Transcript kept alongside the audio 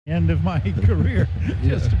End of my career,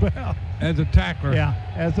 just about. As a tackler. Yeah,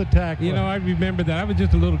 as a tackler. You know, I remember that. I was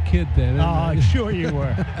just a little kid then. Oh, sure you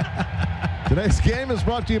were. Today's game is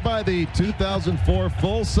brought to you by the 2004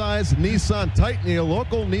 full-size Nissan Titan, your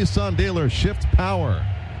local Nissan dealer. Shift power.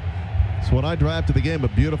 That's what I drive to the game, a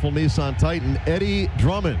beautiful Nissan Titan. Eddie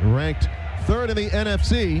Drummond, ranked third in the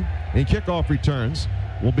NFC in kickoff returns,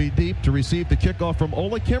 will be deep to receive the kickoff from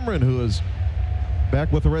Ola Kimron, who is back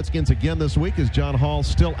with the Redskins again this week, as John Hall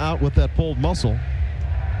still out with that pulled muscle.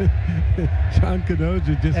 John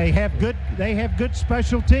Canosa just... They have good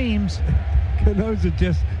special teams. Canosa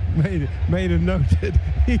just made a note that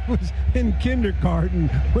he was in kindergarten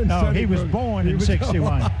when he was born in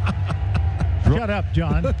 61. Shut up,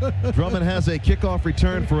 John. Drummond has a kickoff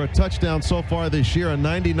return for a touchdown so far this year, a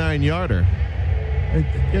 99-yarder.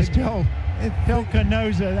 Just tell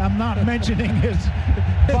Canosa I'm not mentioning his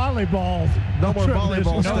volleyball. No more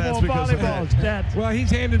volleyball stats. No more volleyball stats. Well, he's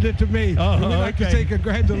handed it to me. We'd like to say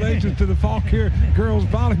congratulations to the Fauquier girls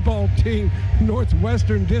volleyball team,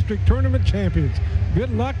 Northwestern District Tournament champions.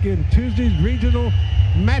 Good luck in Tuesday's regional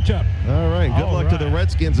matchup. All right. Good luck to the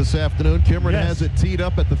Redskins this afternoon. Kimron has it teed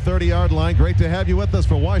up at the 30-yard line. Great to have you with us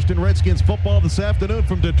for Washington Redskins football this afternoon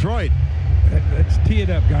from Detroit. Let's tee it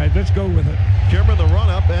up, guys. Let's go with it. Kimron, the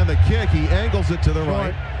run-up and the kick. He angles it to the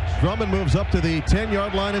right. Drummond moves up to the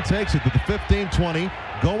 10-yard line and takes it to the 15-20.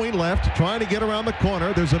 Going left, trying to get around the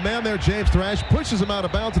corner. There's a man there, James Thrash, pushes him out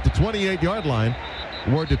of bounds at the 28-yard line,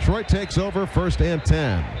 where Detroit takes over, 1st and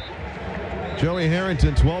 10. Joey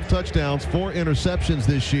Harrington, 12 touchdowns, 4 interceptions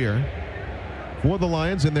this year for the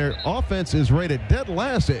Lions, and their offense is rated dead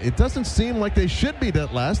last. It doesn't seem like they should be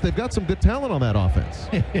dead last. They've got some good talent on that offense.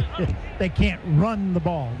 They can't run the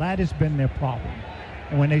ball. That has been their problem.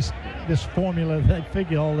 And when this formula they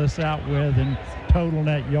figure all this out with, and total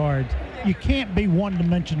net yards, you can't be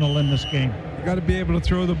one-dimensional in this game. You got to be able to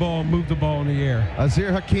throw the ball and move the ball in the air.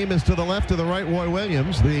 Azir Hakim is to the left, to the right, Roy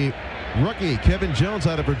Williams. The rookie, Kevin Jones,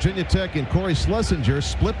 out of Virginia Tech, and Corey Schlesinger,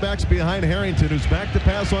 split backs behind Harrington, who's back to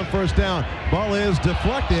pass on 1st down. Ball is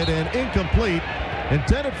deflected and incomplete.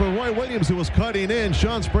 Intended for Roy Williams, who was cutting in.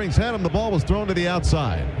 Sean Springs had him. The ball was thrown to the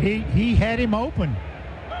outside. He had him open.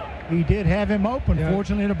 He did have him open. Yeah.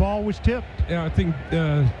 Fortunately, the ball was tipped. Yeah, I think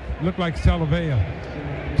looked like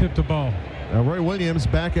Salavea tipped the ball. Now, Roy Williams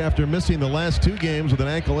back after missing the last 2 games with an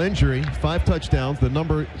ankle injury. 5 touchdowns, the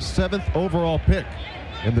number 7th overall pick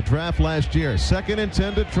in the draft last year. 2nd and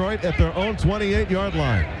 10 Detroit at their own 28-yard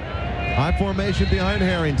line. High formation behind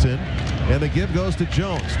Harrington, and the give goes to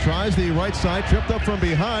Jones. Tries the right side, tripped up from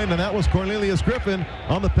behind, and that was Cornelius Griffin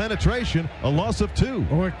on the penetration. A loss of 2.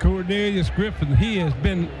 Or Cornelius Griffin, he has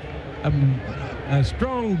been a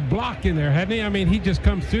strong block in there, hasn't he? I mean, he just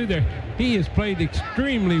comes through there. He has played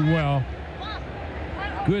extremely well.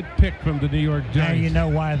 Good pick from the New York Giants. Now you know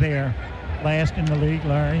why they're last in the league,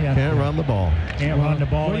 Larry. Can't run the ball. Run the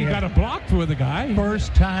ball. Well, you got to block for the guy.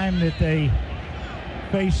 First time that they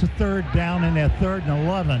face a 3rd down in their 3rd and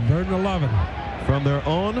 11. 3rd and 11. From their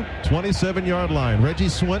own 27-yard line. Reggie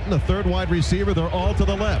Swinton, the 3rd wide receiver. They're all to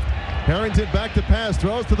the left. Harrington back to pass,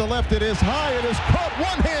 throws to the left. It is high. It is caught.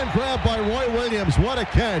 One-hand grab by Roy Williams. What a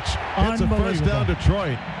catch. It's a 1st down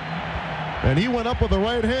Detroit. And he went up with the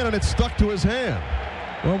right hand, and it stuck to his hand.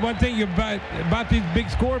 Well, one thing about these big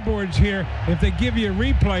scoreboards here, if they give you a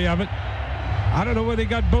replay of it, I don't know whether they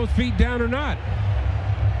got both feet down or not.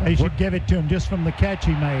 They should give it to him just from the catch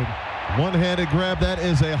he made. One-handed grab. That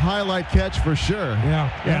is a highlight catch for sure.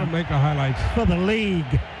 Yeah, that'll make a highlight. For the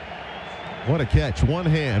league. What a catch. One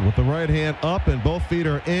hand with the right hand up, and both feet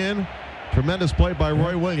are in. Tremendous play by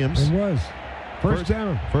Roy Williams. It was. First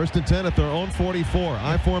down. 1st and 10 at their own 44.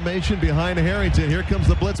 I formation behind Harrington. Here comes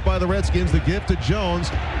the blitz by the Redskins. The give to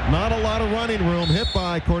Jones. Not a lot of running room. Hit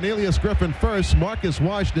by Cornelius Griffin first. Marcus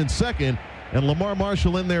Washington 2nd. And Lamar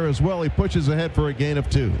Marshall in there as well. He pushes ahead for a gain of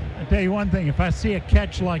 2. I'll tell you one thing. If I see a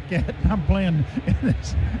catch like that, I'm playing in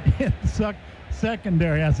the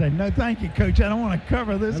secondary. I say, no, thank you, Coach. I don't want to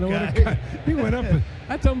cover this guy. He went up.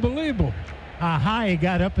 That's unbelievable. How high he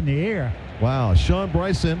got up in the air. Wow. Sean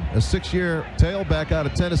Bryson, a 6-year tailback out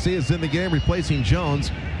of Tennessee, is in the game replacing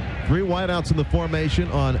Jones. 3 wideouts in the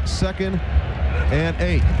formation on 2nd and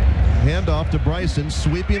 8. Handoff to Bryson,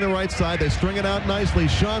 sweeping the right side. They string it out nicely.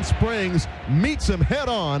 Sean Springs meets him head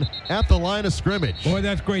on at the line of scrimmage. Boy,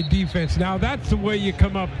 that's great defense. Now, that's the way you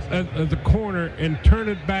come up at the corner and turn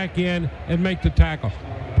it back in and make the tackle.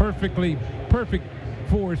 Perfect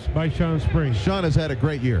force by Sean Springs. Sean has had a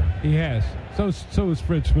great year. He has. So is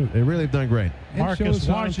Fred Smoot. They really have done great. Marcus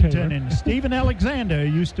Washington and Stephen Alexander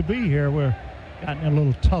used to be here. We're got in a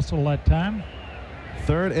little tussle that time.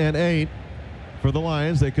 3rd and 8 for the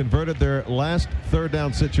Lions. They converted their last third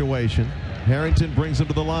down situation. Harrington brings him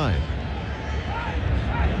to the line.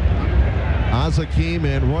 Azakim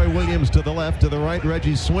and Roy Williams to the left. To the right,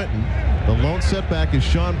 Reggie Swinton. The lone setback is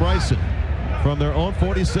Sean Bryson from their own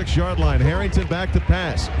 46-yard line. Harrington back to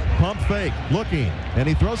pass. Pump fake. Looking. And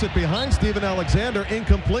he throws it behind Steven Alexander.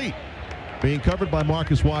 Incomplete. Being covered by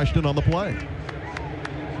Marcus Washington on the play.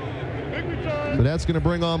 So that's going to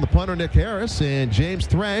bring on the punter, Nick Harris, and James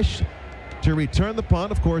Thrash to return the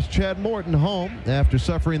punt. Of course, Chad Morton home after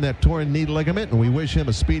suffering that torn knee ligament, and we wish him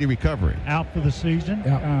a speedy recovery. Out for the season.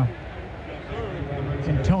 Yep.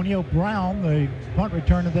 Antonio Brown, the punt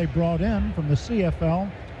returner they brought in from the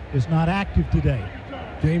CFL, is not active today.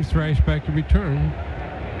 James Thrash back to return.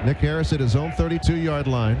 Nick Harris at his own 32-yard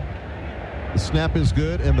line. The snap is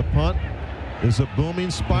good, and the punt is a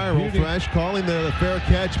booming spiral. Thrash calling the fair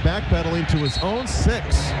catch, backpedaling to his own 6.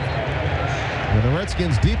 And the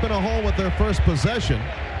Redskins deep in a hole with their first possession.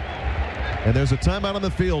 And there's a timeout on the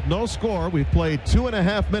field. No score. We've played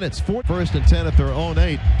 2.5 minutes. First and 10 at their own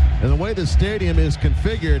 8. And the way the stadium is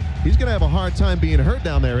configured, he's going to have a hard time being hurt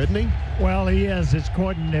down there, isn't he? Well, he is. It's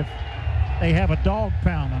according if they have a dog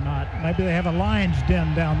pound or not. Maybe they have a lion's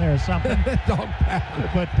den down there or something. Dog pound.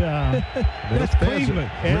 But that's Cleveland.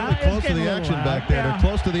 Really close to the action back there. They're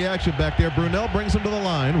close to the action back there. Brunell brings him to the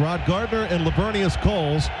line. Rod Gardner and Lavernius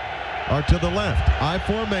Coles are to the left. I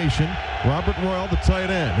formation. Robert Royal, the tight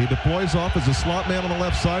end. He deploys off as a slot man on the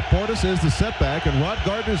left side. Portis is the setback, and Rod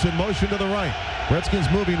Gardner's in motion to the right. Redskins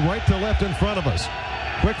moving right to left in front of us.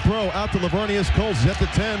 Quick throw out to Lavernius Coles. He's at the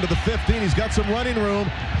 10 to the 15. He's got some running room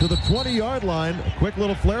to the 20-yard line. A quick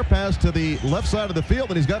little flare pass to the left side of the field,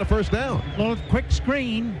 and he's got a first down. Little quick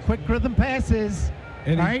screen, quick rhythm passes.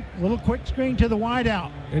 And right, little quick screen to the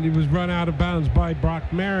wideout. And he was run out of bounds by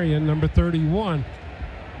Brock Marion, number 31.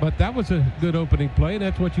 But that was a good opening play.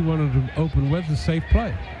 That's what you wanted to open with, a safe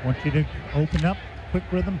play. Want you to open up, quick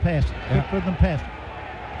rhythm pass, quick rhythm pass.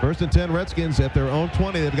 First and 10 Redskins at their own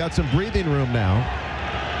 20. They've got some breathing room now.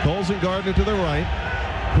 Coles and Gardner to the right.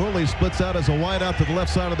 Cooley splits out as a wide out to the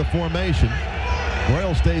left side of the formation.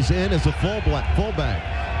 Royal stays in as a fullback.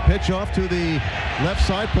 Pitch off to the left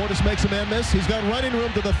side. Portis makes a man miss. He's got running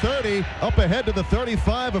room to the 30. Up ahead to the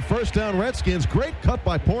 35. A first down Redskins. Great cut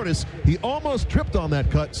by Portis. He almost tripped on that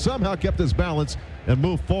cut. Somehow kept his balance and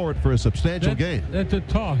moved forward for a substantial gain. That's a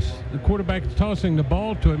toss. The quarterback's tossing the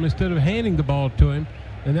ball to him instead of handing the ball to him.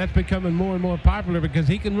 And that's becoming more and more popular because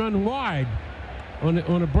he can run wide on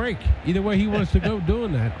a break. Either way he wants to go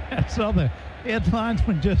doing that. That's all the head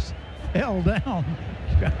linesman just fell down.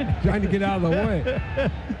 Trying to get out of the way.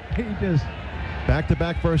 He just...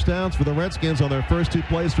 Back-to-back first downs for the Redskins on their first 2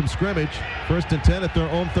 plays from scrimmage. First and 10 at their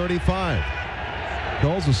own 35.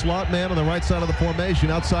 Coles, a slot man on the right side of the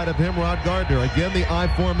formation. Outside of him, Rod Gardner. Again, the I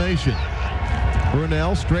formation.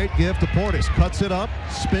 Brunell, straight give to Portis. Cuts it up,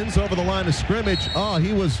 spins over the line of scrimmage. Oh,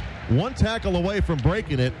 he was one tackle away from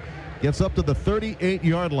breaking it. Gets up to the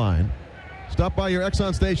 38-yard line. Stop by your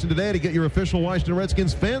Exxon station today to get your official Washington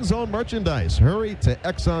Redskins Fan Zone merchandise. Hurry to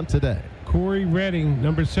Exxon today. Corey Redding,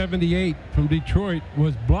 number 78 from Detroit,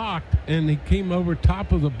 was blocked, and he came over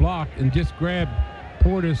top of the block and just grabbed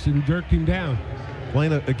Portis and jerked him down.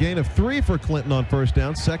 Playing a gain of 3 for Clinton on first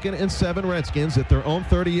down. 2nd and 7 Redskins at their own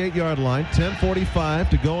 38-yard line. 10:45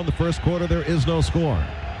 to go in the first quarter. There is no score.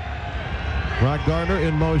 Rod Gardner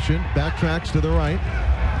in motion. Backtracks to the right.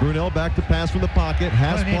 Brunell back to pass from the pocket.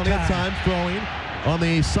 Has plenty of time throwing on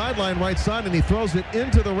the sideline right side, and he throws it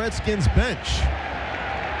into the Redskins bench.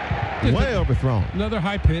 Way overthrown. Another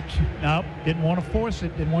high pitch. Nope, didn't want to force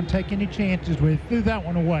it. Didn't want to take any chances. We threw that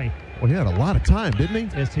one away. Well, he had a lot of time, didn't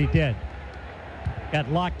he? Yes, he did. Got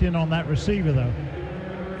locked in on that receiver, though.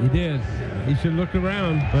 He did. He should look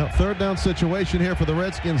around. Well, third down situation here for the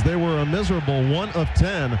Redskins. They were a miserable 1 of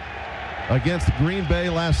 10 against Green Bay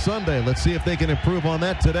last Sunday. Let's see if they can improve on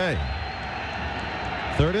that today.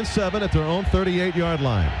 3rd and 7 at their own 38-yard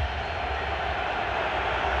line.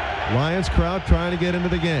 Lions crowd trying to get into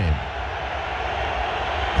the game.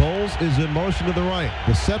 Coles is in motion to the right.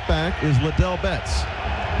 The setback is Liddell Betts.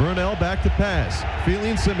 Brunell back to pass.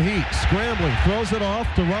 Feeling some heat. Scrambling. Throws it off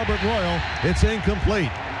to Robert Royal. It's incomplete.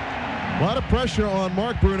 A lot of pressure on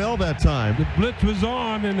Mark Brunell that time. The blitz was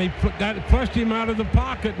on, and they flushed him out of the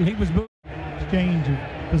pocket, and he was moving. Exchange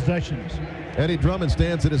of possessions. Eddie Drummond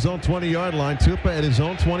stands at his own 20-yard line. Tupa at his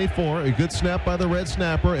own 24. A good snap by the red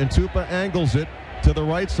snapper, and Tupa angles it to the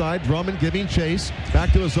right side. Drummond giving chase.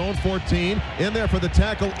 Back to his own 14. In there for the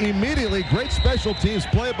tackle immediately. Great special teams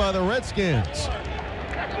play by the Redskins.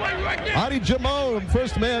 Adi Jamon,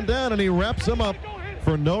 first man down, and he wraps him up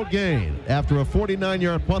for no gain. After a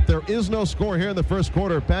 49-yard punt, there is no score here in the first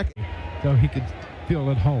quarter. Back so he could feel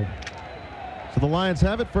at home. So the Lions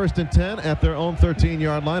have it 1st and 10 at their own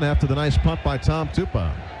 13-yard line after the nice punt by Tom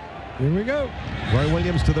Tupa. Here we go. Roy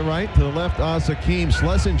Williams to the right, to the left, Hakeem.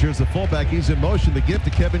 Schlesinger's the fullback. He's in motion. The give to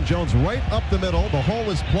Kevin Jones right up the middle. The hole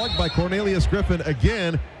is plugged by Cornelius Griffin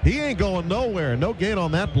again. He ain't going nowhere. No gain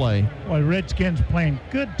on that play. Well, Redskins playing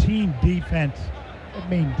good team defense. I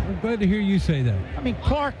mean, I'm glad to hear you say that. I mean,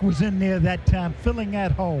 Clark was in there that time filling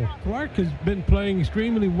that hole. Clark has been playing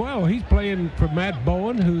extremely well. He's playing for Matt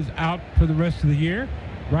Bowen, who's out for the rest of the year.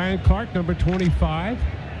 Ryan Clark, number 25.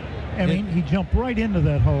 I mean, he jumped right into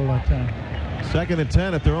that hole that time. 2nd and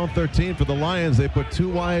 10 at their own 13 for the Lions. They put 2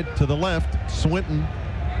 wide to the left. Swinton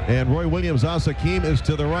and Roy Williams. Hakeem is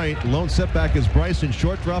to the right. Lone setback is Bryson.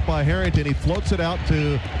 Short drop by Harrington. He floats it out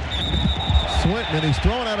to Swinton, and he's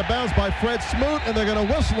thrown out of bounds by Fred Smoot, and they're going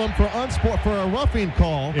to whistle him for a roughing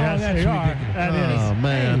call. Yes, that's they are. ridiculous. That is. Oh,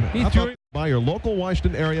 man. Hey, How about by your local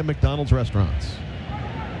Washington area McDonald's restaurants.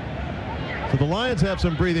 So the Lions have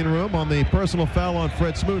some breathing room on the personal foul on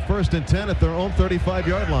Fred Smoot. 1st and 10 at their own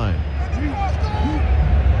 35-yard line.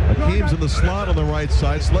 Hakeem's in the slot on the right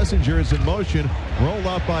side. Schlesinger is in motion. Rolled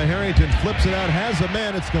out by Harrington. Flips it out. Has a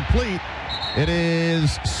man. It's complete. It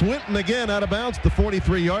is Swinton again out of bounds at the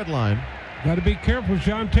 43-yard line. Got to be careful.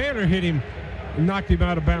 Sean Taylor hit him and knocked him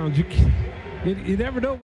out of bounds. You never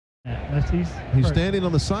know. He's standing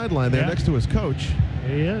on the sideline there next to his coach.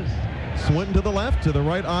 He is. Swinton to the left, to the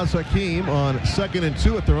right, Hakeem on 2nd and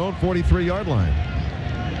 2 at their own 43-yard line.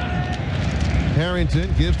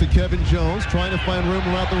 Harrington gives to Kevin Jones, trying to find room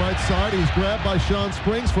around the right side. He's grabbed by Sean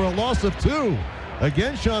Springs for a loss of 2.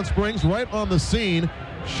 Again, Sean Springs right on the scene.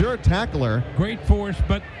 Sure tackler. Great force,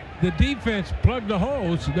 but the defense plugged the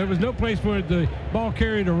holes. There was no place for the ball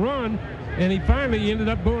carrier to run, and he finally ended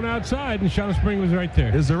up going outside, and Sean Springs was right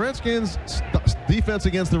there. Is the Redskins' defense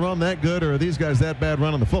against the run that good, or are these guys that bad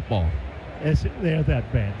running the football? They're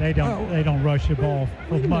that bad. They don't rush the ball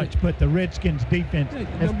for much, but the Redskins defense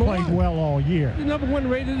has played well all year. The number 1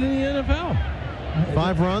 rated in the NFL.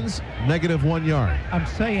 5 runs, -1 yard. I'm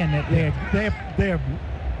saying that they're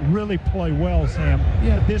really play well, Sam.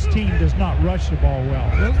 Yeah. But this team does not rush the ball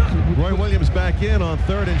well. Roy Williams back in on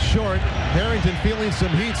 3rd and short. Harrington feeling some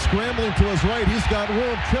heat, scrambling to his right. He's got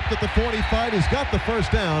room, tripped at the 45. He's got the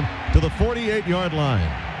first down to the 48-yard line.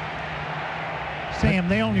 Sam,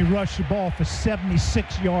 they only rush the ball for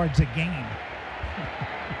 76 yards a game.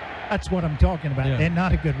 That's what I'm talking about. Yeah. They're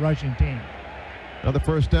not a good rushing team. Another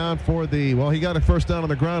first down for he got a first down on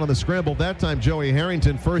the ground on the scramble. That time, Joey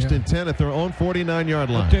Harrington, 1st and 10 at their own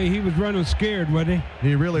 49-yard line. I'll tell you, he was running scared, wasn't he?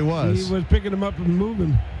 He really was. He was picking him up and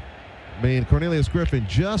moving. I mean, Cornelius Griffin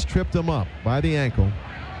just tripped him up by the ankle.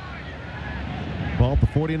 Ball at the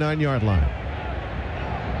 49-yard line.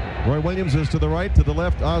 Roy Williams is to the right, to the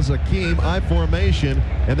left, Hakeem, I formation,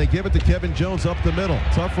 and they give it to Kevin Jones up the middle.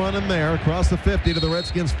 Tough run in there, across the 50 to the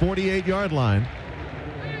Redskins' 48-yard line.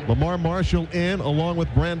 Lamar Marshall in, along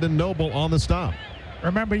with Brandon Noble on the stop.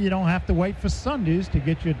 Remember, you don't have to wait for Sundays to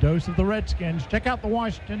get your dose of the Redskins. Check out the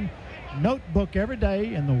Washington Notebook every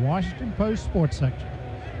day in the Washington Post sports section.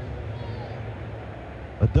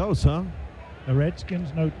 A dose, huh? The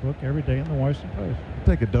Redskins Notebook every day in the Washington Post. I'll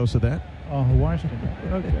take a dose of that. Oh, Washington.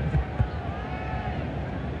 Okay.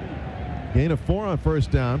 Gain of 4 on first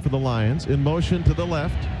down for the Lions. In motion to the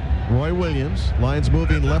left, Roy Williams. Lions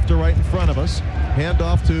moving left to right in front of us.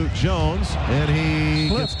 Handoff to Jones, and he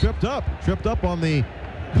gets tripped up. Tripped up on the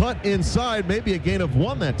cut inside. Maybe a gain of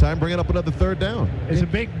 1 that time, bringing up another 3rd down. It's a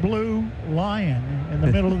big blue lion in the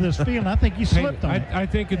middle of this field. I think he slipped on it. I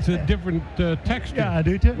think it's a different texture. Yeah, I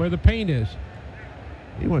do too. Where the paint is.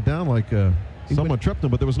 He went down like someone tripped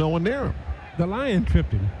him, but there was no one near him. The Lion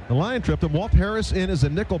tripped him. The Lion tripped him. Walt Harris in as a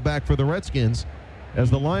nickel back for the Redskins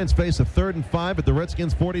as the Lions face a 3rd and 5 at the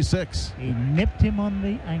Redskins' 46. He nipped him on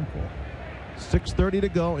the ankle. 6:30 to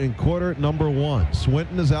go in quarter number 1.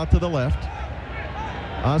 Swinton is out to the left.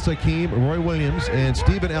 Hakeem, Roy Williams, and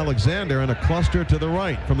Steven Alexander in a cluster to the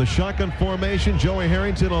right. From the shotgun formation, Joey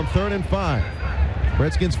Harrington on 3rd and 5.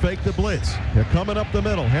 Redskins fake the blitz. They're coming up the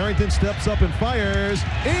middle. Harrington steps up and fires.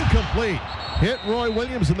 Incomplete. Hit Roy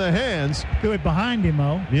Williams in the hands. Good behind him,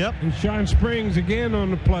 though. Yep. And Sean Springs again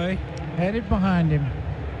on the play. Had it behind him.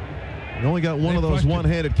 You only got one of those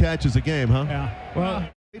one-handed catches a game, huh? Yeah. Well,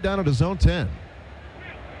 down at the zone 10.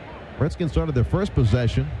 Redskins started their first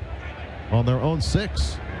possession on their own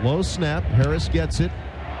 6. Low snap. Harris gets it.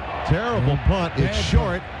 Terrible punt. It's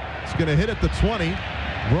short. It's going to hit at the 20.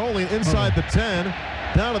 Rolling inside the 10.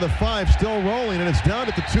 Down to the 5. Still rolling, and it's down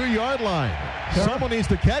at the 2-yard line. Someone needs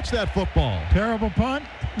to catch that football. Terrible punt.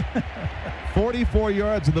 44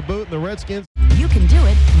 yards in the boot, and the Redskins. You can do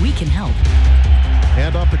it. We can help.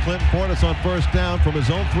 Hand off to Clinton Portis on first down from his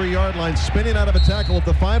own 3-yard line, spinning out of a tackle at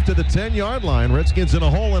the 5 to the 10-yard line. Redskins in a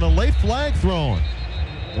hole and a late flag thrown.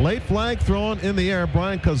 Late flag thrown in the air.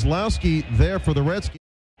 Brian Kozlowski there for the Redskins.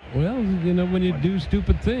 Well, you know, when you do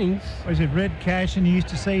stupid things. Was it Red Cashin used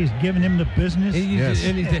to say he's giving him the business? Yes.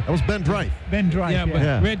 That was Ben Dreif. Ben Dreif, yeah.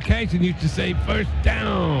 But Red Cashin used to say first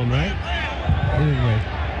down, right?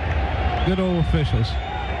 Anyway, good old officials.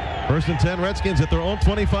 1st and 10, Redskins at their own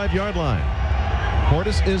 25-yard line.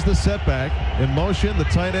 Portis is the setback. In motion, the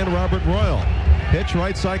tight end, Robert Royal. Pitch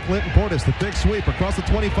right side, Clinton Portis. The big sweep across the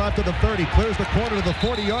 25 to the 30. Clears the corner to the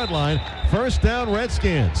 40-yard line. First down,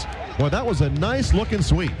 Redskins. Boy, that was a nice-looking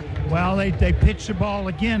sweep. Well, they pitched the ball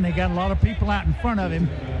again. They got a lot of people out in front of him.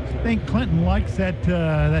 I think Clinton likes that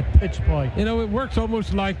pitch play. You know, it works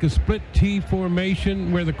almost like a split T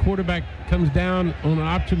formation where the quarterback comes down on an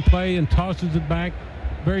option play and tosses it back.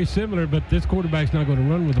 Very similar, but this quarterback's not going to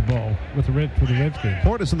run with the ball for the Redskins.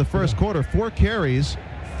 Portis in the first quarter, 4 carries,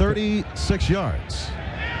 36 yards.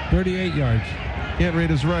 38 yards. Can't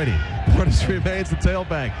read his writing. Portis remains the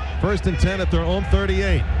tailback. 1st and 10 at their own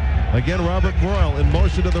 38. Again, Robert Royal in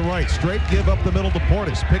motion to the right. Straight give up the middle to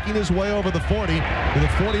Portis, picking his way over the 40 to the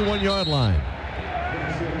 41-yard line.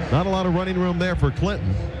 Not a lot of running room there for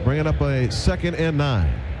Clinton, bringing up a 2nd and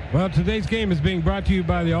 9. Well, today's game is being brought to you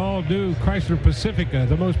by the all-new Chrysler Pacifica,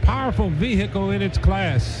 the most powerful vehicle in its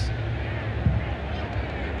class.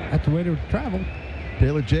 That's the way to travel.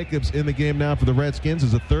 Taylor Jacobs in the game now for the Redskins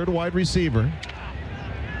as a 3rd wide receiver.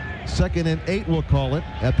 2nd and 8, we'll call it,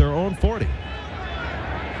 at their own 40.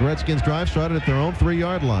 The Redskins drive started at their own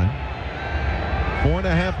 3-yard line.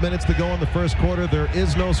 4.5 minutes to go in the first quarter. There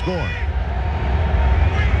is no score.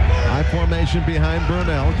 High formation behind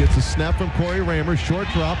Burnell. Gets a snap from Corey Raymer. Short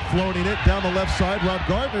drop, floating it down the left side. Rod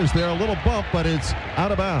Gardner's there. A little bump, but it's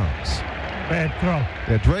out of bounds. Bad throw.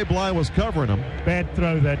 Yeah, Dre Bly was covering him. Bad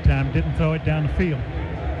throw that time. Didn't throw it down the field.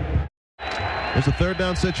 There's a 3rd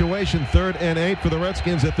down situation. 3rd and 8 for the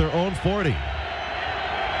Redskins at their own 40.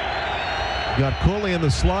 Got Cooley in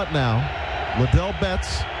the slot now. Liddell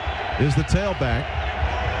Betts is the tailback.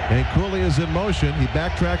 And Cooley is in motion. He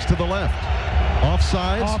backtracks to the left.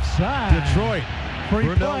 Offsides. Offside. Detroit.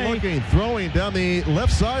 Burnell looking, throwing down the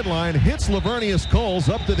left sideline. Hits Lavernius Coles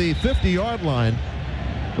up to the 50-yard line.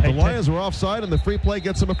 But the Lions were offside, and the free play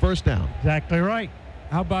gets them a 1st down. Exactly right.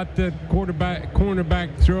 How about the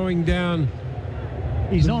cornerback throwing down?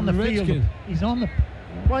 He's on the field. He's on the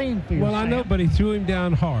playing field. Well, I know, but he threw him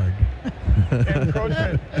down hard.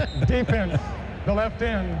 Encroachment. Defense. The left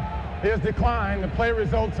end is declined. The play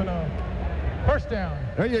results in a 1st down.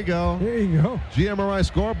 There you go. There you go. GMRI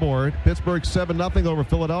scoreboard. Pittsburgh 7-0 over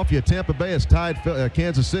Philadelphia. Tampa Bay has tied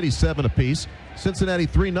Kansas City 7 apiece. Cincinnati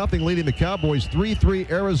 3-0 leading the Cowboys.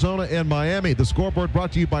 3-3 Arizona and Miami. The scoreboard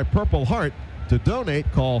brought to you by Purple Heart. To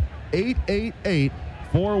donate, call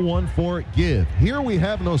 888-414-GIVE. Here we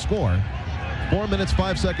have no score. 4 minutes,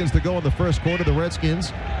 5 seconds to go in the first quarter. The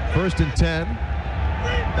Redskins 1st and 10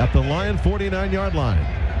 at the Lion 49-yard line.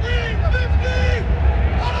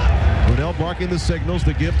 Brunell barking the signals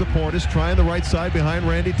to give to Portis, trying the right side behind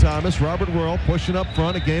Randy Thomas. Robert Royal pushing up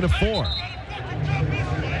front, a gain of 4.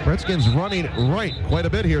 Redskins running right quite a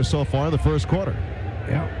bit here so far in the first quarter.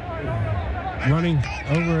 Yeah. Running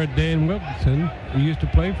over at Dan Wilkinson, who used to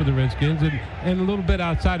play for the Redskins, and a little bit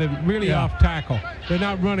outside of really off tackle. They're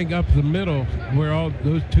not running up the middle where all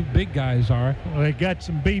those 2 big guys are. Well, they got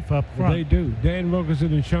some beef up front. They do. Dan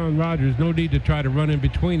Wilkinson and Sean Rogers, no need to try to run in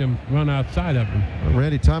between them, run outside of them.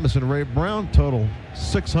 Randy Thomas and Ray Brown total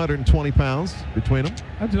 620 pounds between them.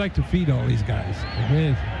 How'd you like to feed all these guys?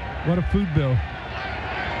 Man, what a food bill.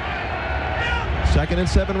 2nd and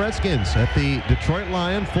 7 Redskins at the Detroit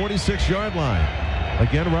Lion 46-yard line.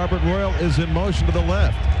 Again, Robert Royal is in motion to the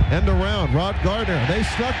left. End around, Rod Gardner. They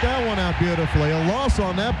struck that one out beautifully. A loss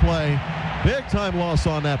on that play. Big time loss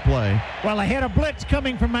on that play. Well, they had a blitz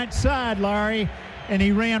coming from that side, Larry, and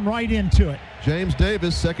he ran right into it. James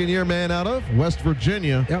Davis, 2nd-year man out of West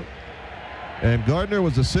Virginia. Yep. And Gardner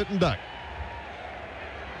was a sitting duck.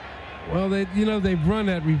 Well, they've run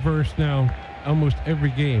that reverse now almost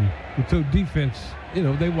every game. And so defense,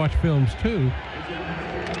 they watch films too.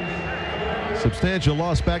 Substantial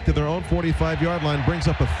loss back to their own 45-yard line brings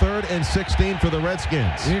up a 3rd and 16 for the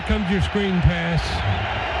Redskins. Here comes your screen pass.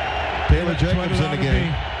 Taylor Jacobs in the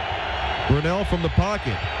game. Brunell from the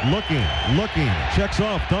pocket, looking, checks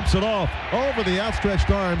off, dumps it off over the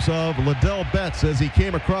outstretched arms of Liddell Betts as he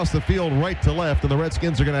came across the field right to left, and the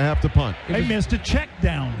Redskins are going to have to punt. They missed a check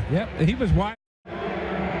down. Yep, he was wide.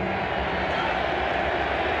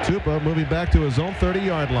 Tupa moving back to his own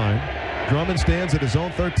 30-yard line. Drummond stands at his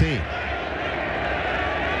own 13.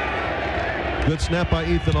 Good snap by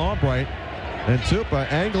Ethan Albright. And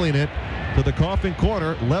Tupa angling it to the coffin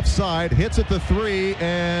corner, left side, hits at the 3,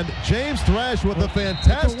 and James Thrash with a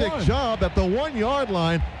fantastic job at the 1-yard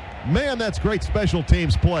line. Man, that's great special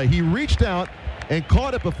teams play. He reached out and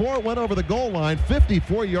caught it before it went over the goal line,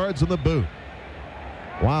 54 yards in the boot.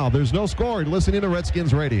 Wow, there's no score. Listening to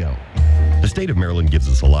Redskins radio. The state of Maryland gives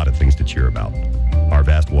us a lot of things to cheer about. Our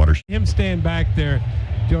vast watershed. Him stand back there,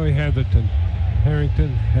 Joey Harrington.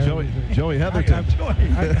 Joey Heatherton.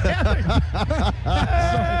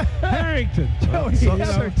 Harrington.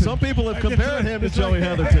 Some people have compared him to Joey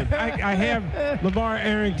Heatherton. I have LeVar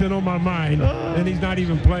Arrington on my mind, and he's not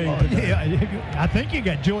even playing today. Yeah, I think you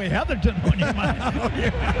got Joey Heatherton on your mind.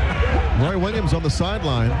 Roy Williams on the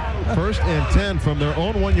sideline. 1st and 10 from their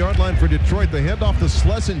own 1-yard line for Detroit. They hand off to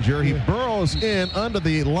Schlesinger. He burrows in under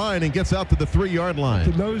the line and gets out to the 3-yard line.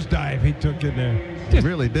 The nosedive he took in there. He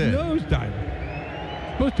really did. Nosedive.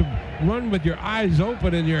 Supposed to run with your eyes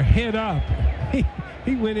open and your head up.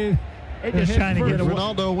 He went in. Just trying to get away.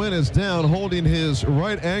 Ronaldo Wynn is down, holding his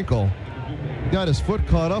right ankle. Got his foot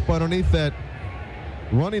caught up underneath that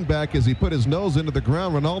running back as he put his nose into the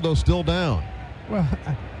ground. Ronaldo's still down. Well,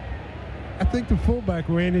 I think the fullback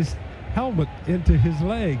ran his helmet into his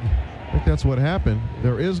leg. I think that's what happened.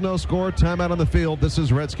 There is no score. Timeout on the field. This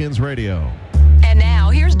is Redskins radio. And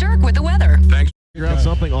now here's Dirk with the weather. Thanks. Figure out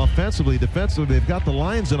something offensively, defensively. They've got the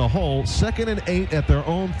Lions in a hole. 2nd and 8 at their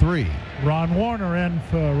own 3. Ron Warner in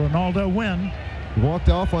for Ronaldo Wynn. Walked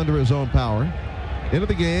off under his own power. Into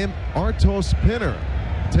the game, Artos Pinner,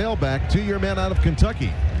 tailback, 2-year man out of Kentucky.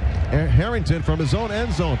 Harrington from his own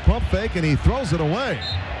end zone, pump fake, and he throws it away.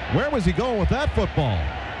 Where was he going with that football?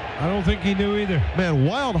 I don't think he knew either. Man,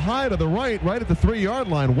 wild high to the right at the 3-yard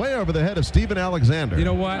line, way over the head of Steven Alexander. You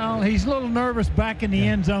know what? Well, he's a little nervous back in the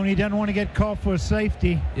end zone. He doesn't want to get caught for a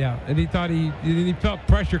safety. Yeah, and he thought he felt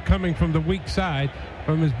pressure coming from the weak side,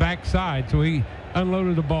 from his back side, so he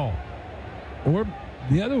unloaded the ball. Or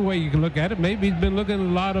the other way you can look at it, maybe he's been looking at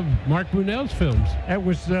a lot of Mark Brunell's films. That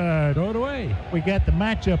was throw it away. We got the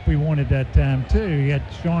matchup we wanted that time too. You got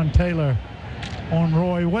Sean Taylor on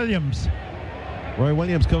Roy Williams. Roy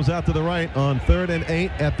Williams comes out to the right on 3rd and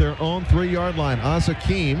 8 at their own 3-yard line.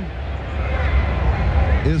 Asakeem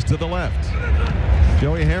is to the left.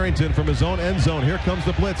 Joey Harrington from his own end zone. Here comes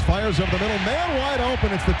the blitz. Fires over the middle. Man wide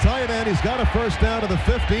open. It's the tight end. He's got a first down to the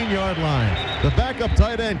 15-yard line. The backup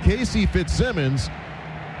tight end, Casey Fitzsimmons,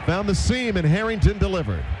 found the seam and Harrington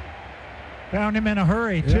delivered. Found him in a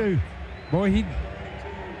hurry too. Boy,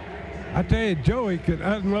 I tell you, Joey could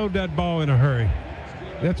unload that ball in a hurry.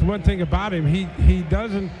 That's one thing about him. He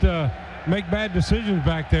doesn't make bad decisions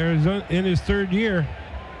back there. In his 3rd year,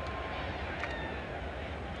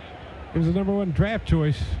 he was the #1 draft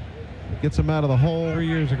choice. Gets him out of the hole 3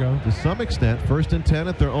 years ago. to some extent. 1st and 10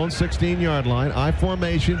 at their own 16-yard line. I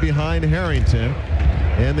formation behind Harrington.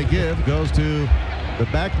 And the give goes to the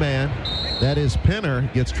back man. That is Pinner.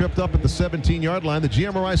 Gets tripped up at the 17-yard line. The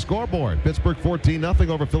GMRI scoreboard. Pittsburgh 14-0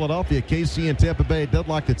 over Philadelphia. KC and Tampa Bay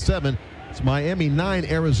deadlocked at 7. It's Miami 9,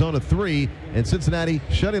 Arizona 3, and Cincinnati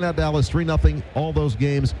shutting out Dallas 3-0. All those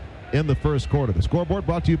games in the first quarter. The scoreboard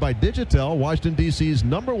brought to you by Digitel, Washington, D.C.'s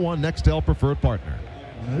 #1 Nextel preferred partner.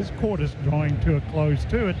 This quarter's drawing to a close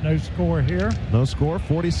to it. No score here. No score.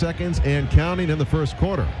 40 seconds and counting in the first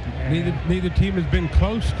quarter. Neither team has been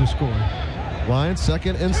close to scoring. Lions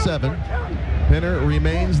 2nd and 7. Pinner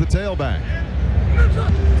remains the tailback.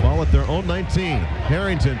 Ball at their own 19.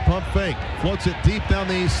 Harrington, pump fake, floats it deep down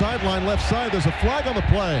the sideline left side. There's a flag on the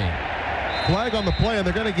play. Flag on the play, and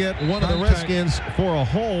they're going to get one of the Redskins for a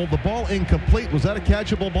hold. The ball incomplete. Was that a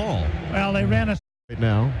catchable ball? Well, they ran us right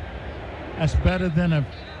now. That's better than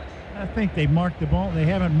I think they marked the ball. They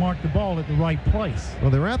haven't marked the ball at the right place. Well,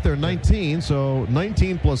 they're at their 19, so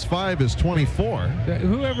 19 plus 5 is 24.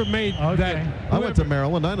 Whoever made that. I went to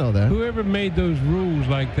Maryland. I know that. Whoever made those rules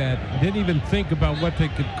like that didn't even think about what they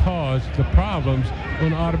could cause the problems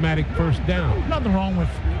on automatic first down. Nothing wrong with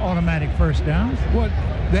automatic first downs. What?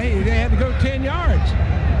 They had to go 10 yards.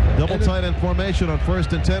 Double tight end formation on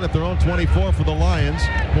 1st and 10 at their own 24 for the Lions.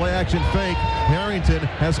 Play action fake. Harrington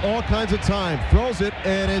has all kinds of time. Throws it,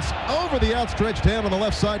 and it's over the outstretched hand on the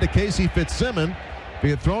left side to Casey Fitzsimmons. If he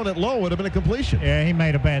had thrown it low, it would have been a completion. Yeah, he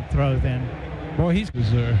made a bad throw then. Boy, he's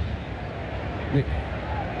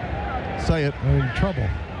Say it. in trouble.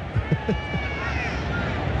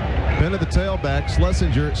 Bend of the tailback.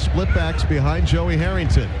 Schlesinger split backs behind Joey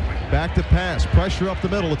Harrington. Back to pass. Pressure up the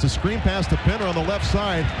middle. It's a screen pass to Pinner on the left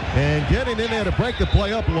side. And getting in there to break the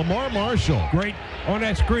play up, Lamar Marshall. Great on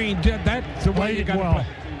that screen. That's the way you got to play.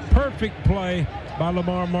 Perfect play by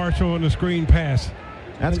Lamar Marshall on the screen pass.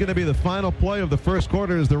 That's going to be the final play of the first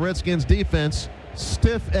quarter as the Redskins defense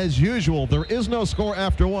stiff as usual. There is no score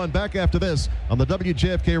after one. Back after this on the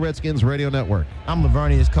WJFK Redskins Radio Network. I'm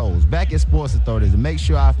Lavernius Coles, back at Sports Authority to make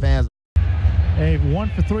sure our fans. They have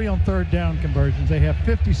 1 for 3 on third down conversions. They have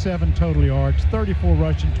 57 total yards, 34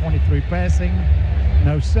 rushing, 23 passing.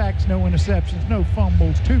 No sacks, no interceptions, no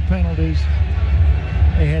fumbles, 2 penalties.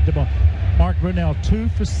 They had the ball. Mark Brunell 2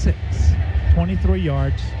 for 6, 23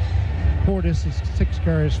 yards. Portis is 6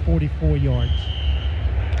 carries, 44 yards.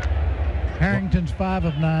 Harrington's 5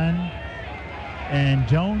 of 9. And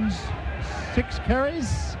Jones 6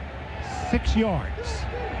 carries, 6 yards.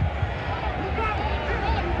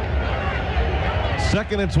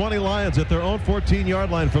 2nd and 20 Lions at their own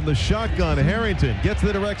 14-yard line from the shotgun. Harrington gets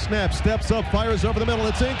the direct snap, steps up, fires over the middle.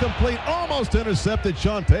 It's incomplete, almost intercepted.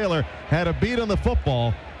 Sean Taylor had a beat on the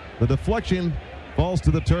football. The deflection falls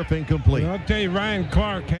to the turf, incomplete. Well, I'll tell you, Ryan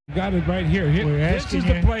Clark got it right here. This is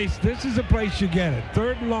the place. This is the place you get it.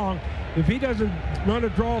 3rd and long. If he doesn't run a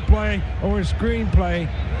draw play or a screen play,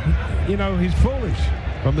 you know, he's foolish.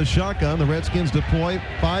 From the shotgun, the Redskins deploy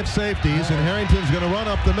 5 safeties, and Harrington's going to run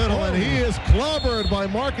up the middle, and he is clobbered by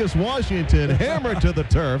Marcus Washington, hammered to the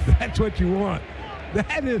turf. That's what you want.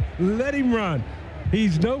 That is, let him run.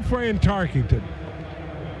 He's no Fran Tarkington.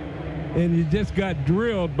 And you just got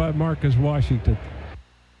drilled by Marcus Washington.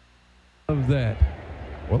 Of that.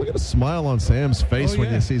 Well, look at the smile on Sam's face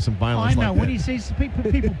when you see some violence I know, like that. when he sees people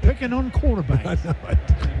picking on quarterbacks. I know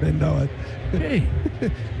it. I know it.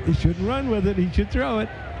 Hey, he shouldn't run with it. He should throw it.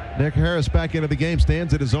 Nick Harris back into the game,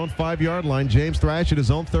 stands at his own 5-yard line. James Thrash at his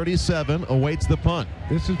own 37, awaits the punt.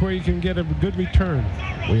 This is where you can get a good return.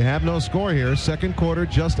 We have no score here. 2nd quarter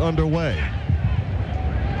just underway.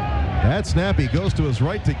 That snap, he goes to his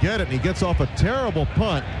right to get it, and he gets off a terrible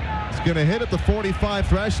punt. It's going to hit at the 45.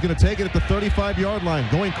 Thrash is going to take it at the 35-yard line.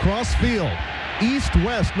 Going cross field,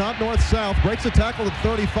 east-west, not north-south. Breaks the tackle at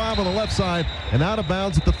 35 on the left side and out of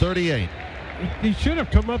bounds at the 38. He should have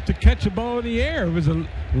come up to catch the ball in the air. It was a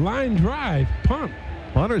line drive punt.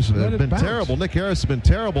 Punters have been terrible. Nick Harris has been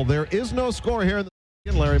terrible. There is no score here in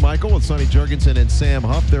the Larry Michael with Sonny Jurgensen and Sam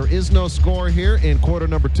Huff. There is no score here in quarter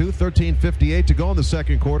number 2. 13:58 to go in the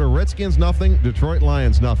 2nd quarter. Redskins nothing, Detroit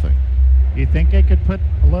Lions nothing. You think they could put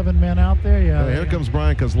 11 men out there? Yeah. Well, here comes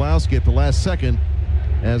Brian Kozlowski at the last second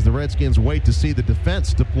as the Redskins wait to see the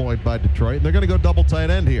defense deployed by Detroit. And they're going to go double tight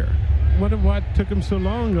end here. What took them so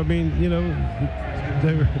long? I mean, you know,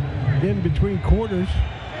 they were in between quarters.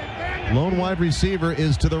 Lone wide receiver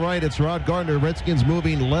is to the right. It's Rod Gardner. Redskins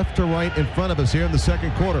moving left to right in front of us here in the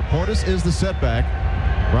 2nd quarter. Portis is the setback.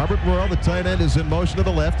 Robert Royal, the tight end, is in motion to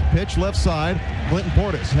the left. Pitch left side. Clinton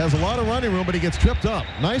Portis has a lot of running room, but he gets tripped up.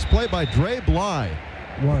 Nice play by Dre Bly.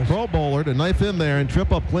 Pro bowler to knife in there and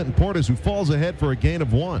trip up Clinton Portis, who falls ahead for a gain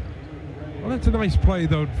of 1. Well, that's a nice play,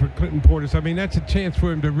 though, for Clinton Portis. I mean, that's a chance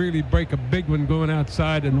for him to really break a big one going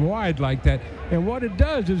outside and wide like that. And what it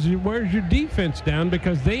does is it wears your defense down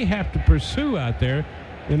because they have to pursue out there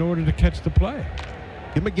in order to catch the play.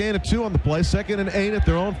 Give him a gain of 2 on the play. 2nd and 8 at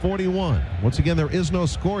their own 41. Once again, there is no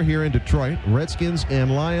score here in Detroit. Redskins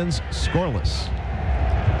and Lions scoreless.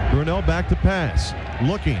 Brunell back to pass.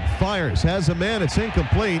 Looking, fires, has a man. It's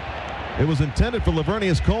incomplete. It was intended for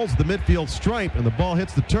Lavernius Coles at the midfield stripe, and the ball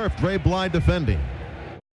hits the turf. Dre Bly defending.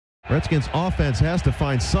 Redskins offense has to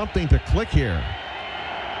find something to click here.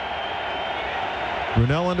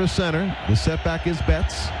 Brunell under center. The setback is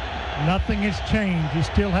Betts. Nothing has changed. You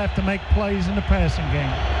still have to make plays in the passing game.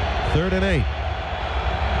 3rd and 8.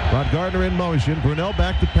 Rod Gardner in motion. Brunell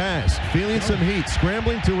back to pass. Feeling some heat.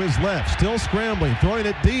 Scrambling to his left. Still scrambling. Throwing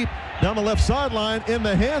it deep down the left sideline in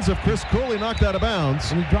the hands of Chris Cooley. Knocked out of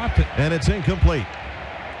bounds. And he dropped it. And it's incomplete.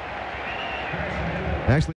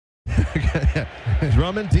 Actually,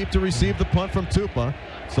 Drummond deep to receive the punt from Tupa.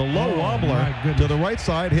 It's a low wobbler to the right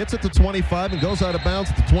side. Hits it to 25 and goes out of bounds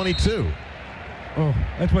at the 22. Oh,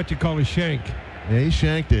 that's what you call a shank. Yeah, he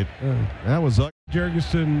shanked it. That was ugly.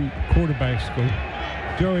 Jurgensen quarterback school.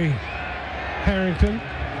 Joey Harrington,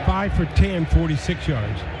 5 for 10, 46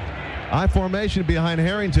 yards. I formation behind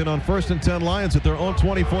Harrington on 1st and 10 Lions at their own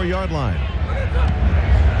 24-yard line.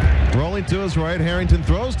 Rolling to his right. Harrington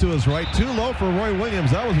throws to his right. Too low for Roy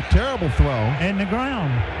Williams. That was a terrible throw. In the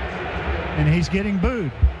ground. And he's getting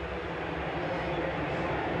booed.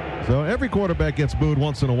 So every quarterback gets booed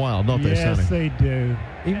once in a while, don't they, Sonny? Yes, they do.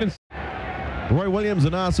 Even Roy Williams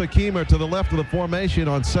and Asa Keemer to the left of the formation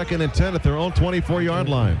on 2nd and 10 at their own 24-yard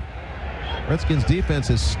line. Redskins defense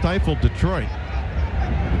has stifled Detroit.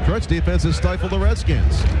 Detroit's defense has stifled the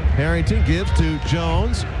Redskins. Harrington gives to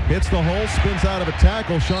Jones. Hits the hole, spins out of a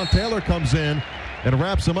tackle. Sean Taylor comes in and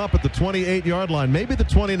wraps him up at the 28-yard line, maybe the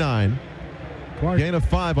 29. Clark. Gain of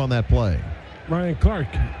 5 on that play. Ryan Clark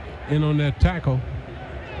in on that tackle.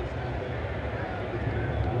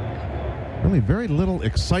 Really very little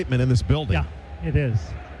excitement in this building. Yeah, it is.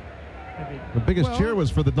 The biggest cheer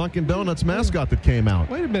was for the Dunkin' Donuts mascot that came out.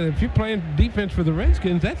 Wait a minute. If you're playing defense for the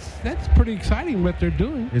Redskins, that's pretty exciting what they're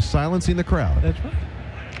doing. Is silencing the crowd. That's right.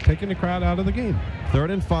 Taking the crowd out of the game.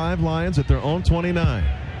 3rd and 5, Lions at their own 29.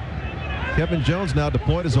 Kevin Jones now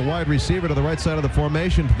deployed as a wide receiver to the right side of the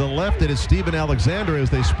formation. To the left, it is Steven Alexander as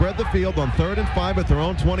they spread the field on 3rd and 5 at their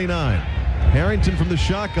own 29. Harrington from the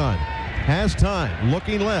shotgun. Has time.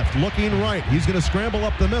 Looking left. Looking right. He's going to scramble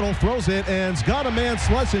up the middle. Throws it and's got a man,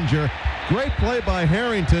 Schlesinger. Great play by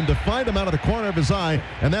Harrington to find him out of the corner of his eye.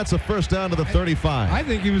 And that's a first down to the 35. I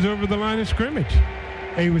think he was over the line of scrimmage.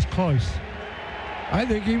 He was close. I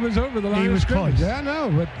think he was over the line of scrimmage. Yeah, I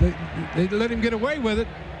know, but they let him get away with it.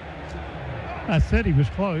 I said he was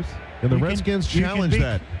close. And the Redskins challenge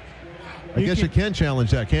that. I guess you can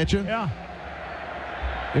challenge that, can't you? Yeah.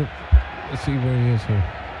 Let's see where he is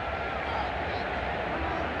here.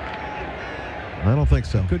 I don't think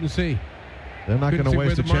so. Couldn't see. They're not going to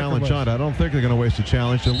waste a challenge on it. I don't think they're going to waste a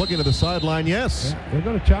challenge. And looking to the sideline, yes. Yeah, they're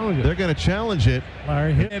going to challenge it. They're going to challenge it.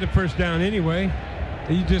 Larry hit a first down anyway.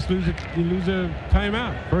 You just lose a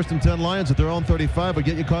timeout. 1st and 10 Lions at their own 35. But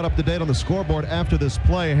get you caught up to date on the scoreboard after this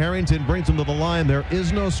play. Harrington brings them to the line. There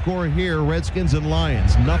is no score here. Redskins and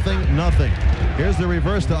Lions. Nothing. Here's the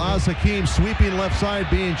reverse to Oz Hakeem, sweeping left side,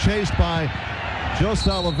 being chased by Joe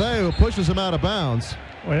Salovey, who pushes him out of bounds.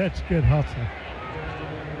 Boy, that's good hustle.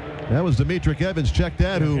 That was Demetric Evans, checked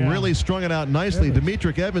that, who really strung it out nicely.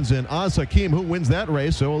 Demetric Evans and Oz Hakeem, who wins that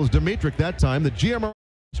race. So it was Demetric that time. The GM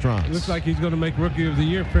Strong. Looks like he's going to make Rookie of the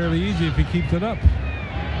Year fairly easy if he keeps it up.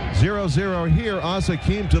 0-0 here. Oz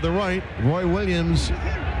Hakeem to the right. Roy Williams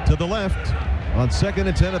to the left. On 2nd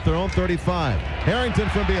and 10 at their own 35. Harrington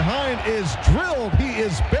from behind is drilled. He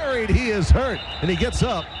is buried. He is hurt. And he gets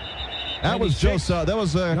up. That 96. Was that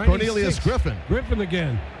was Cornelius Griffin. Griffin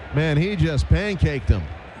again. Man, he just pancaked him.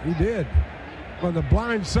 He did. On the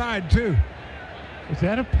blind side, too. Was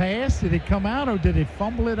that a pass? Did it come out, or did he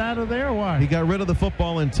fumble it out of there, or what? He got rid of the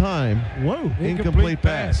football in time. Whoa. Incomplete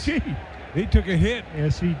pass. Gee. He took a hit.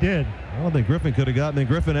 Yes, he did. I don't think Griffin could have gotten it.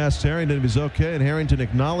 Griffin asked Harrington if he's okay, and Harrington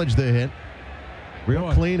acknowledged the hit.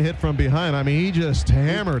 Real clean hit from behind. I mean, he just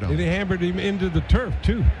hammered him. And he hammered him into the turf,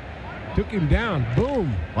 too. Took him down.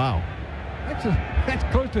 Boom. Wow. That's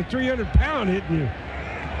close to 300-pound hitting you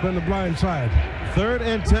from the blind side. 3rd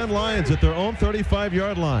and 10 Lions at their own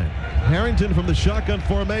 35-yard line. Harrington from the shotgun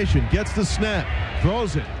formation gets the snap,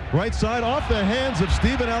 throws it right side off the hands of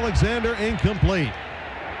Steven Alexander, incomplete.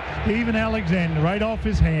 Steven Alexander right off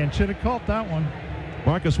his hand. Should have caught that one.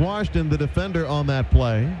 Marcus Washington, the defender on that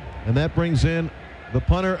play, and that brings in the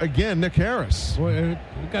punter again, Nick Harris. Boy,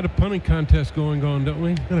 we got a punting contest going on, don't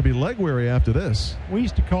we? Going to be leg weary after this. We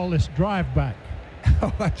used to call this drive back.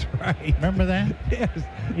 Oh, that's right. Remember that? Yes.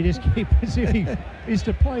 He just keep. He used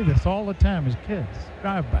to play this all the time as kids.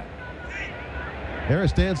 Drive back.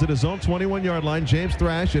 Harris stands at his own 21-yard line. James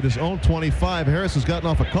Thrash at his own 25. Harris has gotten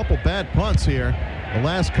off a couple bad punts here. The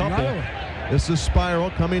last couple. This is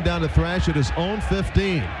Spiral coming down to Thrash at his own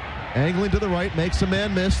 15. Angling to the right, makes a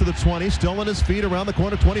man miss to the 20. Still on his feet around the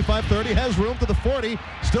corner, 25-30. Has room to the 40.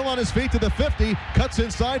 Still on his feet to the 50. Cuts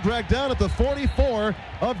inside, dragged down at the 44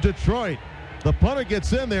 of Detroit. The punter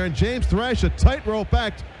gets in there, and James Thrash, a tightrope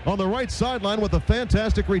act on the right sideline with a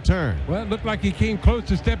fantastic return. Well, it looked like he came close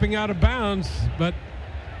to stepping out of bounds, but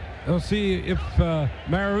we'll see if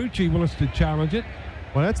Marucci wants to challenge it.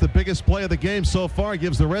 Well, that's the biggest play of the game so far.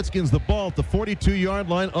 Gives the Redskins the ball at the 42-yard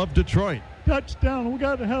line of Detroit. Touchdown. We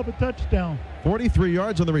got to have a touchdown. 43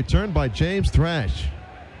 yards on the return by James Thrash.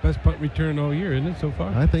 Best punt return all year, isn't it, so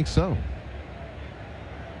far? I think so.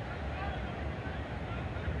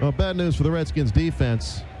 Well, bad news for the Redskins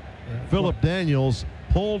defense. Phillip Daniels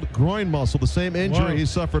pulled groin muscle, the same injury he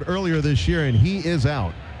suffered earlier this year, and he is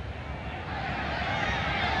out.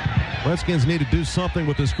 Redskins need to do something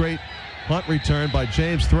with this great punt return by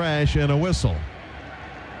James Thrash and a whistle.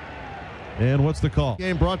 And what's the call?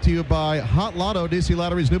 Game brought to you by Hot Lotto, DC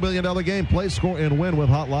Lottery's new $1 million game. Play, score, and win with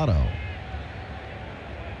Hot Lotto.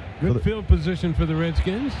 Good field position for the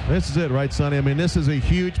Redskins. This is it, right, Sonny? I mean, this is a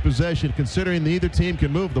huge possession considering neither team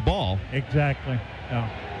can move the ball. Exactly. Yeah.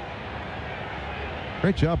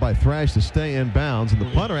 Great job by Thrash to stay in bounds, and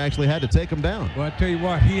the punter actually had to take him down. Well, I tell you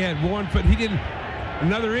what, he had 1 foot. He didn't.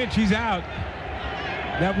 Another inch, he's out.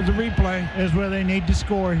 That was a replay. Is where they need to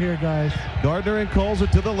score here, guys. Gardner and Coles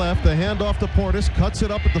it to the left. The handoff to Portis. Cuts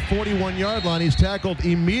it up at the 41-yard line. He's tackled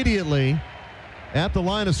immediately at the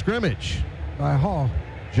line of scrimmage by Hall.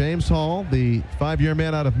 James Hall, the 5-year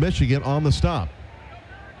man out of Michigan, on the stop.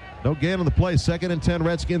 No gain on the play. 2nd and 10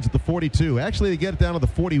 Redskins at the 42. Actually, they get it down to the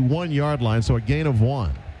 41-yard line, so a gain of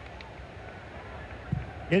 1.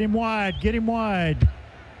 Get him wide. Get him wide.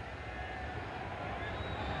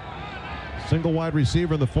 Single wide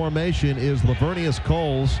receiver in the formation is Lavernius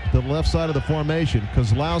Coles to the left side of the formation.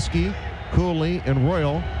 Kozlowski, Cooley, and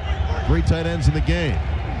Royal, 3 tight ends in the game.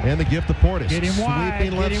 And the gift to Portis. Get him wide.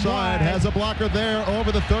 Sweeping left side. Wide. Has a blocker there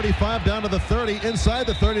over the 35, down to the 30, inside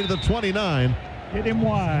the 30 to the 29. Get him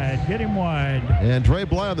wide. Get him wide. And Dre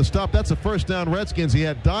Bly on the stop. That's a first down Redskins. He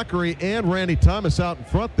had Dockery and Randy Thomas out in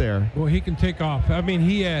front there. Well, he can take off. I mean,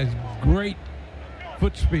 he has great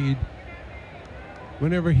foot speed.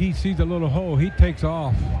 Whenever he sees a little hole, he takes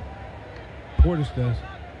off. Portis does.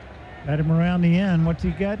 Got him around the end. What's he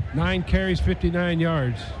got? 9 carries, 59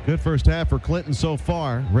 yards. Good first half for Clinton so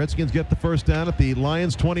far. Redskins get the first down at the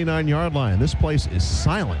Lions' 29-yard line. This place is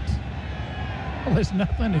silent. Well, there's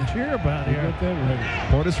nothing to cheer about You here. got that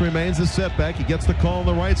right. Portis remains the setback. He gets the call on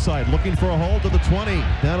the right side, looking for a hole to the 20.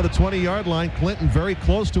 Down to the 20-yard line. Clinton very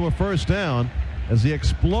close to a first down as he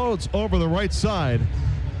explodes over the right side.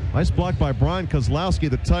 Nice block by Brian Kozlowski,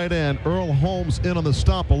 the tight end. Earl Holmes in on the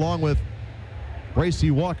stop along with Bracy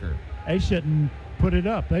Walker. They shouldn't put it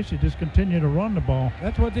up. They should just continue to run the ball.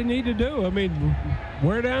 That's what they need to do. I mean,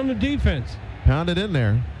 wear down the defense. Pound it in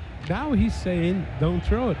there. Now he's saying don't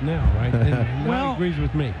throw it now, right? And Well, he agrees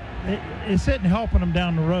with me. It's sitting helping them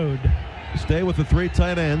down the road. Stay with the 3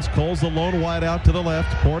 tight ends. Cole's the lone wide out to the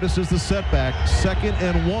left. Portis is the setback. 2nd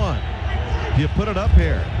and 1. Do you put it up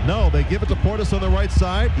here? No, they give it to Portis on the right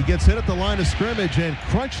side. He gets hit at the line of scrimmage and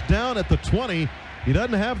crunched down at the 20. He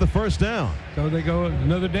doesn't have the first down. So they go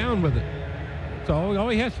another down with it. So all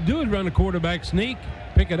he has to do is run the quarterback sneak,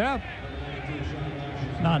 pick it up.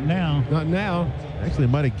 Not now. Not now. Actually,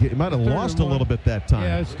 might have lost a little bit that time.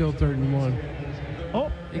 Yeah, it's still 3rd and 1.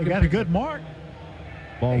 Oh, they got a good mark.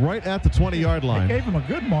 Ball right at the 20-yard They line. gave him a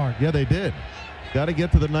good mark. Yeah, they did. Got to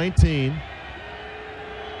get to the 19.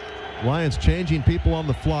 Lions changing people on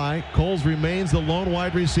the fly. Coles remains the lone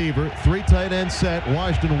wide receiver. 3 tight end set.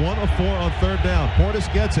 Washington 1 of 4 on 3rd down.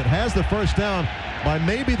 Portis gets it. Has the first down by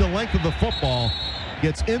maybe the length of the football.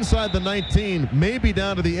 Gets inside the 19, maybe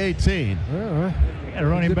down to the 18. Got to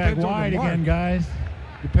run him back Depends on the wide mark. again, guys.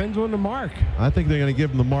 Depends on the mark. I think they're going to give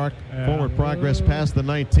him the mark. Forward progress past the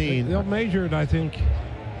 19. They'll measure it, I think.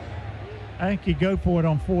 I think you go for it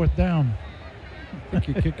on 4th down. I think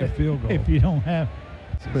you kick a field goal. If you don't have.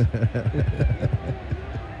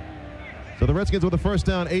 So the Redskins with the first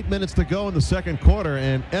down, 8 minutes to go in the 2nd quarter,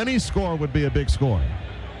 and any score would be a big score.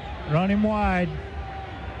 Run him wide.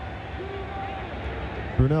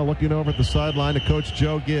 Brunell looking over at the sideline to Coach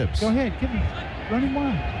Joe Gibbs. Go ahead. Run him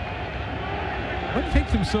wide. What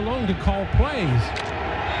takes him so long to call plays?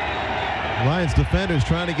 Lions defenders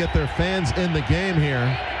trying to get their fans in the game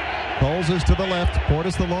here. Coles is to the left.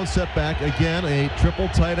 Portis the lone setback. Again, a triple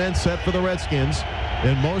tight end set for the Redskins.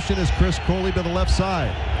 In motion is Chris Cooley to the left side.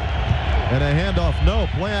 And a handoff. No.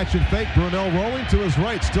 Play action fake. Brunell rolling to his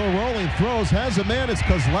right. Still rolling. Throws. Has a man. It's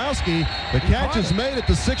Kozlowski. The catch is made at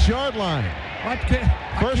the 6-yard line.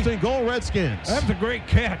 First and goal, Redskins. That was a great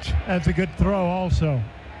catch. That's a good throw also.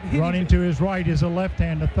 Running to his right is a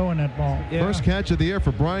left-hander throwing that ball. Yeah. First catch of the year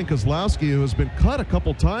for Brian Kozlowski, who has been cut a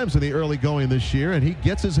couple times in the early going this year, and he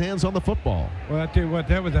gets his hands on the football. Well, I tell you what,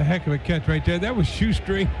 that was a heck of a catch right there. That was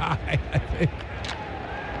shoestring high, I think.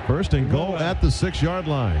 First and goal at the 6-yard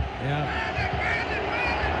line.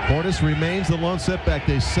 Yeah. Portis remains the lone setback.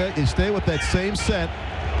 They stay with that same set,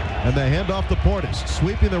 and they hand off to Portis,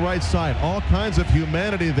 sweeping the right side. All kinds of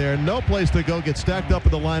humanity there. No place to go. Get stacked up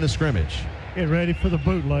at the line of scrimmage. Get ready for the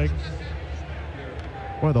bootleg.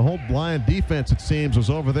 Boy, the whole Lion defense, it seems, was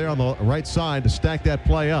over there on the right side to stack that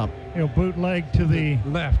play up. He'll bootleg to the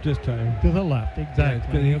left this time. To the left,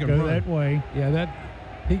 exactly. Yeah, he He'll can go run that way. Yeah,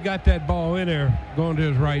 he got that ball in there going to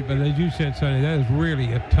his right, but as you said, Sonny, that is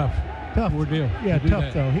really a tough ordeal. Yeah, to do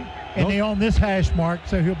tough that. though. They on this hash mark,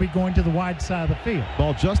 so he'll be going to the wide side of the field.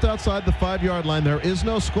 Ball just outside the 5-yard line. There is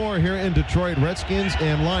no score here in Detroit. Redskins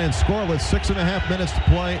and Lions scoreless. 6.5 minutes to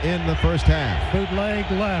play in the first half. Bootleg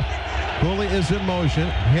left. Cooley is in motion.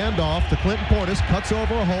 Handoff to Clinton Portis. Cuts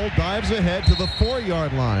over a hole. Dives ahead to the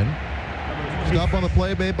 4-yard line. Stop on the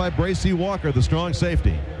play made by Bracy Walker, the strong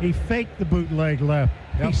safety. He faked the bootleg left.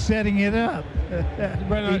 Yep. He's setting it up.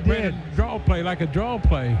 Ran a draw play, like a draw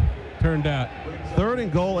play turned out. 3rd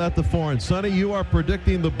and goal at the 4. And Sonny, you are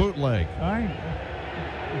predicting the bootleg. All right.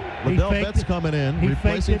 Liddell Betts coming in, He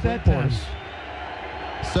replacing faked it that Clinton time.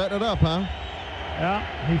 Portis. Setting it up, huh?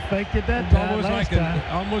 Yeah, he faked it that It's time. almost last like time.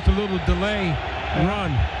 almost a little delay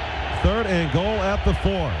run. 3rd and goal at the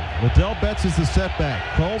 4. Liddell Betts is the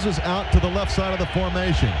setback. Coles is out to the left side of the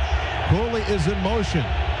formation. Cooley is in motion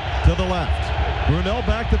to the left. Brunell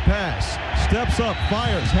back to pass. Steps up,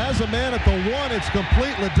 fires, has a man at the 1. It's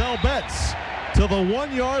complete. Liddell Betts to the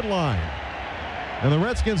 1-yard line. And the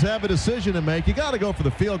Redskins have a decision to make. You got to go for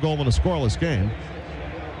the field goal in a scoreless game.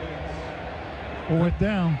 4th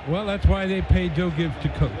down. Well, that's why they pay Joe Gibbs to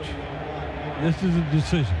coach. This is a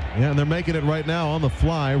decision. Yeah, and they're making it right now on the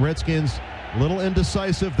fly. Redskins a little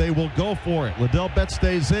indecisive. They will go for it. Liddell Betts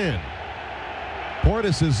stays in.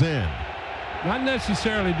 Portis is in. Not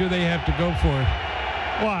necessarily do they have to go for it.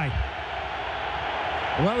 Why?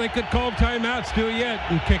 Well, they could call timeout still yet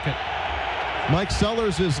and kick it. Mike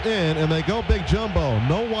Sellers is in, and they go big jumbo.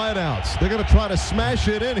 No wideouts. They're going to try to smash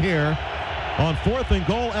it in here on 4th and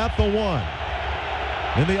goal at the 1.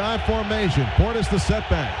 In the I formation, Portis the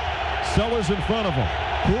setback. Sellers in front of him.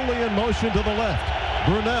 Cooley in motion to the left.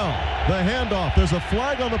 Brunell, the handoff. There's a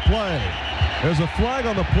flag on the play. There's a flag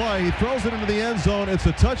on the play. He throws it into the end zone. It's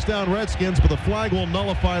a touchdown, Redskins, but the flag will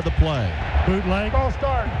nullify the play. Bootleg. Ball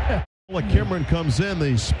start. Kimron comes in.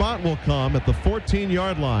 The spot will come at the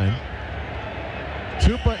 14-yard line.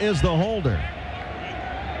 Tupa is the holder.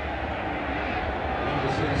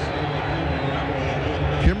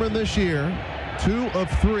 Kimron this year, 2 of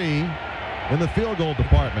 3 in the field goal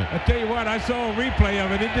department. I tell you what, I saw a replay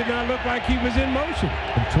of it. It did not look like he was in motion.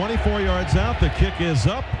 From 24 yards out, the kick is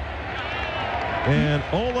up. And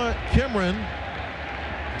Ola Kimron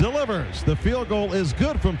delivers. The field goal is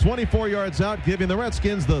good from 24 yards out, giving the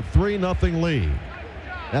Redskins the 3-0 lead.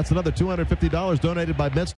 That's another $250 donated by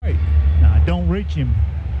Mets. Nah, don't reach him.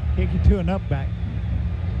 Kick you to an up back.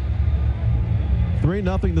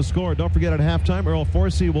 3-0 the score. Don't forget at halftime, Earl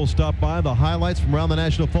Forsey will stop by. The highlights from around the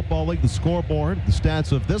National Football League, the scoreboard, the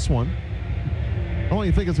stats of this one. How long do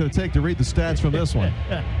you think it's going to take to read the stats from this one?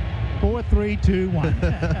 4, 3, 2, 1.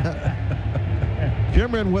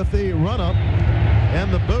 Kimron with the run-up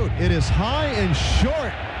and the boot. It is high and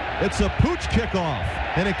short. It's a pooch kickoff,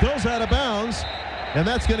 and it goes out of bounds, and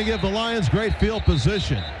that's going to give the Lions great field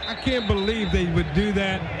position. I can't believe they would do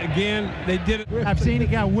that again. They did it. I've seen a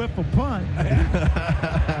guy whip a punt.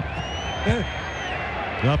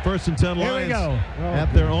 Now 1st and 10 Here we Lions go.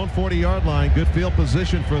 at their own 40-yard line. Good field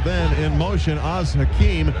position for them. In motion, Oz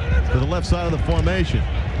Hakeem to the left side of the formation.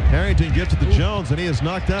 Harrington gets it to Jones, and he is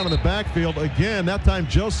knocked down in the backfield again. That time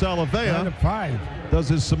Joe Salavea does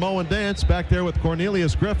his Samoan dance back there with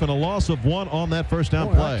Cornelius Griffin. A loss of 1 on that first down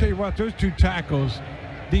play. I'll tell you what, those 2 tackles,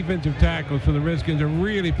 defensive tackles for the Redskins, are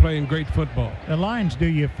really playing great football. The Lions do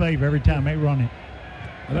you a favor every time they run it.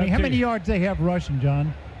 I mean, how many yards they have rushing,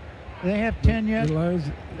 John? Do they have 10 yet? The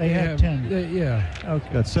Lions, they have 10. Yeah.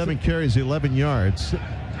 Okay. Got 7 carries, 11 yards.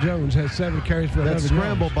 Jones has 7 carries for 11 yards. That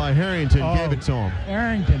scramble by Harrington gave it to him.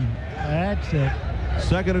 Harrington, that's it.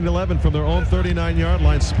 2nd and 11 from their own 39-yard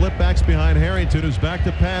line. Split backs behind Harrington, who's back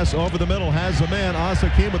to pass over the middle. Has a man. Oz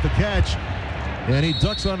Hakeem with the catch. And he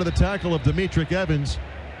ducks onto the tackle of Demetric Evans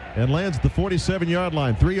and lands at the 47-yard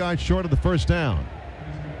line, 3 yards short of the first down.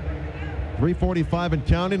 3:45 and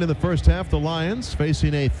counting in the first half. The Lions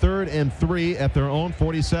facing a 3rd and 3 at their own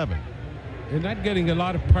 47. They're not getting a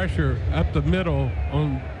lot of pressure up the middle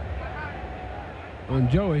on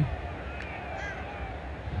Joey.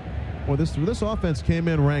 Well, this offense came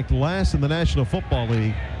in ranked last in the National Football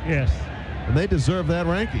League. Yes. And they deserve that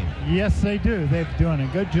ranking. Yes, they do. They've done a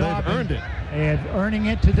good job. They've earned it. And earning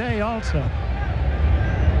it today also.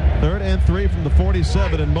 3rd and 3 from the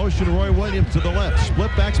 47. In motion, Roy Williams to the left.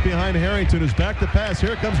 Split backs behind Harrington, who's back to pass.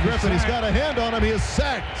 Here comes Griffin. He's got a hand on him. He is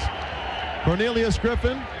sacked. Cornelius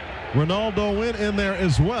Griffin. Ronaldo Wynn in there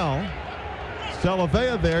as well.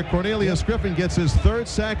 Salavea there. Cornelius Griffin gets his 3rd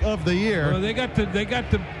sack of the year. Well, they got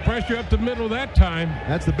the pressure up the middle that time.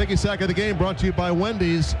 That's the biggest sack of the game, brought to you by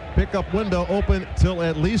Wendy's. Pickup window open till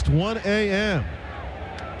at least 1 a.m.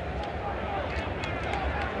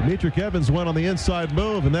 Demetric Evans went on the inside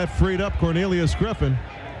move, and that freed up Cornelius Griffin.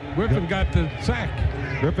 Griffin got the sack.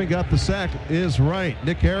 Griffin got the sack, is right.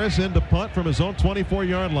 Nick Harris in to punt from his own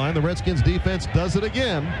 24-yard line. The Redskins defense does it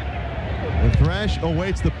again. And Thrash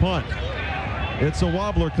awaits the punt. It's a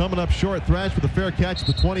wobbler coming up short. Thrash with a fair catch at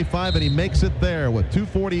the 25, and he makes it there with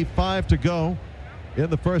 2:45 to go in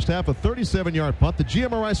the first half. A 37-yard punt. The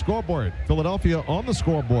GMRI scoreboard. Philadelphia on the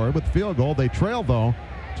scoreboard with the field goal. They trail, though,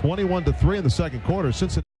 21-3 in the second quarter.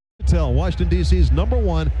 Cincinnati, Washington, D.C.'s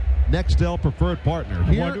 #1 Nextel preferred partner.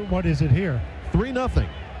 Here, what is it here? 3-0.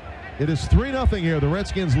 It is 3-0 here. The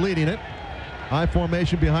Redskins leading it. High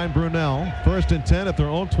formation behind Brunell. 1st and 10 at their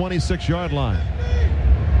own 26-yard line.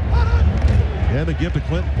 And the give to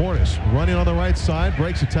Clinton Portis. Running on the right side,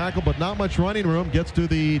 breaks a tackle, but not much running room. Gets to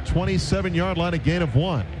the 27-yard line, a gain of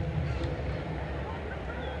 1.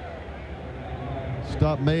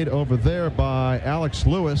 Stop made over there by Alex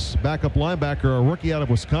Lewis, backup linebacker, a rookie out of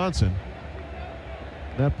Wisconsin.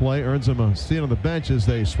 That play earns him a seat on the bench as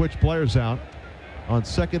they switch players out. On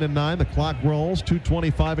 2nd and 9, the clock rolls,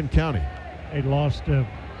 2:25 and counting. They lost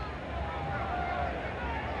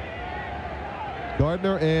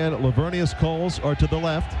Gardner and Lavernius Coles are to the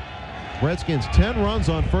left. Redskins 10 runs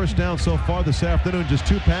on first down so far this afternoon, just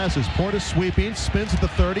 2 passes. Portis sweeping, spins at the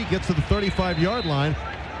 30, gets to the 35-yard line.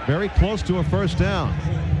 Very close to a first down.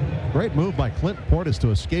 Great move by Clinton Portis to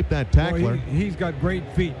escape that tackler. Boy, he's got great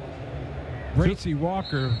feet. Gracie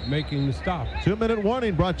Walker making the stop. 2-minute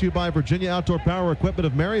warning brought to you by Virginia Outdoor Power Equipment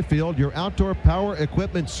of Merrifield, your outdoor power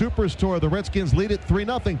equipment superstore. The Redskins lead it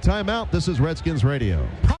 3-0. Timeout. This is Redskins Radio.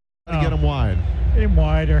 Get him wide. Get him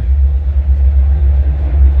wider.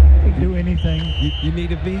 He can do anything. You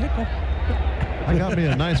need a vehicle? I got me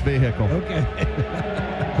a nice vehicle.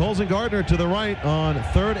 Okay. Coles and Gardner to the right on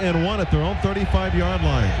 3rd and 1 at their own 35-yard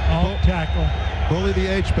line. Off tackle. Bully the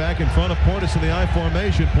H-back in front of Portis in the I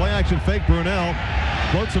formation. Play action fake. Brunell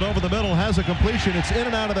floats it over the middle, has a completion. It's in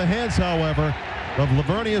and out of the hands, however, of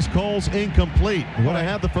Lavernius Coles, incomplete. Would have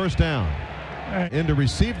had the first down. In to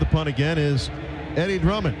receive the punt again is Eddie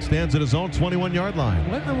Drummond. Stands at his own 21-yard line.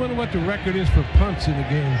 I wonder what the record is for punts in the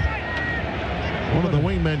game. One of the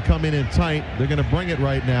wingmen coming in tight. They're going to bring it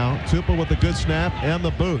right now. Tupel with the good snap and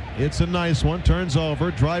the boot. It's a nice one. Turns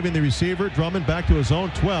over, driving the receiver. Drummond back to his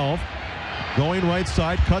own 12. Going right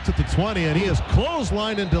side, cuts it to 20, and he is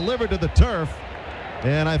clotheslined and delivered to the turf.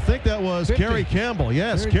 And I think that was 50. Kerry Campbell.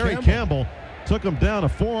 Yes, Kerry Campbell took him down, a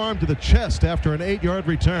forearm to the chest after an 8-yard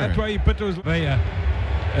return. That's why you put those. They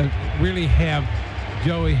really have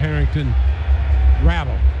Joey Harrington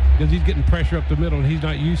rattled because he's getting pressure up the middle and he's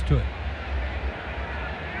not used to it.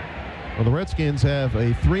 Well, the Redskins have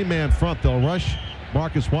a 3-man front. They'll rush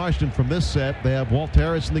Marcus Washington from this set. They have Walt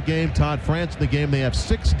Harris in the game, Todd France in the game. They have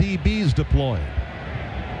 6 DBs deployed.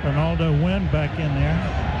 Ronaldo Wynn back in there.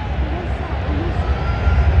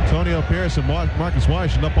 Antonio Pierce and Marcus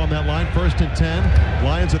Washington up on that line. 1st and 10.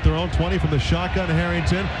 Lions at their own 20 from the shotgun.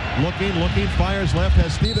 Harrington looking, fires left,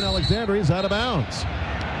 has Stephen Alexander. He's out of bounds.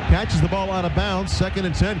 Catches the ball out of bounds. 2nd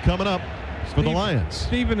and 10 coming up for the Lions.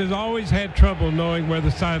 Stephen has always had trouble knowing where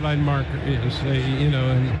the sideline marker is,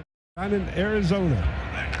 and not in Arizona.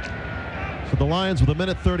 So the Lions with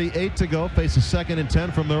 1:38 to go face a 2nd and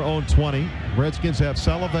 10 from their own 20. Redskins have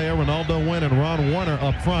Salavea, Ronaldo Wynn, and Ron Warner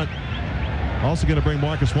up front. Also going to bring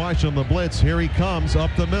Marcus Washington on the blitz. Here he comes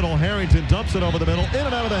up the middle. Harrington dumps it over the middle, in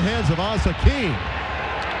and out of the hands of Oz Hakeem.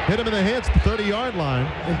 Hit him in the hands at the 30-yard line.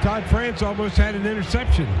 And Todd France almost had an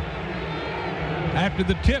interception after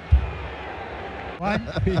the tip. What?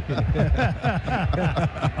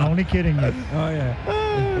 Only kidding you. Oh,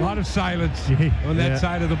 yeah. A lot of silence on that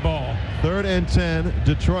side of the ball. 3rd and 10,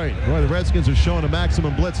 Detroit. Boy, the Redskins are showing a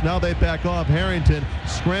maximum blitz. Now they back off. Harrington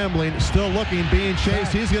scrambling, still looking, being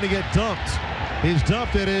chased. He's going to get dumped. He's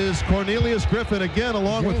dumped. It is Cornelius Griffin again,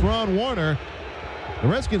 along with Ron Warner. The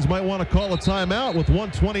Redskins might want to call a timeout with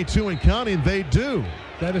 1:22 and counting. They do.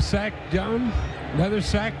 Is that a sack, John? Another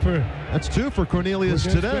sack for... That's 2 for Cornelius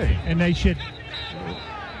today. And they should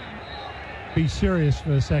be serious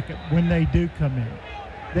for a second when they do come in.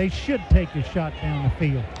 They should take a shot down the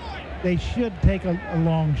field. They should take a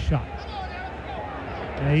long shot.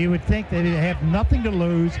 You would think that they have nothing to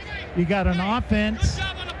lose. You got an offense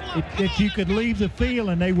that you could leave the field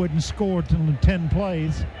and they wouldn't score until 10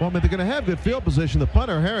 plays. Well, I mean, they're going to have good field position. The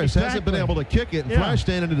punter, Harris, hasn't been able to kick it, and Flash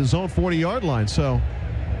standing at his own 40-yard line. So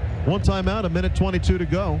one timeout, 1:22 to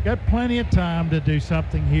go. Got plenty of time to do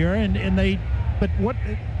something here, but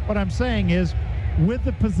what I'm saying is, with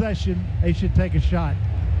the possession, they should take a shot,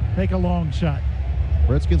 take a long shot.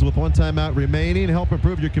 Redskins with 1 timeout remaining. Help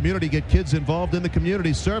improve your community. Get kids involved in the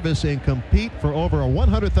community service and compete for over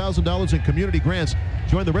 $100,000 in community grants.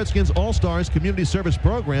 Join the Redskins All-Stars Community Service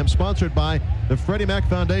Program, sponsored by the Freddie Mac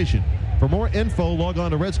Foundation. For more info, log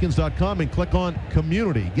on to redskins.com and click on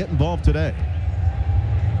Community. Get involved today.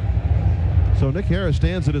 So Nick Harris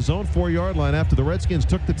stands at his own 4-yard line after the Redskins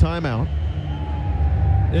took the timeout.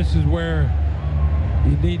 This is where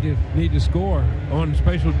you need to score on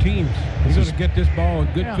special teams. You're going to get this ball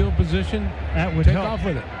in good field position. That would take help. off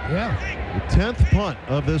with it. Yeah. The 10th punt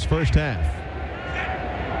of this first half.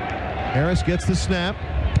 Harris gets the snap,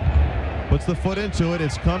 puts the foot into it.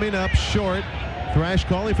 It's coming up short. Thrash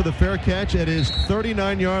calling for the fair catch at his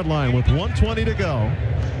 39-yard line with 1:20 to go.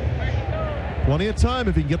 Plenty of time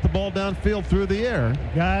if he can get the ball downfield through the air.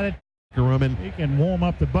 Got it. room. And he can warm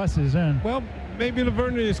up the buses in. Well, maybe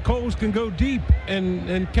Laverne Coles can go deep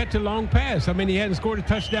and catch a long pass. I mean, he hasn't scored a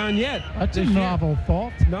touchdown yet. That's a novel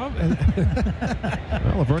thought. No.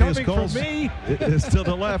 Well, Laverne Coles is to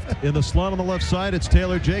the left. In the slot on the left side, it's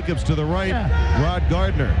Taylor Jacobs. To the right, Rod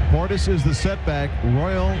Gardner. Portis is the setback.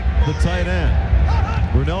 Royal, the tight end.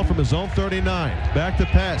 Brunell from his own 39. Back to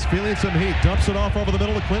pass. Feeling some heat. Dumps it off over the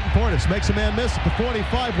middle to Clinton Portis. Makes a man miss at the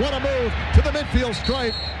 45. What a move to the midfield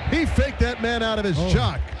stripe. He faked that man out of his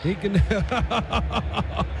jock. He can.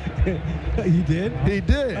 He did? He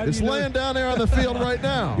did. It's laying down there on the field right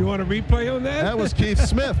now. You want a replay on that? That was Keith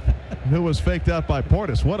Smith, who was faked out by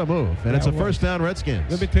Portis. What a move. And it's a first down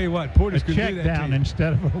Redskins. Let me tell you what. Portis could check do that down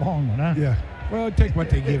instead of a long one, huh? Yeah. Well, take what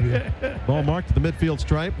they give you. Ball marked to the midfield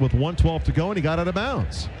stripe with 1:12 to go, and he got out of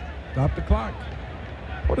bounds. Stop the clock.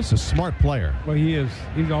 Portis is a smart player. Well, he is.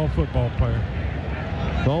 He's an all-football player.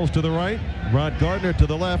 Coles to the right. Rod Gardner to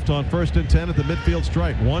the left on 1st and 10 at the midfield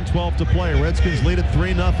stripe. 1:12 to play. Redskins lead at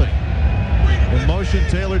 3-0. In motion,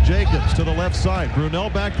 Taylor Jacobs to the left side.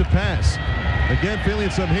 Brunell back to pass. Again, feeling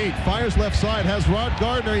some heat. Fires left side. Has Rod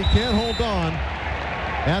Gardner. He can't hold on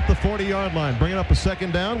at the 40-yard line. Bringing up a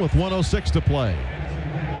second down with 1:06 to play.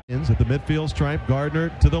 At the midfield stripe, Gardner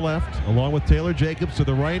to the left, along with Taylor Jacobs. To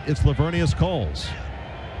the right, it's Lavernius Coles.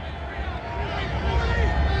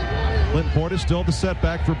 Clinton Portis still the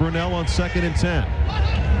setback for Brunell on 2nd and 10.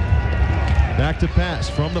 Back to pass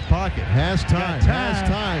from the pocket. Has time.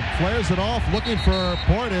 Flares it off, looking for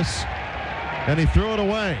Portis, and he threw it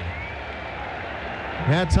away.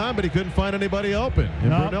 Had time, but he couldn't find anybody open.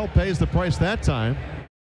 And Brunell pays the price that time.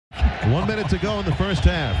 1 minute to go in the first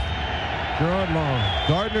half. Throw it long.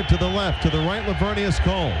 Gardner to the left. To the right, Lavernius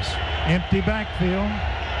Coles. Empty backfield.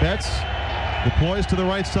 Betts deploys to the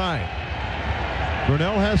right side.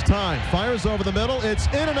 Brunell has time. Fires over the middle. It's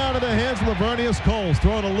in and out of the hands of Lavernius Coles.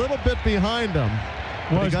 Throwing a little bit behind him.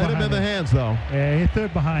 But he got him in the hands, though. Yeah, he threw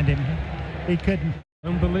it behind him. He couldn't.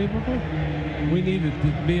 Unbelievable. We needed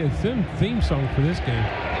to be a theme song for this game.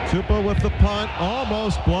 Tupa with the punt.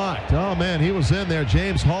 Almost blocked. Oh, man, he was in there.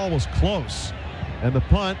 James Hall was close. And the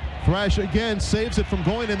punt, Thrash again saves it from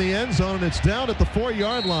going in the end zone, and it's down at the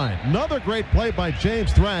 4-yard line. Another great play by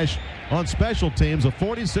James Thrash on special teams, a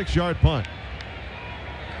 46-yard punt.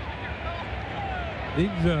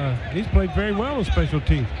 He's played very well on special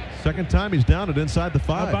teams. Second time he's down it inside the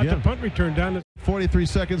 5. How about the punt return down to 43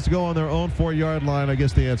 seconds to go on their own 4-yard line? I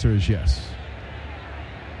guess the answer is yes.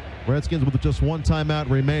 Redskins with just 1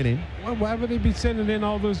 timeout remaining. Well, why would they be sending in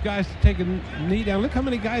all those guys to take a knee down? Look how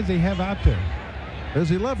many guys they have out there.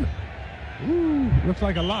 There's 11. Ooh, looks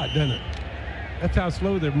like a lot, doesn't it? That's how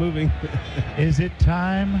slow they're moving. Is it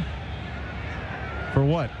time? For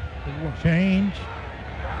what? Change.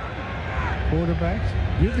 Quarterbacks.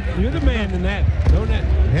 You're the man in that. Don't that.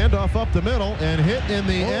 Handoff up the middle and hit in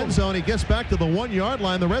the end zone. He gets back to the 1-yard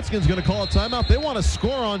line. The Redskins going to call a timeout. They want to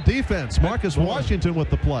score on defense. Marcus Washington with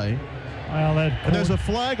the play. Well, and there's a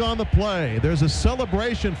flag on the play. There's a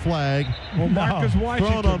celebration flag. Well, Marcus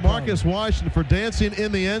Washington thrown on Marcus Washington for dancing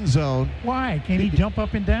in the end zone. Why? Can he jump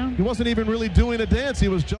up and down? He wasn't even really doing a dance. He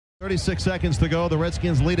was just 36 seconds to go. The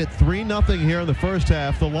Redskins lead it 3-0 here in the first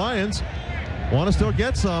half. The Lions want to still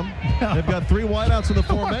get some. They've got 3 wideouts in the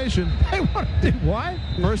formation. They want to do what?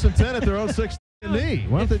 1st and 10 at their own 6 knee.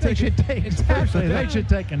 Why don't they take They should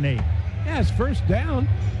take a knee. Yeah, it's first down.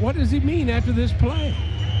 What does he mean after this play?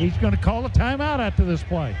 He's going to call a timeout after this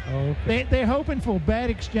play. Oh, okay. They're hoping for a bad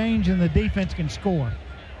exchange and the defense can score.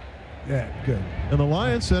 Yeah, good. And the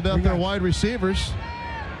Lions send out their wide receivers.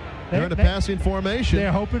 They're in a passing formation.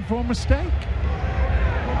 They're hoping for a mistake.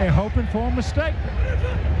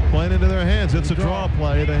 Playing into their hands. It's a draw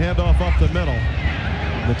play. The handoff up the middle.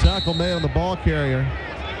 The tackle made on the ball carrier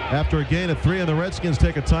after a gain of 3, and the Redskins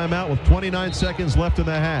take a timeout with 29 seconds left in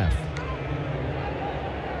the half.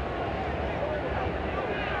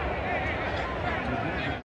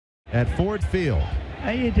 At Ford Field.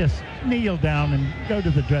 Now you just kneel down and go to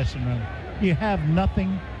the dressing room. You have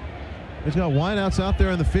nothing. He's got wideouts out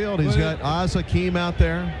there in the field. He's got Oz Hakeem out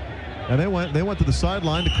there. And they went to the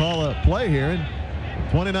sideline to call a play here. And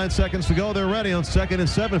 29 seconds to go. They're ready on 2nd and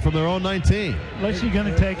 7 from their own 19. Unless you're going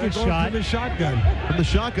to take a shot. From the shotgun. From the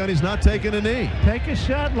shotgun, he's not taking a knee. Take a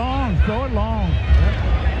shot long. Throw it long.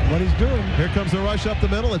 What he's doing. Here comes the rush up the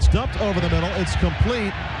middle. It's dumped over the middle. It's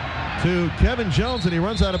complete to Kevin Jones, and he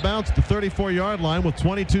runs out of bounds at the 34-yard line with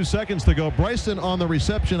 22 seconds to go. Bryson on the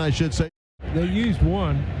reception, I should say. They used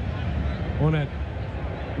one on that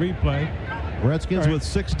replay. Redskins with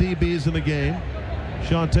 6 DBs in the game.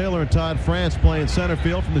 Sean Taylor and Todd France playing center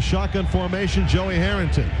field from the shotgun formation. Joey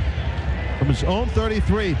Harrington. From his own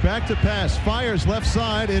 33, back to pass, fires left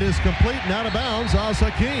side. It is complete and out of bounds.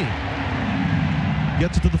 Al-Hakim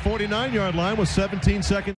gets it to the 49-yard line with 17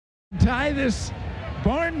 seconds. Tie this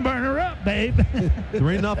barn burner up, babe.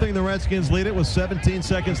 3-0. The Redskins lead it with 17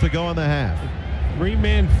 seconds to go in the half.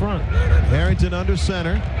 3-man front. Harrington under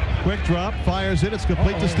center. Quick drop, fires it. It's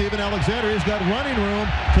complete to Steven Alexander. He's got running room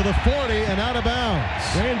to the 40 and out of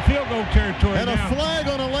bounds. They're in field goal territory And now. a flag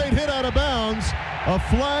on a late hit out of bounds. A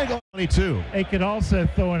flag on 22. They could also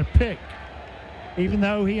throw in a pick, even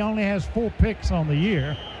though he only has 4 picks on the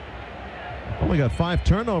year. Only got 5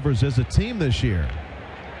 turnovers as a team this year.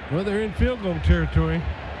 Well, they're in field goal territory.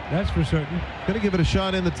 That's for certain. Going to give it a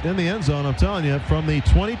shot in the end zone, I'm telling you, from the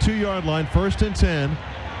 22-yard line, 1st and 10.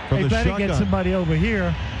 From They the better shotgun. get somebody over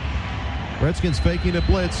here. Redskins faking a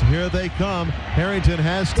blitz. Here they come. Harrington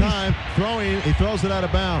has time. Throwing. He throws it out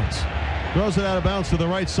of bounds. Throws it out of bounds to the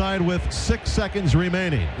right side with 6 seconds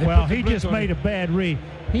remaining. Well, he just made a bad read.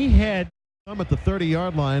 He had. At the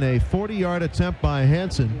 30-yard line, a 40-yard attempt by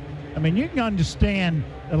Hansen. I mean, you can understand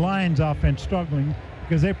the Lions offense struggling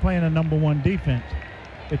because they're playing a #1 defense.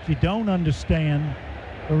 But you don't understand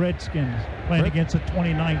the Redskins playing against a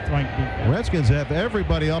 29th ranked defense. Redskins have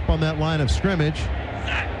everybody up on that line of scrimmage.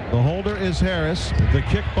 The holder is Harris. The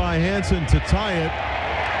kick by Hansen to tie it.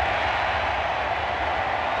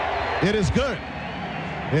 It is good.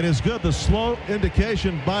 It is good. The slow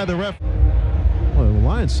indication by the ref. Well, the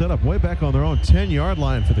Lions set up way back on their own 10-yard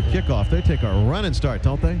line for the kickoff. They take a running start,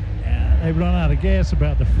 don't they? Yeah, they run out of gas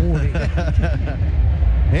about the 40.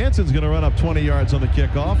 Hansen's going to run up 20 yards on the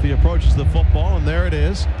kickoff. He approaches the football, and there it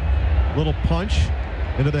is. Little punch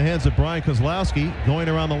into the hands of Brian Kozlowski. Going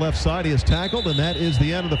around the left side, he is tackled, and that is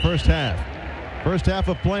the end of the first half. First half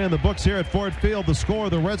of play in the books here at Ford Field. The score,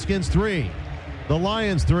 the Redskins 3, the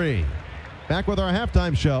Lions 3. Back with our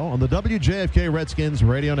halftime show on the WJFK Redskins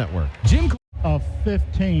Radio Network. Jim of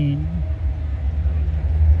 15,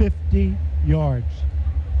 50 yards.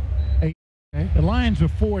 The Lions were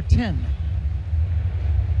 4-10.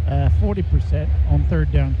 40% on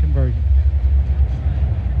 3rd down conversion.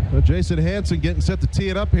 So Jason Hansen getting set to tee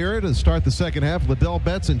it up here to start the second half. Liddell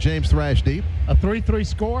Betts and James Thrash deep. A 3-3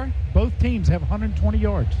 score. Both teams have 120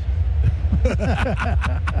 yards.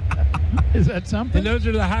 Is that something? And those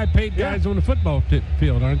are the high-paid guys on the football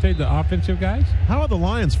field, aren't they? The offensive guys? How are the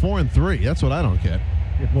Lions 4-3? That's what I don't get.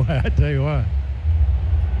 Boy, I tell you what.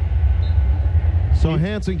 So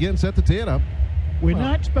Hansen getting set to tee it up. We're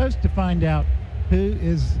not supposed to find out who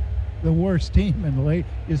is the worst team in the league.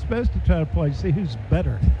 You're supposed to try to see who's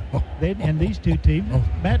better. And these two teams,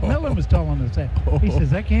 Matt Millen was telling us that. He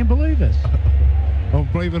says, I can't believe this. Oh,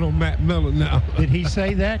 blame it on Matt Millen now. Did he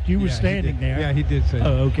say that? You were standing there. Yeah, he did say that.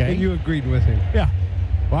 Oh, okay. And you agreed with him. Yeah.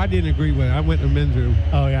 Well, I didn't agree with it. I went in the men's room.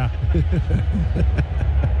 Oh, yeah.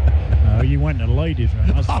 Oh, you went in the ladies'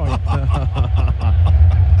 room. I saw you.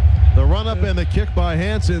 The run-up and the kick by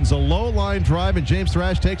Hansen's a low-line drive, and James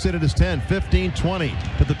Thrash takes it at his 10, 15, 20.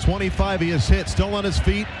 To the 25, he is hit, still on his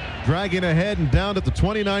feet, dragging ahead and down at the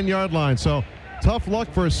 29-yard line. So tough luck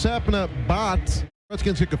for Sapna Bot.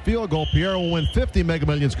 Redskins kick a field goal. Pierre will win 50 Mega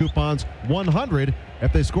Millions coupons, 100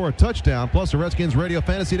 if they score a touchdown. Plus a Redskins Radio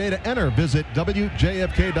Fantasy Day to enter. Visit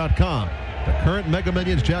WJFK.com. The current Mega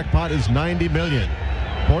Millions jackpot is $90 million.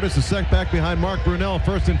 Portis is set back behind Mark Brunell.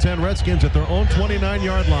 1st and 10 Redskins at their own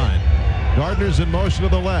 29-yard line. Gardner's in motion to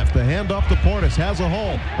the left. The handoff to Portis has a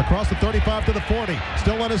hole across the 35 to the 40.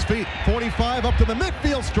 Still on his feet. 45 up to the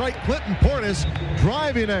midfield strike. Clinton Portis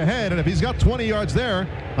driving ahead. And if he's got 20 yards there,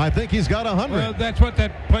 I think he's got 100. Well, that's what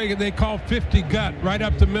that play they call 50 gut, right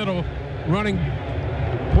up the middle, running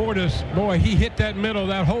Portis. Boy, he hit that middle.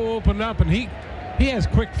 That hole opened up, and he has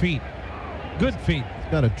quick feet. Good feet.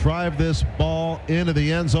 Got to drive this ball into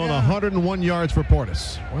the end zone. 101 yards for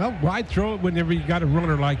Portis. Well, why throw it whenever you got a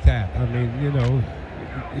runner like that? I mean, you know,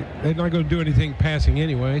 they're not going to do anything passing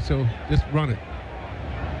anyway, so just run it.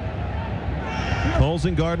 Coles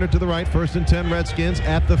and Gardner to the right. 1st and 10 Redskins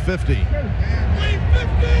at the 50.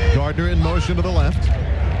 Gardner in motion to the left.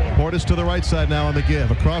 Portis to the right side now on the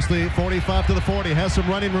give. Across the 45 to the 40. Has some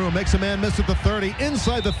running room. Makes a man miss at the 30.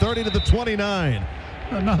 Inside the 30 to the 29.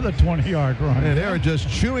 Another 20-yard run. And they're just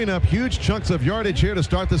chewing up huge chunks of yardage here to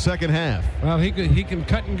start the second half. Well, he can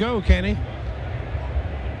cut and go, can he?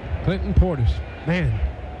 Clinton Portis. Man.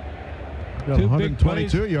 Got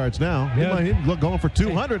 122 yards now. Yeah. He might going for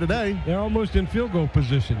 200 today. They're almost in field goal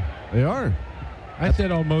position. They are. I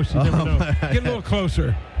said almost. You never know. Get a little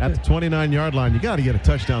closer. At the 29-yard line, you got to get a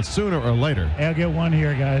touchdown sooner or later. I'll get one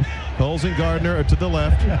here, guys. Coles and Gardner are to the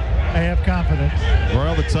left. I have confidence.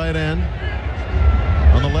 Royal, the tight end.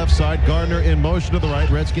 On the left left side. Gardner in motion to the right.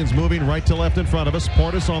 Redskins moving right to left in front of us.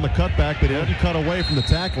 Portis on the cutback, but he didn't cut away from the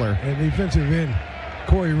tackler. And defensive end,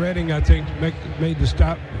 Corey Redding, I think, made the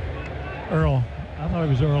stop. Earl. I thought it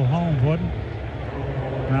was Earl Holmes, wasn't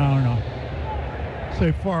it? No.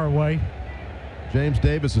 So far away. James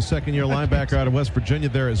Davis, a second-year linebacker out of West Virginia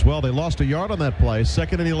there as well. They lost a yard on that play.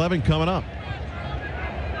 2nd and 11 coming up.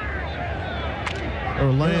 They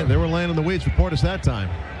were laying in the weeds for Portis that time.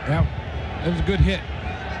 Yeah, that was a good hit.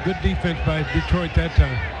 Good defense by Detroit that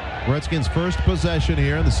time. Redskins' first possession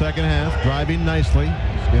here in the second half, driving nicely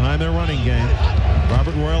behind their running game.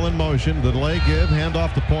 Robert Royal in motion. The delay give,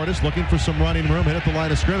 handoff to Portis, looking for some running room, hit at the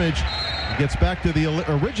line of scrimmage. Gets back to the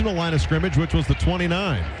original line of scrimmage, which was the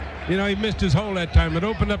 29. You know, he missed his hole that time. It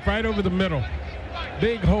opened up right over the middle.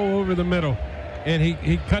 Big hole over the middle. And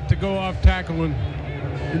he cut to go off tackle and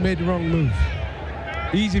he made the wrong move.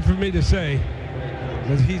 Easy for me to say,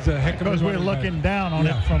 because he's a heck of a Because we're looking down on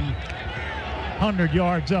it from 100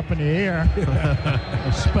 yards up in the air.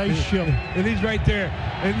 A spaceship. And he's right there.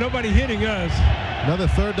 And nobody hitting us. Another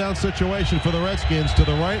third down situation for the Redskins. To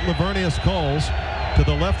the right, Lavernius Coles. To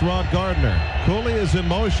the left, Rod Gardner. Cooley is in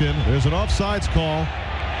motion. There's an offsides call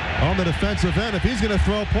on the defensive end. If he's going to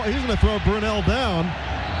throw Brunell down,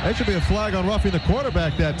 that should be a flag on roughing the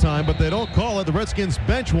quarterback that time, but they don't call it. The Redskins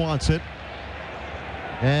bench wants it.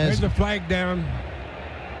 There's a flag down.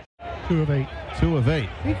 2 of 8. 2 of 8.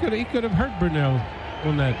 He could have hurt Brunell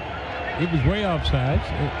on that. He was way offsides.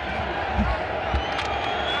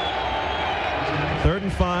 3rd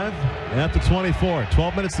and 5 at the 24.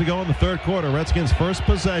 12 minutes to go in the third quarter. Redskins' first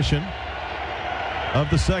possession of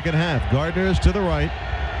the second half. Gardner is to the right.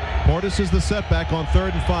 Portis is the setback on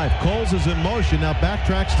 3rd and 5. Coles is in motion, now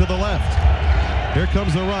backtracks to the left. Here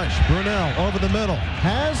comes the rush. Brunell over the middle.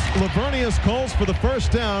 Has Lavernius Coles for the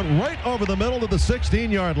first down right over the middle to the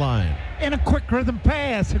 16-yard line. And a quick rhythm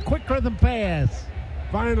pass.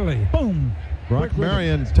 Finally. Boom. Brock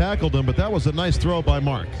Marion tackled him, but that was a nice throw by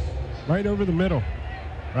Mark. Right over the middle.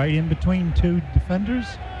 Right in between 2 defenders.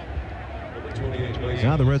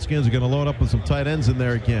 Now the Redskins are going to load up with some tight ends in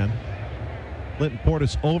there again. Clinton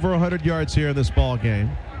Portis over 100 yards here in this ball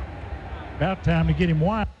game. About time to get him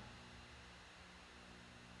wide.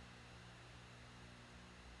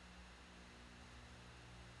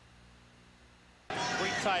 Three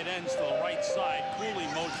tight ends to the right side. Cooley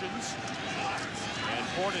motions. And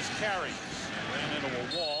Portis carries. Ran into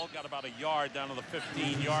a wall. Got about a yard down to the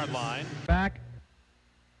 15-yard line. Back.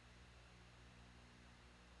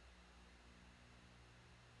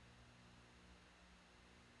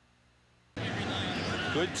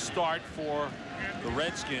 Good start for the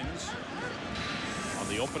Redskins on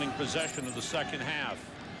the opening possession of the second half.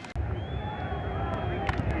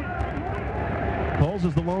 Coles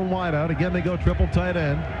is the lone wideout. Again, they go triple tight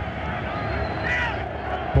end.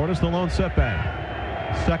 Portis the lone setback.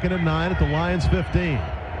 2nd and 9 at the Lions 15.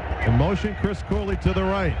 In motion, Chris Cooley to the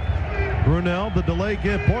right. Brunell, the delay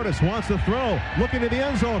give. Portis wants to throw. Looking at the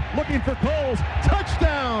end zone. Looking for Coles.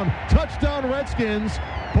 Touchdown! Touchdown Redskins.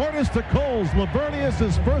 Portis to Coles.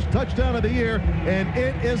 Lavernius' first touchdown of the year, and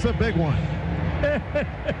it is a big one.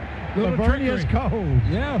 Lavernius Coles.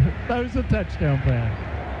 Yeah. That was a touchdown pass.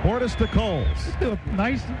 Portis to Coles.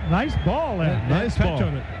 Nice ball there. Nice touch ball.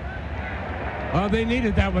 on it. Oh, they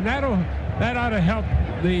needed that one. That ought to help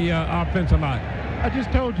the offense a lot. I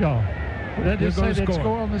just told y'all. Did I just say they'd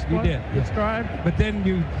score on this play? You did. This drive? But then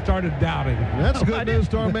you started doubting. That's good news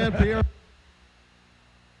to our man Pierre.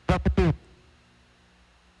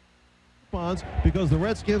 Because the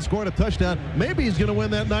Redskins scored a touchdown. Maybe he's going to win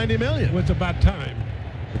that $90 million. Well, it's about time.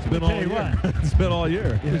 It's been all year. It's been all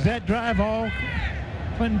year. Yeah. Was that drive all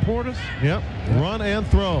Clinton Portis? Yep. Run and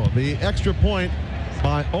throw. The extra point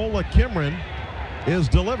by Ola Kimron is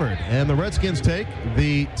delivered, and the Redskins take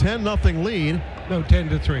the 10-0 lead. No,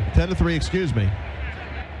 10-3. 10-3, excuse me.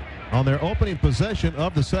 On their opening possession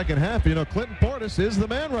of the second half, you know, Clinton Portis is the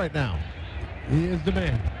man right now. He is the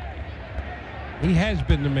man. He has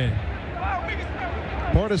been the man.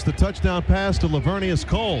 Portis, the touchdown pass to Lavernius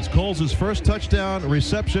Coles. Coles' first touchdown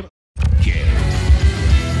reception.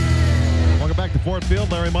 Welcome back to Ford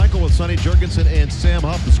Field. Larry Michael with Sonny Jurgensen and Sam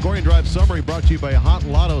Huff. The scoring drive summary brought to you by Hot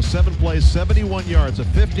Lotto. 7 plays, 71 yards, a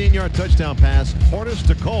 15-yard touchdown pass. Portis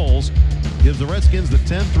to Coles gives the Redskins the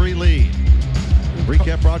 10-3 lead.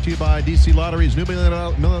 Recap brought to you by DC Lottery's new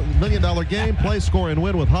 $1 million game. Play, score, and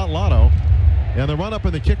win with Hot Lotto. And the run-up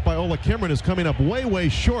and the kick by Ola Kimron is coming up way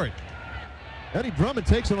short. Eddie Drummond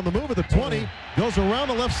takes it on the move at the 20, goes around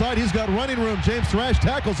the left side. He's got running room. James Thrash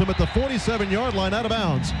tackles him at the 47-yard line out of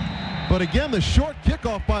bounds. But again, the short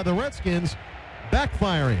kickoff by the Redskins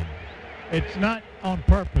backfiring. It's not on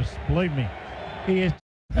purpose, believe me. He is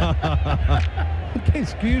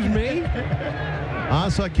Excuse me?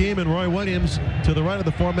 As Hakim and Roy Williams to the right of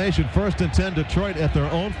the formation. 1st and 10, Detroit at their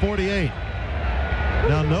own 48.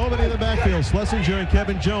 Now nobody in the backfield. Schlesinger and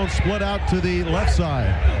Kevin Jones split out to the left side.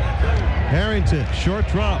 Harrington, short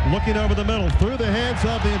drop, looking over the middle, through the hands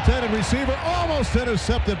of the intended receiver, almost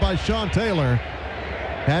intercepted by Sean Taylor.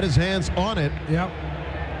 Had his hands on it. Yep.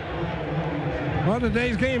 Well,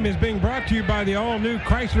 today's game is being brought to you by the all-new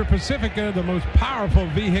Chrysler Pacifica, the most powerful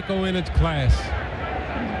vehicle in its class.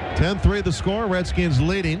 10-3 the score. Redskins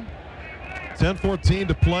leading. 10-14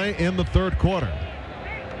 to play in the 3rd quarter.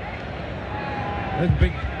 That's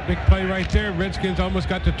a big play right there. Redskins almost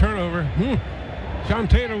got the turnover. Sean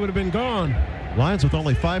Taylor would have been gone. Lions with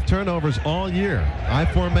only 5 turnovers all year. I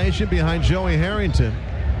formation behind Joey Harrington.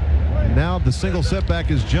 Now the single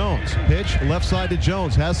setback is Jones. Pitch left side to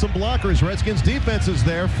Jones. Has some blockers. Redskins defense is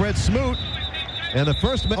there. Fred Smoot. And the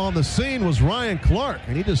first man on the scene was Ryan Clark.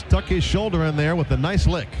 And he just tucked his shoulder in there with a nice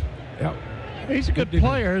lick. Yep. He's a good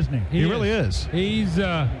player, isn't he? He really is. He's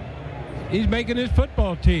making his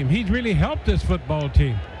football team. He's really helped this football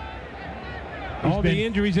team. All the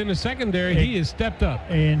injuries in the secondary, he has stepped up.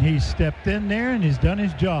 And he's stepped in there and he's done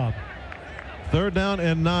his job. 3rd down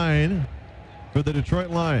and 9 for the Detroit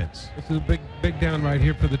Lions. This is a big down right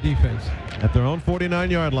here for the defense. At their own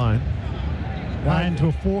 49-yard line. Lions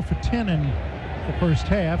were 4 for 10 in the first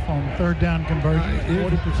half on 3rd down conversion,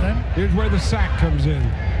 40%. Here's where the sack comes in.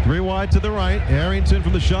 3 wide to the right. Harrington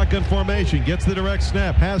from the shotgun formation gets the direct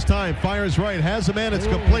snap. Has time. Fires right. Has a man. It's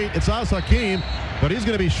complete. It's As Hakim, but he's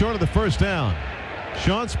going to be short of the 1st down.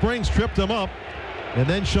 Sean Springs tripped him up, and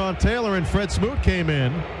then Sean Taylor and Fred Smoot came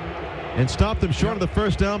in and stopped him short of the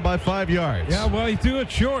 1st down by 5 yards. Yeah, well, he threw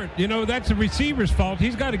it short. You know, that's the receiver's fault.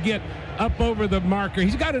 He's got to get up over the marker.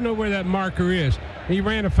 He's got to know where that marker is. He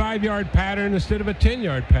ran a 5-yard pattern instead of a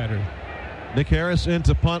 10-yard pattern. Nick Harris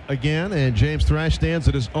into punt again, and James Thrash stands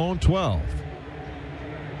at his own 12.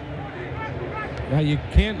 Now, you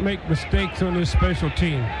can't make mistakes on this special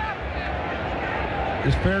team.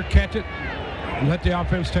 Just fair catch it and let the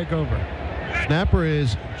offense take over. Snapper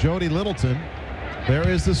is Jody Littleton. There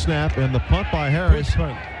is the snap, and the punt by Harris. It's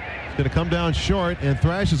going to come down short, and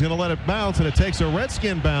Thrash is going to let it bounce, and it takes a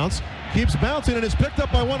Redskin bounce. Keeps bouncing, and is picked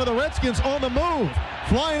up by one of the Redskins on the move.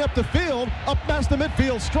 Flying up the field, up past the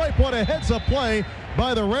midfield stripe. What a heads-up play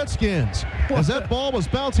by the Redskins. As that ball was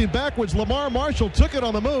bouncing backwards, Lamar Marshall took it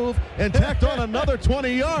on the move and tacked on another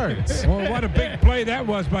 20 yards. Well, what a big play that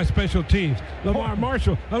was by special teams. Lamar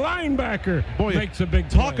Marshall, a linebacker, makes a big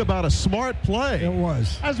talk play. About a smart play. It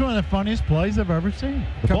was. That's one of the funniest plays I've ever seen.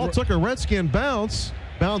 The ball took a Redskin bounce,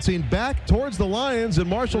 bouncing back towards the Lions, and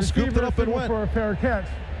Marshall scooped it up and went. For a fair catch.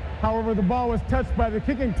 However, the ball was touched by the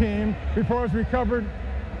kicking team before it was recovered,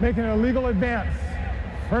 making an illegal advance.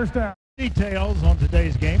 1st down. Details on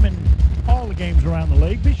today's game and all the games around the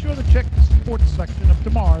league. Be sure to check the sports section of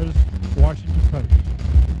tomorrow's Washington Post.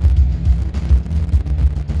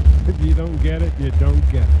 If you don't get it, you don't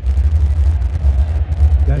get it.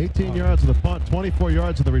 That's 18 yards of the punt, 24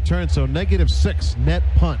 yards of the return, so -6 net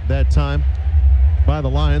punt that time by the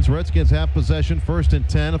Lions. Redskins have possession, 1st and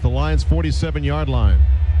 10 at the Lions' 47-yard line.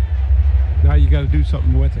 Now you got to do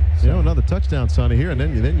something with it. So. You know, another touchdown, Sonny, here, and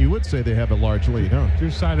then you would say they have a large lead, huh? Your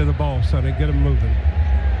side of the ball, Sonny. Get them moving.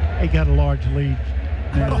 They got a large lead.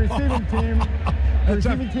 The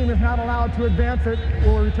receiving team is not allowed to advance it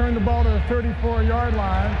or return the ball to the 34-yard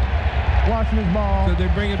line. Washington's ball. So they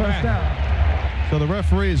bring it back. Down. So the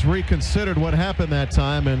referees reconsidered what happened that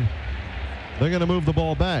time, and they're going to move the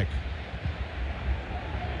ball back.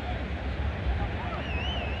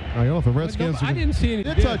 I don't know if the Redskins I didn't see any.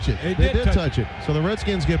 They did touch it. They did touch it. So the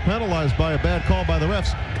Redskins get penalized by a bad call by the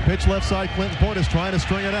refs. Pitch left side. Clinton Portis trying to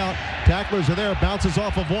string it out. Tacklers are there. Bounces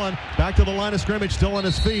off of one. Back to the line of scrimmage. Still on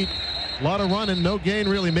his feet. A lot of running. No gain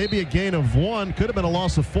really. Maybe a gain of 1. Could have been a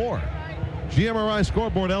loss of 4. GMRI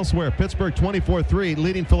scoreboard elsewhere. Pittsburgh 24-3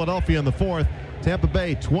 leading Philadelphia in the 4th. Tampa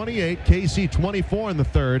Bay 28. KC 24 in the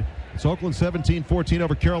 3rd. It's Oakland 17-14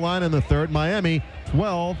 over Carolina in the 3rd. Miami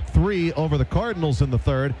 12-3 over the Cardinals in the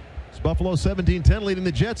 3rd. It's Buffalo 17-10 leading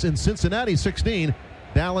the Jets in Cincinnati 16.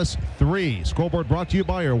 Dallas 3. Scoreboard brought to you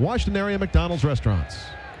by your Washington area McDonald's restaurants.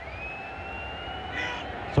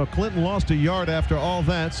 So Clinton lost a yard after all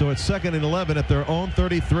that, so it's 2nd and 11 at their own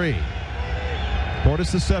 33.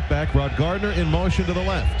 Portis the setback. Rod Gardner in motion to the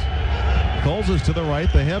left. Coles is to the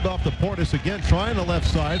right. They hand off to Portis again, trying the left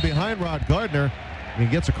side behind Rod Gardner. He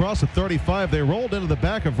gets across the 35. They rolled into the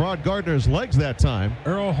back of Rod Gardner's legs that time.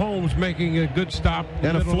 Earl Holmes making a good stop.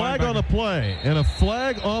 And a flag on the play. And a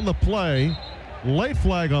flag on the play. Late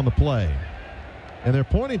flag on the play. And they're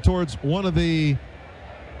pointing towards one of the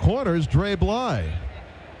corners, Dre Bly.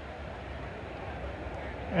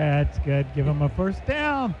 That's good. Give him a first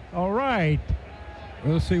down. All right.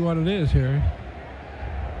 We'll see what it is here.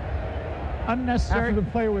 Unnecessary. After the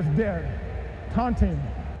play was dead. Taunting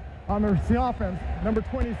on the offense, number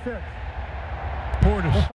 26.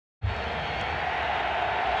 Portis.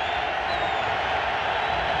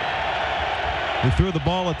 He threw the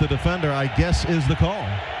ball at the defender, I guess is the call.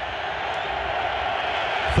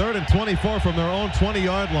 3rd and 24 from their own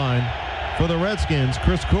 20-yard line for the Redskins.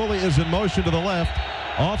 Chris Cooley is in motion to the left.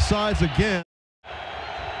 Offsides again.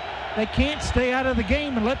 They can't stay out of the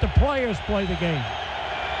game and let the players play the game.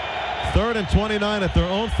 3rd and 29 at their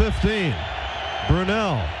own 15.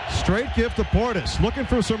 Brunell, straight gift to Portis, looking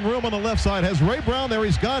for some room on the left side. Has Ray Brown there.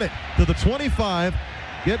 He's got it to the 25.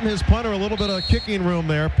 Getting his punter a little bit of kicking room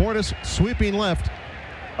there. Portis sweeping left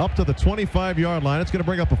up to the 25-yard line. It's going to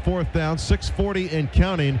bring up a 4th down, 6:40 and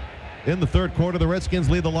counting in the 3rd quarter. The Redskins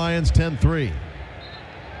lead the Lions 10-3.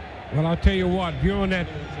 Well, I'll tell you what, if you're on that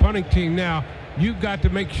punting team now, you've got to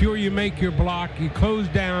make sure you make your block. You close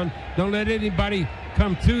down. Don't let anybody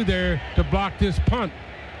come through there to block this punt.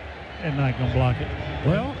 They're not going to block it.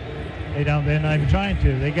 Well, they're not even trying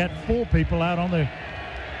to. They got 4 people out on the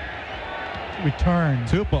return.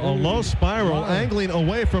 Tupa, a low spiral, angling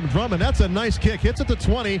away from Drummond. That's a nice kick. Hits it to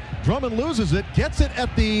 20. Drummond loses it, gets it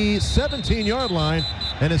at the 17-yard line,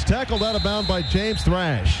 and is tackled out of bounds by James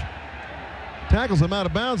Thrash. Tackles him out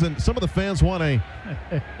of bounds, and some of the fans want a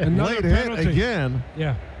late hit again.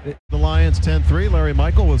 Yeah. The Lions 10-3. Larry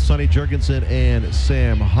Michael with Sonny Jurgensen and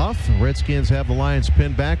Sam Huff. Redskins have the Lions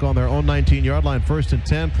pinned back on their own 19-yard line. 1st and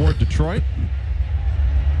 10 for Detroit.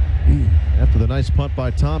 After the nice punt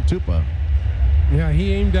by Tom Tupa. Yeah,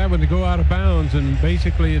 he aimed that one to go out of bounds, and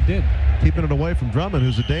basically it did. Keeping it away from Drummond,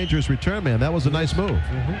 who's a dangerous return man. That was a nice move.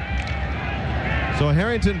 So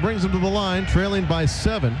Harrington brings him to the line, trailing by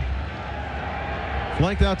 7.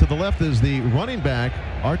 Flanked out to the left is the running back,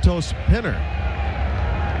 Artos Pinner.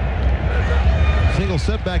 Single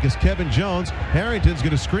setback is Kevin Jones. Harrington's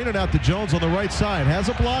going to screen it out to Jones on the right side. Has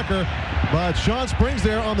a blocker, but Sean Springs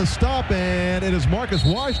there on the stop, and it is Marcus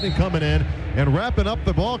Washington coming in and wrapping up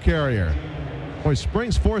the ball carrier. Boy,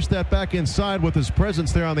 Springs forced that back inside with his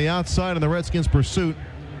presence there on the outside, and the Redskins' pursuit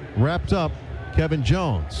wrapped up Kevin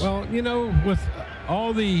Jones. Well, you know, with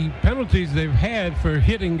all the penalties they've had for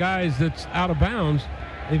hitting guys that's out of bounds,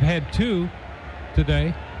 they've had 2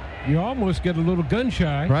 today. You almost get a little gun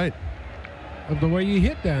shy. Right. Of the way you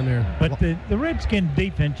hit down there. But the Redskin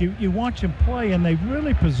defense, you watch them play, and they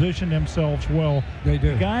really position themselves well. They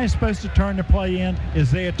do. The guy is supposed to turn the play in.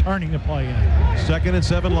 Is they turning the play in? 2nd and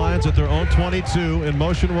 7 Lions at their own 22. In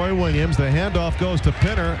motion, Roy Williams. The handoff goes to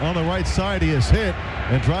Pinner on the right side. He is hit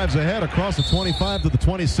and drives ahead across the 25 to the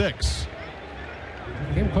 26.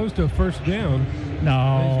 Came close to a first down.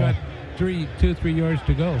 No. He's got 2-3 yards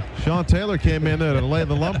to go. Sean Taylor came in there to lay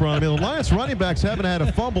the lumber on him. The Lions running backs haven't had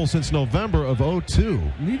a fumble since November of 2002.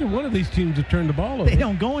 Neither one of these teams have turned the ball over. They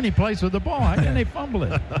don't go any place with the ball. How can they fumble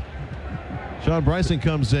it? Sean Bryson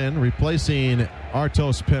comes in, replacing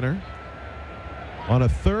Artos Pinner on a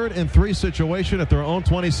 3rd and 3 situation at their own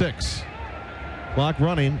 26. Clock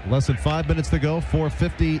running, less than 5 minutes to go,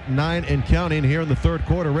 4:59 and counting here in the 3rd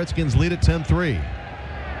quarter. Redskins lead at 10-3.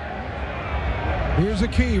 Here's the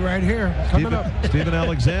key right here. Coming up. Steven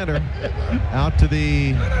Alexander out to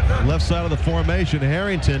the left side of the formation.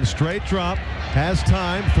 Harrington, straight drop, has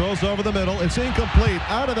time, throws over the middle. It's incomplete.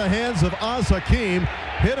 Out of the hands of Oz Hakim.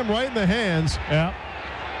 Hit him right in the hands. Yeah.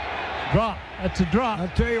 Drop. That's a drop. I'll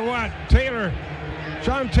tell you what,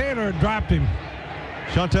 Sean Taylor dropped him.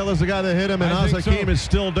 Sean Taylor's the guy that hit him, and Oz Hakim is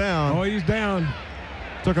still down. Oh, he's down.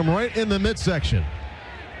 Took him right in the midsection.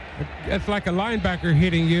 That's like a linebacker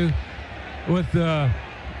hitting you with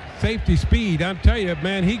safety speed. I'm telling you,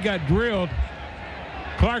 man, he got drilled.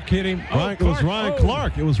 Clark hit him. It was Ryan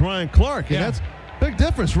Clark. It was Ryan Clark. And that's big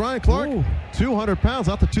difference. Ryan Clark, 200 pounds,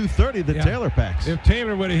 not the 230 that Taylor packs. If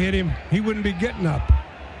Taylor would have hit him, he wouldn't be getting up.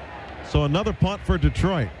 So another punt for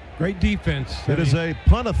Detroit. Great defense. It is a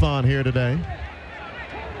punt-a-thon here today.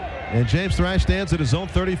 And James Thrash stands at his own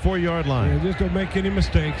 34-yard line. Yeah, just don't make any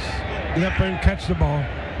mistakes. Get up there and catch the ball.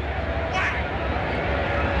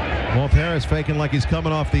 Walt Harris faking like he's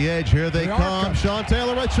coming off the edge. Here they come. Sean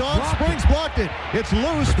Taylor right. Sean Springs blocked it. It's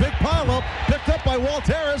loose. Big pileup. Picked up by Walt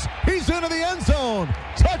Harris. He's into the end zone.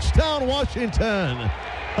 Touchdown, Washington.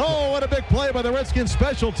 Oh, what a big play by the Redskins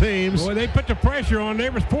special teams. Boy, they put the pressure on. There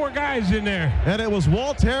was 4 guys in there. And it was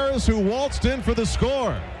Walt Harris who waltzed in for the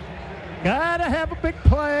score. Gotta have a big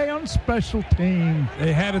play on special team.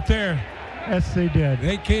 They had it there. Yes, they did.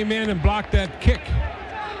 They came in and blocked that kick.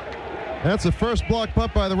 That's the first block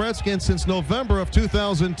punt by the Redskins since November of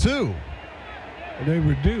 2002. They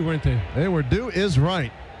were due, weren't they? They were due is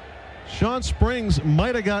right. Sean Springs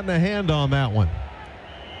might have gotten a hand on that one.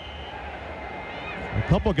 A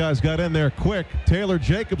couple guys got in there quick. Taylor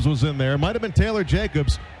Jacobs was in there. Might have been Taylor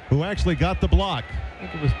Jacobs who actually got the block. I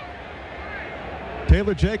think it was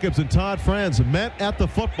Taylor Jacobs and Todd Franz met at the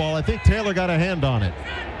football. I think Taylor got a hand on it.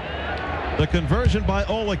 The conversion by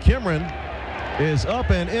Ola Kimron is up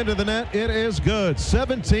and into the net. It is good.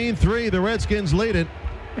 17-3. The Redskins lead it.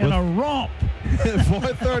 In a romp.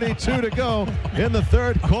 4:32 to go in the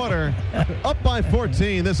third quarter. Up by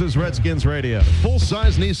 14. This is Redskins Radio.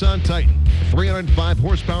 Full-size Nissan Titan. 305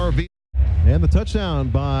 horsepower V. And the touchdown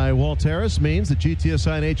by Walt Harris means that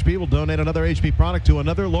GTSI and HP will donate another HP product to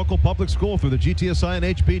another local public school through the GTSI and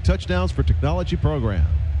HP Touchdowns for Technology program.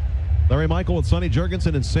 Larry Michael with Sonny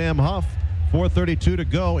Jurgensen and Sam Huff. 4:32 to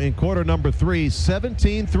go in quarter number 3.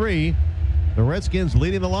 17-3. The Redskins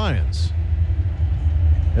leading the Lions.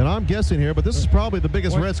 And I'm guessing here, but this is probably the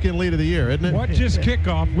biggest Redskin lead of the year, isn't it? Watch this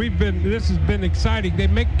kickoff. This has been exciting. They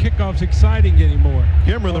make kickoffs exciting anymore.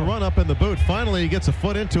 Kimmer, the run up in the boot. Finally, he gets a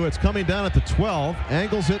foot into it. It's coming down at the 12.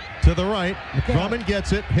 Angles it to the right. Drummond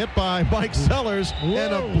gets it. Hit by Mike Sellers.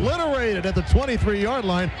 And obliterated at the 23-yard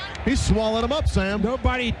line. He swallowed him up, Sam.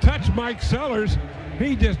 Nobody touched Mike Sellers.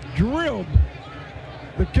 He just drilled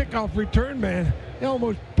the kickoff return man. He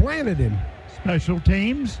almost planted him. Special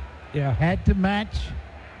teams had to match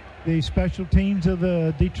the special teams of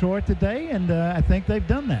Detroit today, and I think they've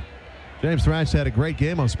done that. James Thrash had a great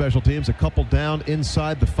game on special teams. A couple down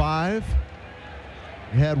inside the 5.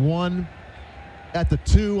 He had one at the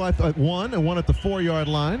 2, one, and one at the 4-yard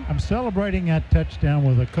line. I'm celebrating that touchdown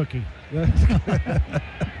with a cookie.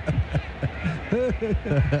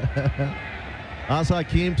 Az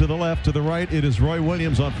Hakim to the left, to the right. It is Roy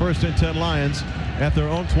Williams on 1st and 10 Lions at their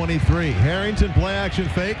own 23. Harrington play action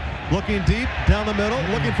fake, looking deep down the middle,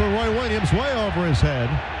 looking for Roy Williams way over his head.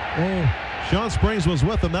 Sean Springs was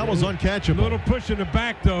with him. That was uncatchable. A little push in the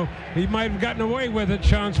back, though. He might have gotten away with it,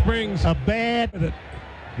 Sean Springs.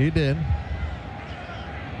 He did.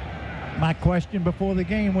 My question before the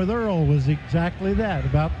game with Earl was exactly that,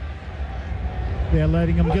 about they're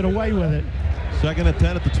letting him get away with it. 2nd and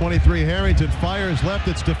 10 at the 23. Harrington fires left.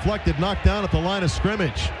 It's deflected, knocked down at the line of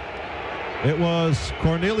scrimmage. It was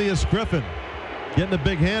Cornelius Griffin getting a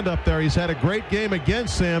big hand up there. He's had a great game again,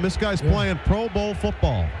 Sam. This guy's playing Pro Bowl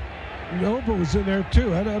football. Noble was in there,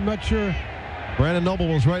 too. I'm not sure. Brandon Noble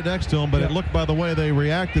was right next to him, but it looked by the way they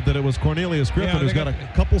reacted that it was Cornelius Griffin, who's got a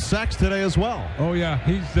couple sacks today as well. Oh, yeah.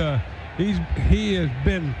 He has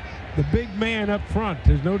been the big man up front.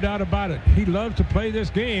 There's no doubt about it. He loves to play this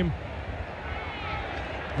game.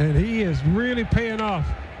 And he is really paying off.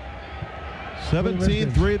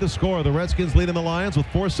 17-3 the score. The Redskins leading the Lions with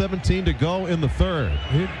 4:17 to go in the third.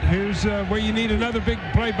 Here's where you need another big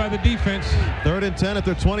play by the defense. 3rd and 10 at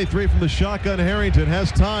their 23 from the shotgun. Harrington has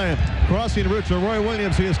time. Crossing route to Roy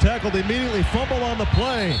Williams. He is tackled immediately. Fumble on the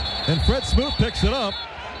play. And Fred Smoot picks it up.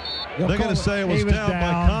 They're going to say it was down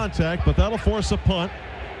by contact, but that'll force a punt.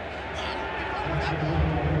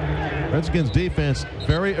 Redskins defense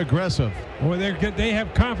very aggressive. Boy, they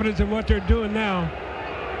have confidence in what they're doing now.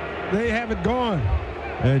 They have it gone.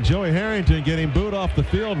 And Joey Harrington getting booed off the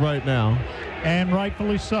field right now. And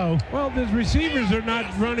rightfully so. Well, the receivers are not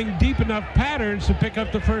running deep enough patterns to pick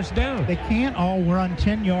up the first down. They can't all run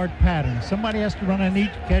 10-yard patterns. Somebody has to run on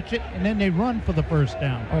each, catch it, and then they run for the first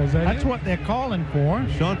down. Oh, is that That's what they're calling for.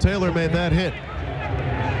 Sean Taylor made that hit.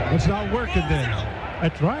 It's not working then.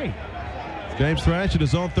 That's right. James Thrash at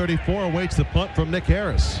his own 34 awaits the punt from Nick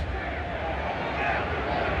Harris.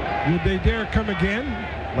 Would they dare come again?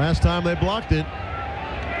 Last time they blocked it.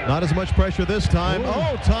 Not as much pressure this time.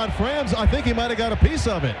 Oh, Todd Franz, I think he might have got a piece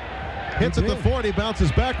of it. Hits at the 40,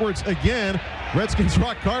 bounces backwards again. Redskins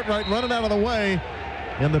Rock Cartwright running out of the way.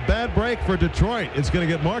 And the bad break for Detroit is going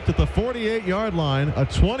to get marked at the 48-yard line. A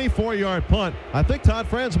 24-yard punt. I think Todd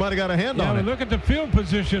Franz might have got a hand on it. Look at the field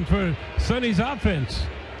position for Sonny's offense.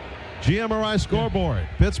 GMRI scoreboard.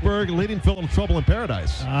 Pittsburgh leading Phil in trouble in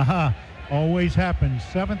paradise. Always happens.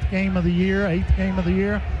 7th game of the year, 8th game of the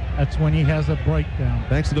year. That's when he has a breakdown.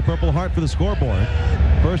 Thanks to the Purple Heart for the scoreboard.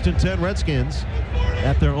 1st and 10 Redskins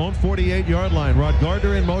at their own 48-yard line. Rod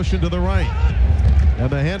Gardner in motion to the right. And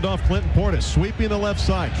the handoff, Clinton Portis sweeping the left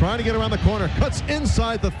side, trying to get around the corner. Cuts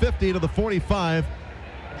inside the 50 to the 45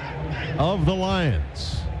 of the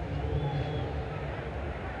Lions.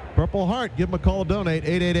 Purple Heart, give them a call to donate,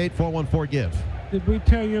 888-414-GIVE. Did we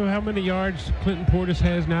tell you how many yards Clinton Portis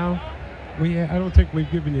has now? I don't think we've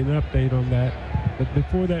given you an update on that. But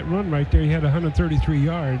before that run right there, he had 133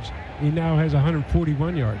 yards. He now has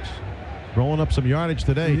 141 yards. Rolling up some yardage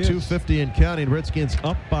today, 250 and counting. Redskins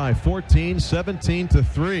up by 14,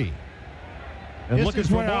 17-3. And looking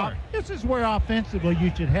for more. This is where offensively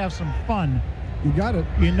you should have some fun. You got it.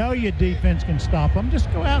 You know your defense can stop them.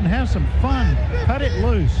 Just go out and have some fun. Cut it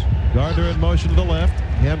loose. Gardner in motion to the left.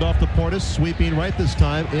 Hand off to Portis, sweeping right this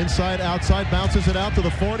time. Inside, outside, bounces it out to the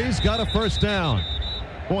 40s. Got a first down.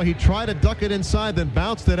 Boy, he tried to duck it inside, then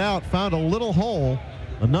bounced it out. Found a little hole.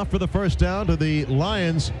 Enough for the first down to the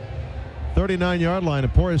Lions' 39-yard line.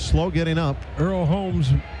 And Portis slow getting up. Earl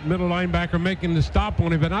Holmes, middle linebacker, making the stop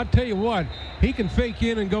on him. But I'll tell you what, he can fake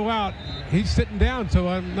in and go out. He's sitting down, so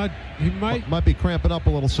I'm not. He might be cramping up a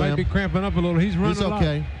little, Sam. Might be cramping up a little. He's running. He's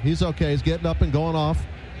okay. He's okay. He's getting up and going off.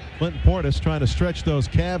 Clinton Portis trying to stretch those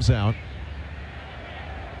calves out.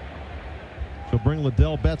 She'll bring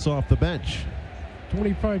Liddell Betts off the bench.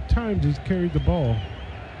 25 times he's carried the ball.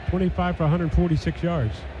 25 for 146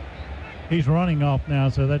 yards. He's running off now,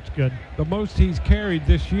 so that's good. The most he's carried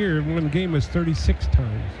this year in one game is 36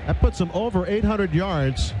 times. That puts him over 800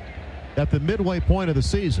 yards at the midway point of the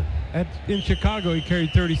season. In Chicago, he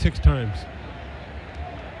carried 36 times.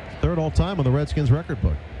 Third all-time on the Redskins record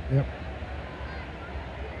book. Yep.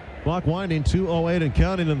 Clock winding, 2:08 and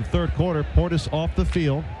counting in the third quarter. Portis off the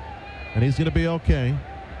field, and he's going to be okay.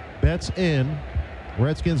 Betts in.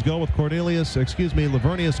 Redskins go with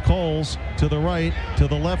Lavernius Coles to the right, to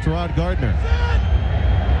the left, Rod Gardner.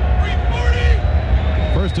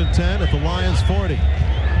 1st and 10 at the Lions 40.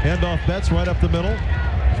 Handoff Betts right up the middle,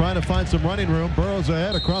 trying to find some running room. Burrows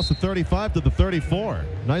ahead across the 35 to the 34.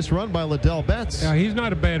 Nice run by Liddell Betts. Yeah, he's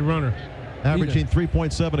not a bad runner. Averaging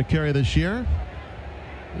 3.7 a carry this year.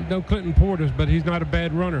 He's no Clinton Portis, but he's not a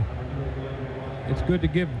bad runner. It's good to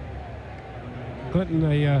give Clinton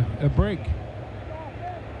a break.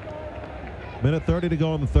 Minute 30 to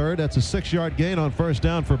go in the third. That's a 6-yard gain on first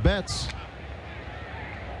down for Betts.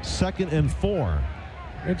 2nd and 4.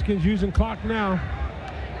 Redskins using clock now.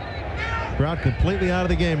 Crowd completely out of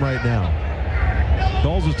the game right now.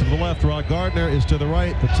 Coles is to the left. Rod Gardner is to the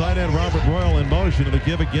right. The tight end Robert Royal in motion, and the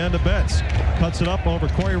give again to Betts. Cuts it up over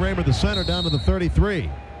Corey Raymer, the center, down to the 33.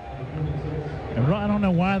 I don't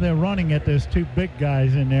know why they're running at those two big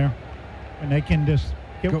guys in there, and they can just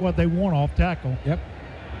get what they want off tackle. Yep.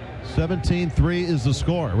 17-3 is the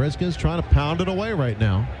score. Redskins trying to pound it away right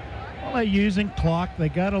now. Well, they're using clock. They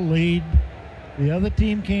got a lead. The other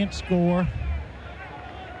team can't score.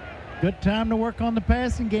 Good time to work on the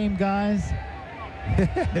passing game, guys.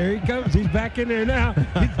 There he comes. He's back in there now.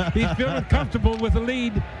 He's feeling comfortable with the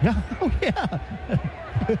lead. Oh, yeah.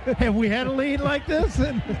 Have we had a lead like this?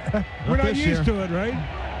 We're not used to it, right?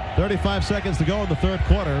 35 seconds to go in the third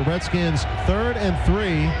quarter. Redskins 3rd and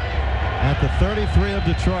 3 at the 33 of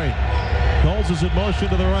Detroit. Coles is in motion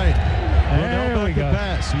to the right. There we go.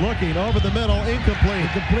 Pass. Looking over the middle. Incomplete.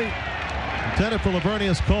 Intended for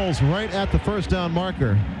Lavernius Coles right at the first down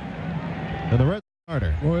marker. And the Red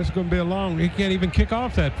starter. Well, it's going to be a long. He can't even kick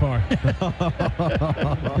off that far.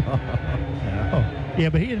 Yeah,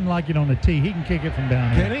 but he didn't like it on the tee. He can kick it from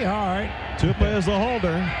down there. Can he? All right. Tupa is the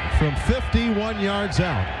holder from 51 yards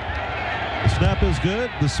out. The snap is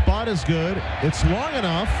good. The spot is good. It's long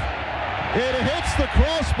enough. It hits the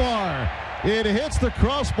crossbar. It hits the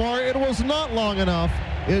crossbar. It was not long enough.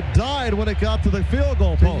 It died when it got to the field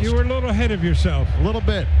goal post. You were a little ahead of yourself. A little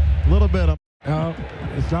bit. A little bit.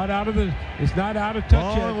 It's not out of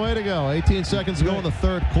touch yet. Long way to go. 18 seconds to go in the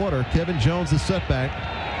third quarter. Kevin Jones, the setback.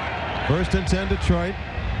 1st and 10 Detroit.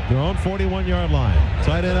 Their own 41-yard line.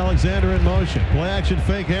 Tight end Alexander in motion. Play action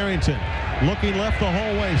fake Harrington. Looking left the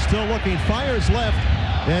whole way. Still looking. Fires left.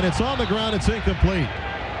 And it's on the ground. It's incomplete.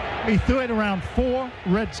 He threw it around 4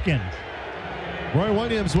 Redskins. Roy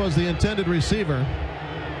Williams was the intended receiver.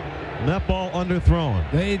 And that ball underthrown.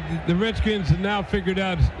 The Redskins have now figured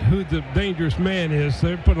out who the dangerous man is.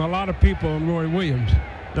 They're putting a lot of people on Roy Williams.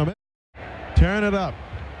 No, tearing it up.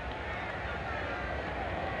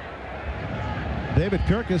 David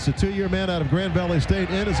Kirkus, a 2-year man out of Grand Valley State,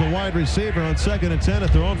 in as a wide receiver on 2nd and 10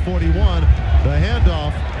 at their own 41. The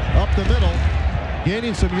handoff up the middle.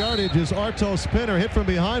 Gaining some yardage is Arto Spinner, hit from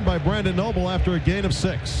behind by Brandon Noble after a gain of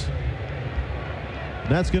 6.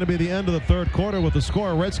 That's going to be the end of the third quarter with the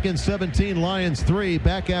score. Redskins 17, Lions 3.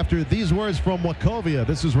 Back after these words from Wachovia.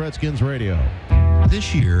 This is Redskins Radio.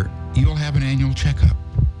 This year, you'll have an annual checkup.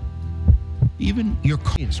 Even your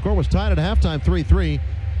score was tied at halftime, 3-3.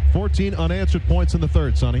 14 unanswered points in the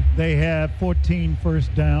third, Sonny. They have 14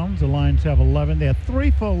 first downs. The Lions have 11. They have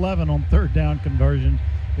 3 for 11 on third down conversions.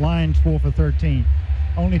 Lions 4 for 13.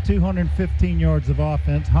 Only 215 yards of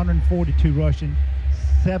offense, 142 rushing,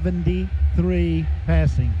 73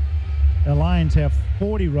 passing. The Lions have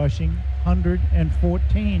 40 rushing,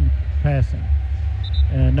 614 passing.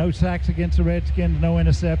 No sacks against the Redskins, no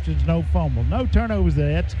interceptions, no fumble. No turnovers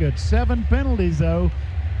there. That's good. 7 penalties, though,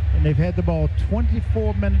 and they've had the ball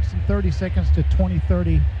 24 minutes and 30 seconds to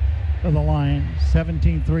 20-30 of the Lions.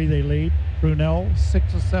 17-3 they lead. Brunell,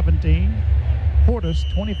 6 of 17. Portis,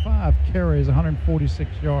 25 carries, 146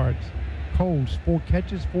 yards. Coles, 4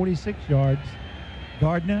 catches, 46 yards.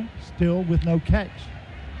 Gardner, still with no catch.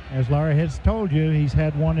 As Larry has told you, he's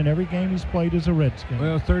had one in every game he's played as a Redskin.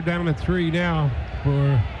 Well, 3rd down and 3 now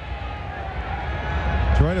for...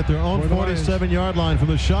 It's right at their own 47-yard line from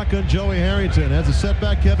the shotgun. Joey Harrington has a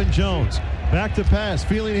setback. Kevin Jones back to pass.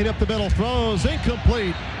 Feeling hit up the middle. Throws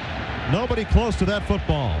incomplete. Nobody close to that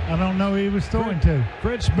football. I don't know who he was throwing to.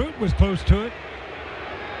 Fred Smoot was close to it.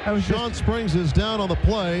 Sean Springs is down on the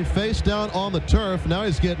play, face down on the turf. Now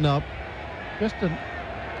he's getting up.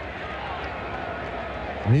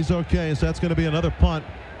 And he's okay, so that's going to be another punt.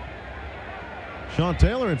 Sean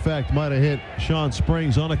Taylor, in fact, might have hit Sean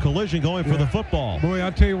Springs on a collision going for the football. Boy,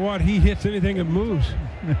 I'll tell you what, he hits anything that moves.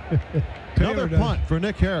 Another punt for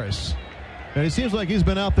Nick Harris. And it seems like he's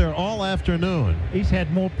been out there all afternoon. He's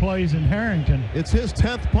had more plays than Harrington. It's his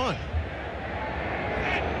 10th punt.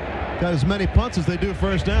 Got as many punts as they do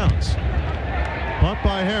first downs. Punt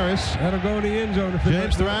by Harris. That'll go in the end zone.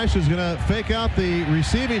 James Thrash is going to fake out the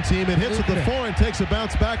receiving team. It hits at the 4 and takes a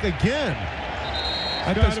bounce back again.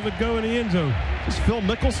 I thought it would go in the end zone. Is Phil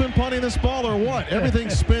Mickelson punting this ball or what? Everything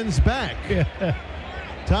spins back.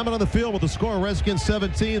 Time out on the field with the score. Redskins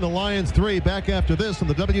 17, the Lions 3. Back after this on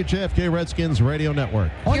the WJFK Redskins Radio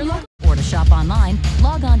Network. Or to shop online,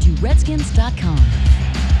 log on to redskins.com.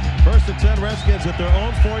 1st and 10 Redskins at their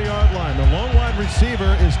own 4-yard line. The lone wide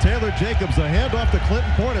receiver is Taylor Jacobs. The handoff to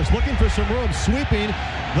Clinton Portis, looking for some room, sweeping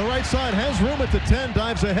the right side, has room at the 10,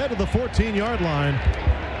 dives ahead of the 14-yard line.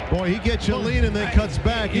 Boy, he gets you lean and then cuts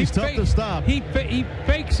back. He's tough to stop. He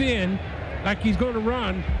fakes in like he's going to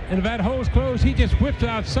run, and if that hole's closed, he just whips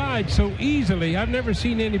outside so easily. I've never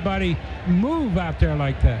seen anybody move out there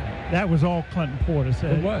like that. That was all Clinton Portis.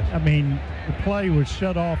 It was. I mean, the play was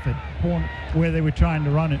shut off at the point where they were trying to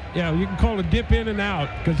run it. Yeah, you can call it dip in and out,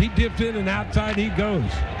 because he dips in and outside he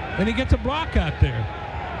goes. And he gets a block out there.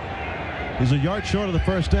 He's a yard short of the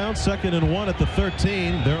first down. 2nd and 1 at the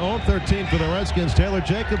 13. Their own 13 for the Redskins. Taylor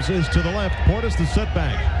Jacobs is to the left. Portis the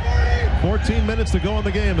setback. 14 minutes to go in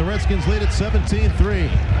the game. The Redskins lead at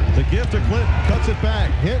 17-3. The gift to Clinton cuts it back.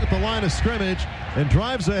 Hit at the line of scrimmage and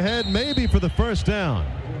drives ahead maybe for the first down.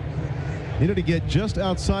 Needed to get just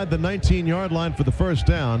outside the 19-yard line for the first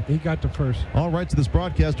down. He got the first. All rights to this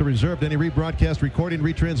broadcast are reserved. Any rebroadcast, recording,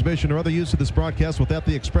 retransmission, or other use of this broadcast without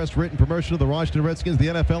the express written permission of the Washington Redskins, the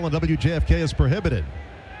NFL, and WJFK is prohibited.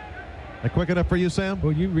 That quick enough for you, Sam?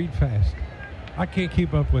 Well, you read fast. I can't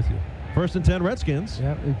keep up with you. 1st and 10 Redskins.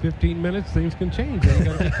 Yeah, in 15 minutes, things can change.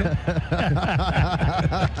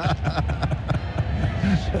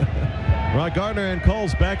 Rod Gardner and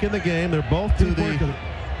Coles back in the game. They're both to the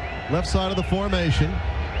left side of the formation.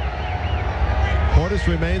 Portis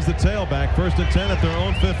remains the tailback. 1st and 10 at their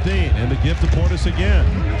own 15. And the gift to Portis again.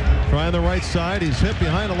 Trying the right side. He's hit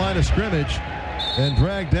behind the line of scrimmage and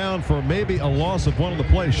dragged down for maybe a loss of one on the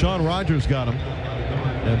play. Sean Rogers got him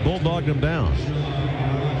and bulldogged him down.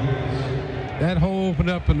 That hole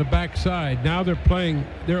opened up on the backside. Now they're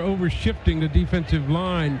over-shifting the defensive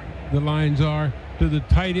line, the Lions are, to the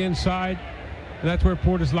tight end side. And that's where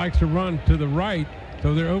Portis likes to run, to the right.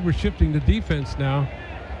 So they're over-shifting the defense now.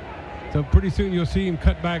 So pretty soon you'll see him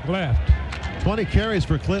cut back left. 20 carries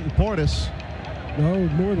for Clinton Portis. No,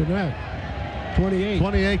 more than that. 28.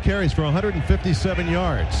 28 carries for 157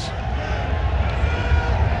 yards.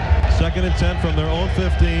 2nd and 10 from their own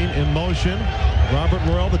 15 in motion. Robert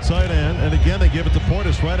Royal, the tight end, and again they give it to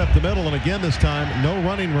Portis right up the middle, and again this time no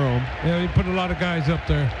running room. Yeah, he put a lot of guys up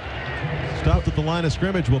there. Stopped at the line of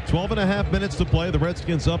scrimmage with 12 and a half minutes to play. The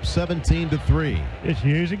Redskins up 17-3. It's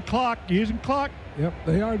using clock. Yep,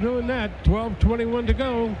 they are doing that. 12:21 to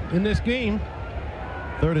go in this game.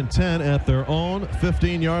 3rd and 10 at their own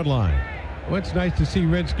 15-yard line. Well, it's nice to see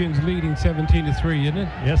Redskins leading 17-3, isn't it?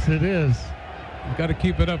 Yes, it is. You've got to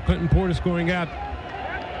keep it up. Clinton Portis going out.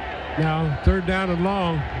 Now, 3rd down and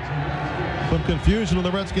long. Some confusion on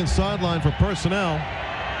the Redskins sideline for personnel.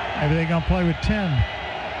 Maybe they're going to play with 10.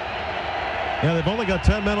 Yeah, they've only got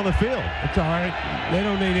 10 men on the field. It's all right. They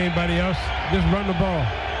don't need anybody else. Just run the ball.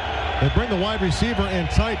 They bring the wide receiver in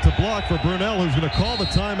tight to block for Brunell, who's going to call the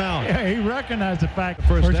timeout. Yeah, he recognized the fact.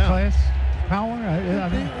 First down. Class power.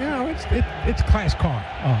 It's class car.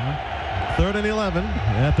 3rd and 11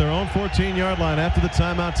 at their own 14-yard line after the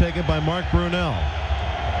timeout taken by Mark Brunell.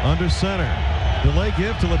 Under center. Delay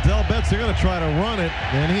give to Liddell Betts. They're going to try to run it,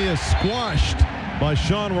 and he is squashed by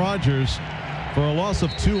Sean Rogers for a loss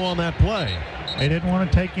of 2 on that play. They didn't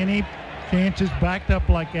want to take any chances backed up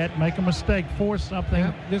like that, make a mistake, force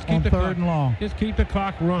something just keep on the 3rd clock. and long. Just keep the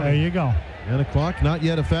clock running. There you go. And the clock not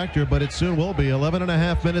yet a factor, but it soon will be. 11 and a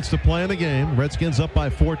half minutes to play in the game. Redskins up by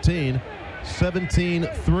 14,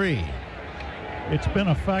 17-3. It's been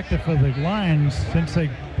a factor for the Lions since they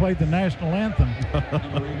played the national anthem.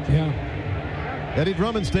 Yeah. Eddie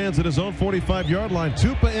Drummond stands at his own 45-yard line.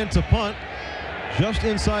 Tupa into punt, just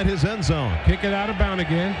inside his end zone. Kick it out of bounds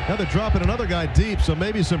again. Now they're dropping another guy deep, so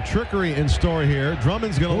maybe some trickery in store here.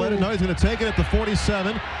 Drummond's going to let it know. He's going to take it at the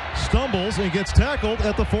 47, stumbles and gets tackled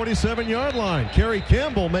at the 47-yard line. Kerry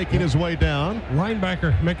Campbell making his way down.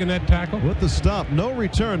 Linebacker making that tackle. With the stop, no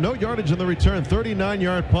return, no yardage in the return,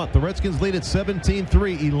 39-yard punt. The Redskins lead at 17-3,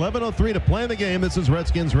 11:03 to play in the game. This is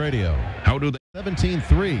Redskins Radio. How do they?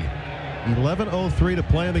 17-3. 11:03 to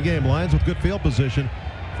play in the game. Lions with good field position.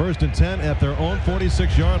 1st and 10 at their own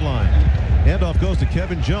 46-yard line. Handoff goes to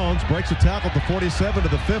Kevin Jones. Breaks a tackle at the 47 to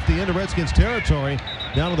the 50 into Redskins territory.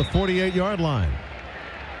 Down to the 48-yard line.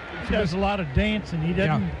 He does a lot of dancing. He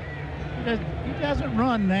doesn't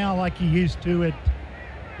run now like he used to at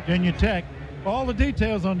Virginia Tech. For all the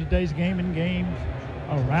details on today's game and games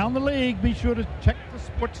around the league, be sure to check the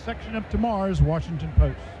sports section of tomorrow's Washington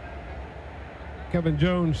Post. Kevin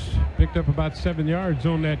Jones picked up about 7 yards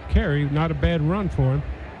on that carry. Not a bad run for him.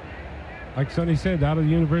 Like Sonny said, out of the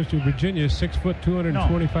University of Virginia, 6 foot,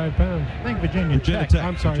 225 pounds. I think Virginia Tech.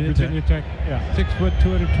 I'm sorry, Virginia Tech. Yeah. 6 foot,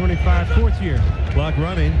 225, 4th year. Clock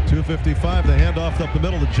running, 2:55. The handoff up the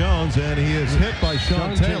middle to Jones, and he is hit by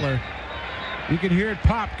Sean Taylor. You could hear it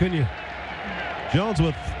pop, couldn't you? Jones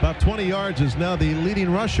with about 20 yards is now the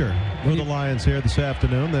leading rusher for the Lions here this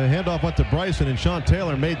afternoon. The handoff went to Bryson, and Sean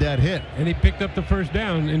Taylor made that hit. And he picked up the 1st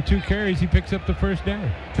down. In 2 carries, he picks up the 1st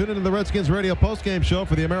down. Tune into the Redskins Radio postgame show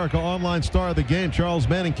for the America Online star of the game. Charles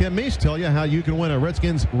Mann and Ken Meese tell you how you can win a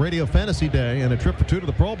Redskins Radio Fantasy Day and a trip for 2 to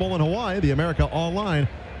the Pro Bowl in Hawaii. The America Online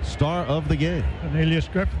star of the game. Cornelius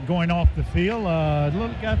Griffin going off the field. I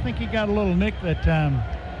think he got a little nick that time.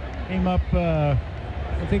 Came up. I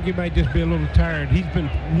think he might just be a little tired. He's been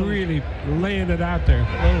really laying it out there.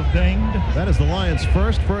 A little dinged. That is the Lions'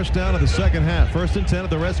 first down of the second half. 1st and 10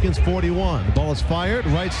 at the Redskins 41. The ball is fired,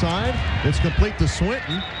 right side. It's complete to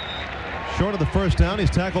Swinton. Short of the 1st down.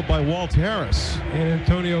 He's tackled by Walt Harris. And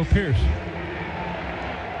Antonio Pierce.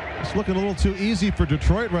 It's looking a little too easy for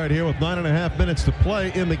Detroit right here with 9.5 minutes to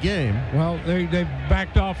play in the game. Well, they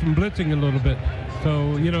backed off from blitzing a little bit.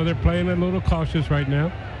 So, they're playing a little cautious right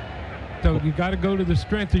now. So you got to go to the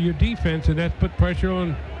strength of your defense, and that's put pressure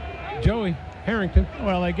on Joey Harrington.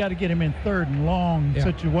 Well, they got to get him in 3rd and long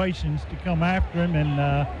situations to come after him, and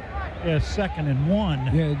 2nd and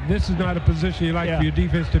 1. Yeah, this is not a position you like for your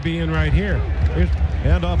defense to be in right here.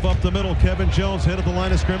 Handoff up the middle. Kevin Jones hit at the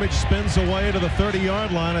line of scrimmage, spins away to the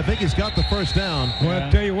 30-yard line. I think he's got the 1st down. Well,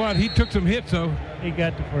 I'll tell you what, he took some hits, though. He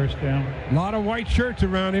got the 1st down. A lot of white shirts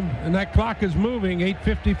around him, and that clock is moving.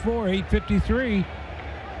 8:54, 8:53.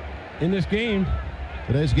 In this game.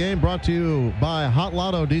 Today's game brought to you by Hot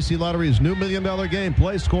Lotto, DC Lottery's new $1 million game.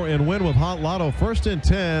 Play, score, and win with Hot Lotto. 1st and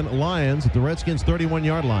 10, Lions at the Redskins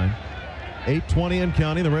 31-yard line. 8:20 and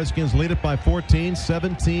counting. The Redskins lead it by 14,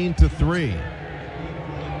 17-3.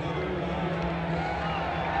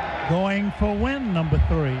 Going for win number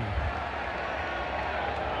 3.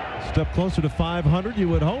 Step closer to 500, you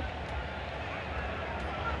would hope.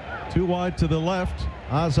 2 wide to the left.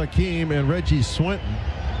 Oz Hakeem and Reggie Swinton.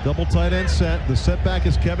 Double tight end set. The setback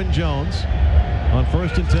is Kevin Jones on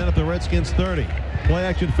 1st and 10 at the Redskins 30. Play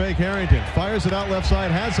action fake Harrington. Fires it out left side.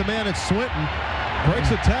 Has a man. It's Swinton. Breaks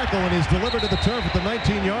a tackle, and he's delivered to the turf at the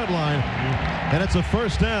 19-yard line. And it's a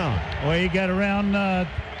 1st down. Well, he got around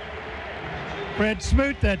Fred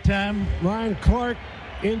Smoot that time. Ryan Clark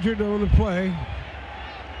injured on the play.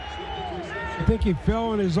 I think he fell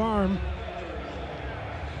on his arm.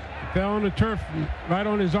 Fell on the turf right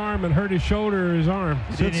on his arm and hurt his shoulder or his arm.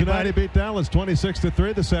 Cincinnati beat Dallas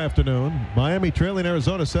 26-3 this afternoon. Miami trailing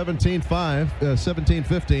Arizona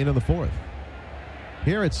 17-15 in the 4th.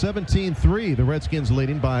 Here at 17-3, the Redskins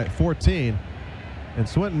leading by 14. And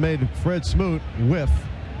Swinton made Fred Smoot whiff.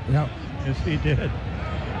 Yep. Yes, he did.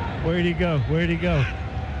 Where'd he go?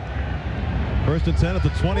 1st and 10 at the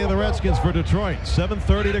 20 of the Redskins for Detroit.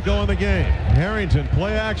 7:30 to go in the game. Harrington,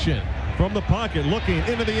 play action. From the pocket, looking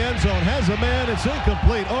into the end zone, has a man. It's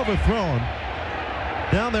incomplete, overthrown.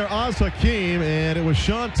 Down there, Oz Hakeem, and it was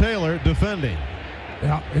Sean Taylor defending.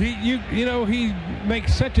 Yeah, he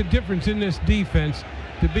makes such a difference in this defense.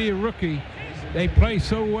 To be a rookie, they play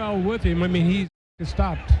so well with him. I mean, he's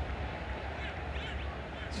stopped.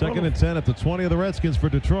 Second and 10 at the 20 of the Redskins for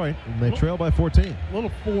Detroit, and they trail by 14. A little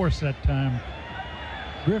force that time.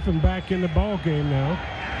 Griffin back in the ball game now.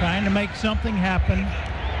 Trying to make something happen.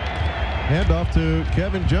 Handoff to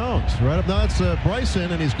Kevin Jones. Right up now, it's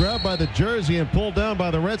Bryson, and he's grabbed by the jersey and pulled down by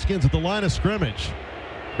the Redskins at the line of scrimmage.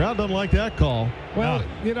 Crowd doesn't like that call. Well,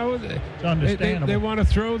 you know, it's understandable. They want to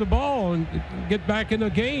throw the ball and get back in the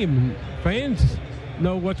game. Fans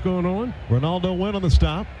know what's going on. Ronaldo went on the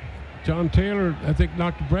stop. John Taylor, I think,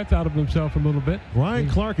 knocked the breath out of himself a little bit. Ryan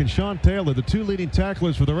Clark and Sean Taylor, the two leading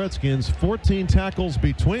tacklers for the Redskins, 14 tackles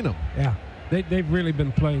between them. Yeah, they've really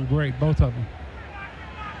been playing great, both of them.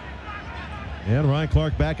 And Ryan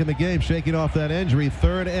Clark back in the game, shaking off that injury.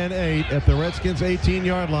 3rd and 8 at the Redskins'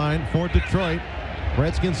 18-yard line for Detroit.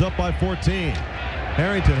 Redskins up by 14.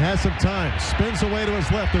 Harrington has some time, spins away to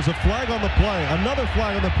his left. There's a flag on the play, another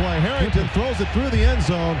flag on the play. Harrington throws it through the end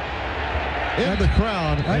zone in the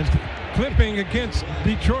crowd. That's clipping against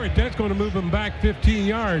Detroit. That's going to move them back 15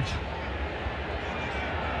 yards.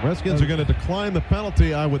 Redskins are going to decline the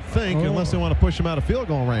penalty, I would think, unless they want to push him out of field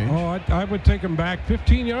goal range. Oh, I would take him back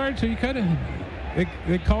 15 yards. So you kind of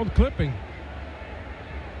they called clipping.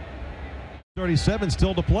 37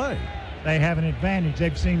 still to play. They have an advantage.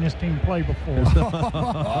 They've seen this team play before.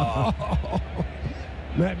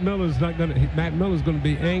 Matt Miller's going to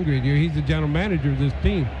be angry at you. He's the general manager of this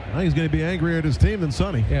team. I think he's going to be angrier at his team than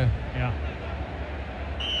Sonny. Yeah.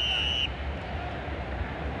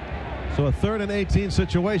 So a 3rd and 18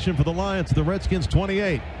 situation for the Lions. The Redskins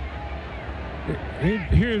 28.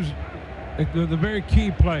 Here's the very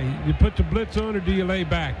key play. You put the blitz on, or do you lay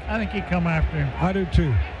back? I think you come after him. I do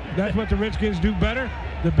too. That's what the Redskins do better,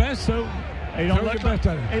 the best. So they don't look like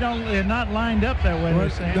they're not lined up that way.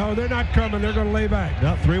 No, they're not coming. They're going to lay back.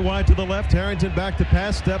 Now 3 wide to the left. Harrington back to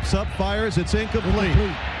pass, steps up, fires. It's incomplete.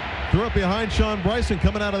 Threw it behind Sean Bryson,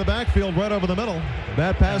 coming out of the backfield right over the middle.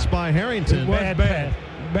 Bad pass by Harrington. It was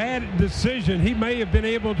bad decision. He may have been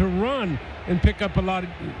able to run and pick up a lot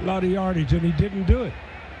of yardage, and he didn't do it.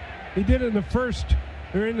 He did it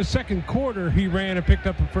in the second quarter. He ran and picked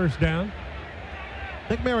up a first down. I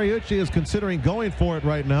think Mariucci is considering going for it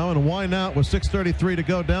right now, and why not with 6:33 to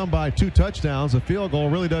go, down by 2 touchdowns. A field goal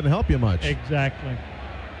really doesn't help you much. Exactly.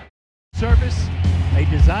 Service, they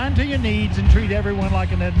design to your needs and treat everyone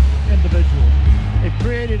like an individual. They've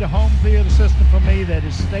created a home theater system for me that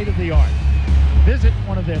is state-of-the-art. Visit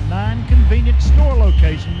one of their 9 convenient store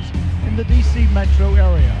locations in the D.C. metro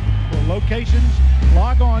area. For locations,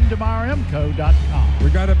 log on to myrmco.com. We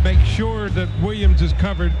got to make sure that Williams is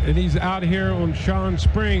covered, and he's out here on Sean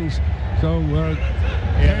Springs. So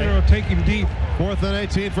Taylor will take him deep. 4th and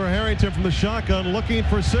 18 for Harrington from the shotgun, looking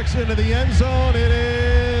for 6 into the end zone. It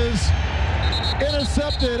is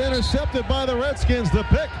intercepted by the Redskins. The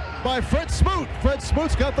pick by Fred Smoot. Fred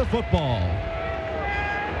Smoot's got the football.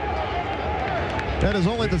 That is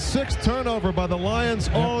only the 6th turnover by the Lions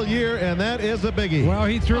all year, and that is a biggie. Well,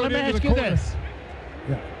 he threw it into the corner. This.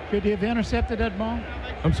 Yeah. Should he have intercepted that ball?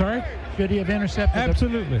 I'm sorry? Should he have intercepted it?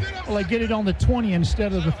 Absolutely. Well, they get it on the 20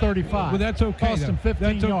 instead of the 35. Well, that's okay. Cost him 15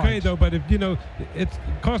 yards. That's okay, though. But if it's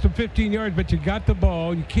cost him 15 yards, but you got the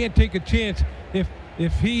ball. You can't take a chance if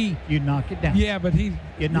he. You knock it down. Yeah, but you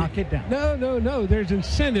knock it down. No. There's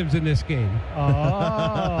incentives in this game.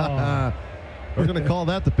 Oh. We're going to call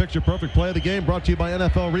that the picture-perfect play of the game, brought to you by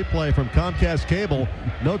NFL Replay from Comcast Cable.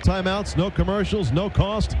 No timeouts, no commercials, no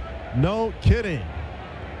cost, no kidding.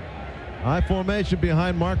 High formation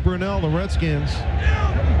behind Mark Brunell, the Redskins.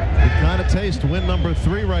 You kind of taste win number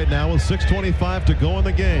 3 right now with 6:25 to go in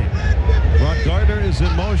the game. Brock Gardner is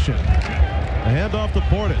in motion. A handoff to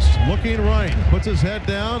Portis, looking right, puts his head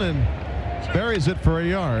down and buries it for a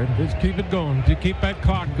yard. Just keep it going. Just keep that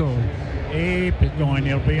clock going. Keep it going.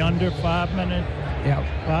 It'll be under 5 minutes.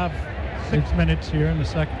 Yeah, 6 minutes here in the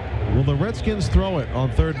second. Will the Redskins throw it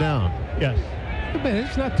on 3rd down? Yes. Man,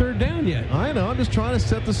 it's not 3rd down yet. I know. I'm just trying to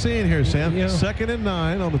set the scene here, Sam. 2nd and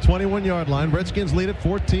 9 on the 21-yard line. Redskins lead it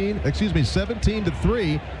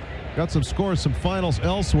 17-3. Got some scores, some finals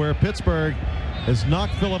elsewhere. Pittsburgh has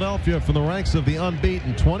knocked Philadelphia from the ranks of the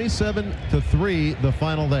unbeaten. 27-3, the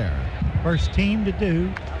final there. First team to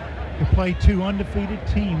play 2 undefeated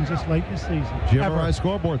teams this late in the season. GMRI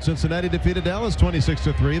scoreboard. Cincinnati defeated Dallas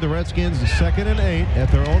 26-3. The Redskins 2nd and 8 at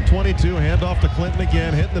their own 22. Handoff to Clinton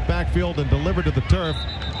again, hit in the backfield and delivered to the turf.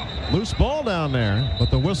 Loose ball down there, but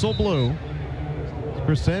the whistle blew.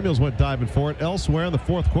 Chris Samuels went diving for it. Elsewhere in the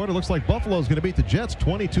 4th quarter, looks like Buffalo's going to beat the Jets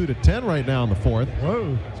 22-10 right now in the 4th.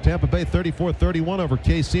 Whoa. It's Tampa Bay 34-31 over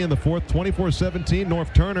KC in the 4th. 24-17.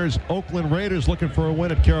 North Turner's Oakland Raiders looking for a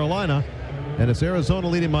win at Carolina. And it's Arizona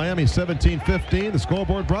leading Miami 17-15. The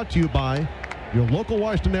scoreboard brought to you by your local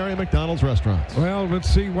Washington area McDonald's restaurants. Well, let's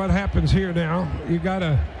see what happens here now. You got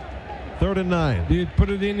to 3rd and 9. Do you put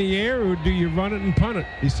it in the air or do you run it and punt it?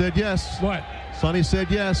 He said yes. What? Sonny said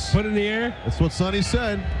yes. Put it in the air? That's what Sonny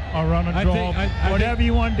said. Or run a draw. Whatever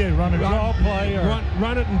you want to do. Run a draw play. Or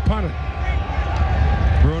run it and punt it.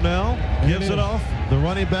 Brunell gives it off. The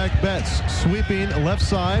running back Betts sweeping left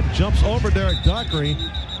side. Jumps over Derek Dockery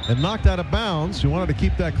and knocked out of bounds. You wanted to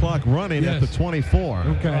keep that clock running at the 24.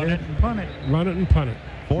 Okay. Run it and punt it. Run it and punt it.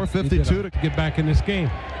 4:52 to get back in this game.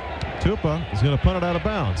 Tupa is going to punt it out of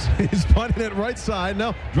bounds. He's punting it right side.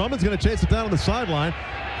 No, Drummond's going to chase it down on the sideline.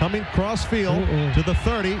 Coming cross field to the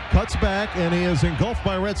 30. Cuts back, and he is engulfed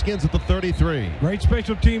by Redskins at the 33. Great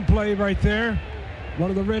special team play right there. One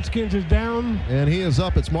of the Redskins is down. And he is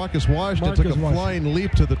up. It's Marcus Washington. Took a flying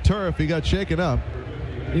leap to the turf. He got shaken up.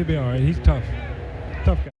 He'll be all right. He's tough.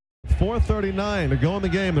 Tough guy. 4:39 to go in the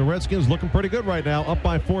game. The Redskins looking pretty good right now. Up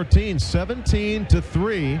by 14.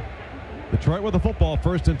 17-3. Detroit with the football.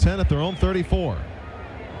 1st and 10 at their own 34.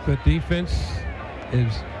 The defense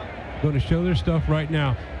is going to show their stuff right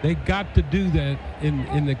now. They got to do that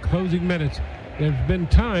in the closing minutes. There's been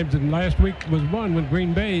times, and last week was one when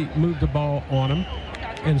Green Bay moved the ball on them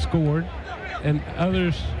and scored, and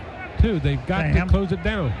others too. They've got to close it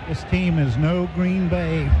down. This team is no Green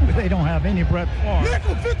Bay. They don't have any Brett Favre.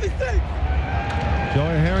 Nickel 56.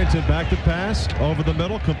 Joey Harrington back to pass over the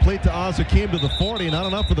middle, complete to Azakim to the 40. Not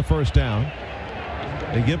enough for the first down.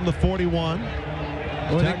 They give him the 41.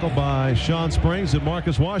 Tackled by Sean Springs and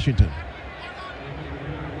Marcus Washington.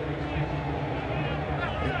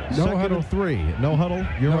 No huddle. 3. No huddle.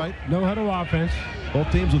 You're right. No huddle offense.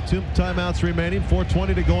 Both teams with 2 timeouts remaining.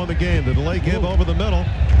 4:20 to go in the game. The delay give over the middle.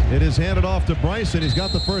 It is handed off to Bryson. He's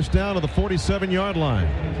got the first down to the 47-yard line.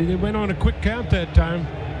 See, they went on a quick count that time.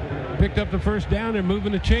 Picked up the first down. They're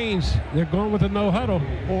moving the chains. They're going with a no huddle.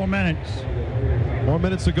 4 minutes. 4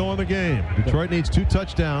 minutes to go in the game. Detroit needs 2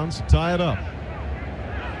 touchdowns to tie it up.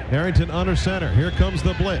 Harrington under center. Here comes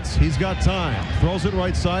the blitz. He's got time. Throws it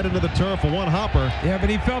right side into the turf. A one hopper. Yeah, but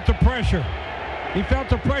he felt the pressure. He felt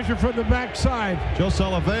the pressure from the backside. Joe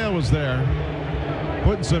Salavea was there,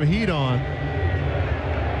 putting some heat on.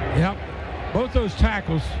 Yep. Both those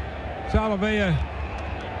tackles. Salavea.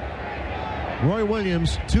 Roy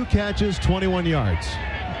Williams, 2 catches, 21 yards.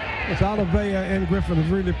 Salavea and Griffin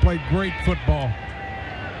have really played great football.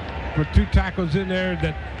 For 2 tackles in there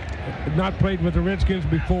that have not played with the Redskins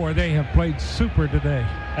before, they have played super today.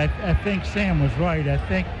 I think Sam was right. I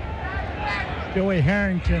think Joey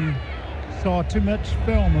Harrington saw too much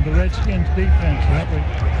film of the Redskins defense that week.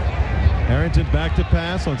 Harrington back to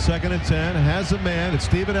pass on 2nd and 10. Has a man. It's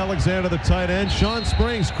Steven Alexander, the tight end. Sean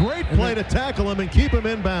Springs, great play to tackle him and keep him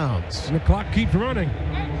in bounds. And the clock keeps running.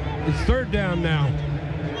 It's 3rd down now.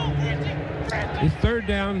 It's 3rd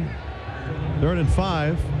down. 3rd and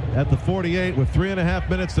 5 at the 48 with 3.5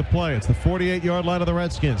 minutes to play. It's the 48-yard line of the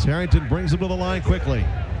Redskins. Harrington brings him to the line quickly.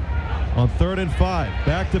 On 3rd and 5,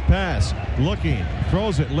 back to pass, looking,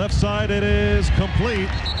 throws it left side. It is complete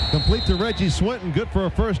to Reggie Swinton. Good for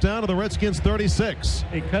a first down to the Redskins 36.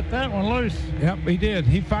 He cut that one loose. Yep, he did.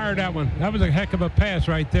 He fired that one. That was a heck of a pass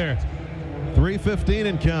right there. 3:15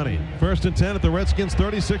 and counting. 1st and 10 at the Redskins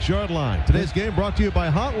 36-yard line. Today's game brought to you by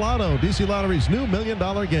Hot Lotto, DC Lottery's new $1 million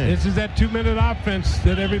game. This is that 2-minute offense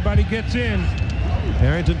that everybody gets in.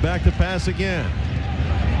 Harrington back to pass again.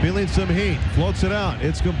 Feeling some heat, floats it out.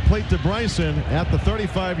 It's complete to Bryson at the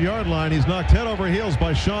 35-yard line. He's knocked head over heels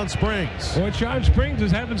by Sean Springs. Well, Sean Springs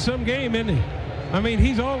is having some game, isn't he? I mean,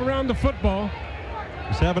 he's all around the football.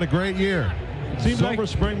 He's having a great year. Silver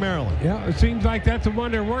Spring, Maryland. Yeah, it seems like that's the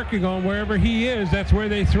one they're working on. Wherever he is, that's where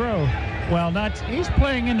they throw. Well, he's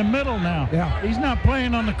playing in the middle now. Yeah. He's not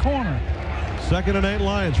playing on the corner. 2nd and 8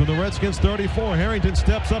 Lions from the Redskins 34. Harrington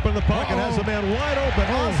steps up in the pocket, has a man wide open.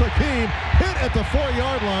 Al-Sakim hit at the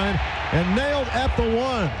 4-yard line and nailed at the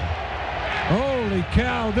 1. Holy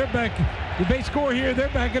cow, they're back. If they score here, they're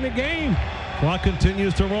back in the game. Clock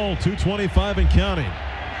continues to roll, 2:25 and counting.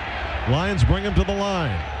 Lions bring him to the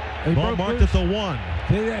line. Ball marked at the 1.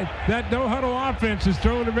 That no-huddle offense is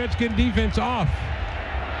throwing the Redskin defense off.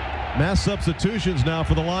 Mass substitutions now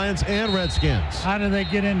for the Lions and Redskins. How do they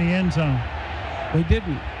get in the end zone? They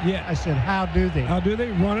didn't. Yeah. I said, how do they? How do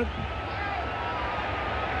they run it?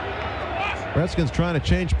 Redskins trying to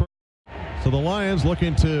change. So the Lions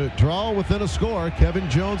looking to draw within a score. Kevin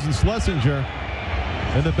Jones and Schlesinger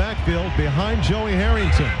in the backfield behind Joey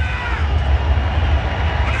Harrington.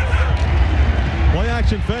 Play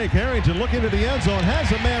action fake. Harrington looking to the end zone.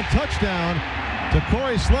 Has a man touchdown to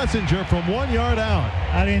Corey Schlesinger from 1 yard out.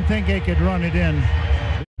 I didn't think they could run it in.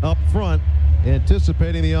 Up front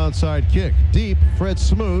anticipating the onside kick. Deep, Fred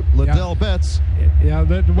Smoot, Liddell Betts, yeah,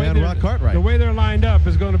 the way and Rock Cartwright. The way they're lined up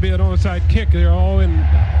is going to be an onside kick. They're all in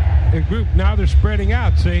a group. Now they're spreading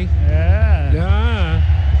out, see? Yeah.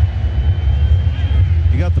 Yeah.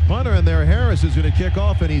 You got the punter in there. Harris is going to kick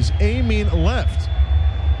off, and he's aiming left.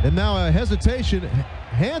 And now a hesitation.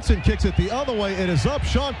 Hansen kicks it the other way. It is up.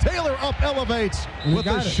 Sean Taylor up elevates with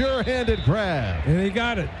a sure-handed grab. And he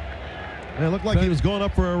got it. And it looked like he was going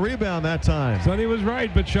up for a rebound that time. Sonny was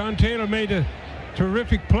right, but Sean Taylor made a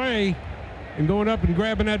terrific play and going up and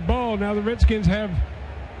grabbing that ball. Now the Redskins have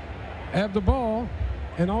the ball,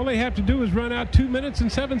 and all they have to do is run out 2 minutes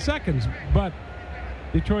and 7 seconds. But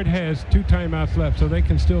Detroit has 2 timeouts left, so they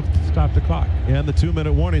can still stop the clock. And the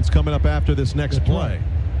 2-minute warning's coming up after this next play.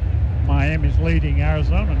 Miami's leading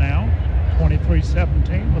Arizona now,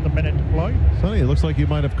 23-17 with a minute to play. Sonny, it looks like you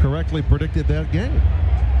might have correctly predicted that game.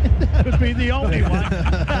 That would be the only one.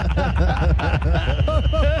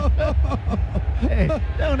 Hey,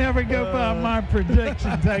 don't ever go by my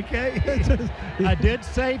predictions, okay? I did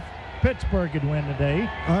say Pittsburgh would win today.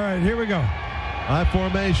 All right, here we go. High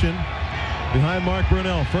formation behind Mark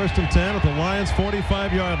Brunell. 1st and 10 at the Lions'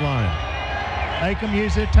 45-yard line. Make them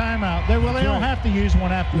use their timeout. They don't have to use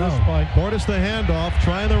one after this play. Portis the handoff,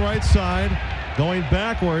 trying the right side, going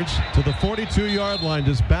backwards to the 42-yard line,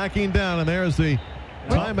 just backing down, and there's the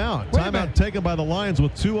timeout. Timeout taken by the Lions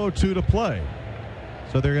with 2:02 to play.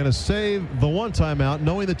 So they're going to save the one timeout,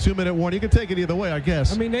 knowing the 2-minute warning. You can take it either way, I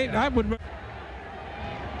guess. I mean, I would.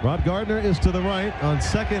 Rob Gardner is to the right on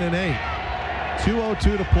 2nd and 8.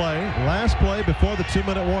 2:02 to play. Last play before the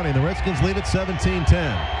 2-minute warning. The Redskins lead at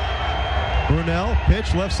 17-10. Brunell,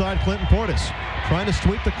 pitch, left side, Clinton Portis. Trying to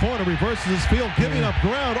sweep the corner, reverses his field, giving up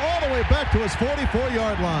ground all the way back to his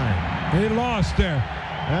 44-yard line. He lost there.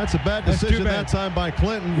 That's a bad decision that time by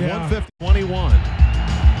Clinton. Yeah. 150-21.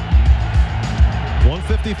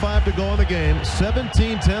 1:55 to go in the game.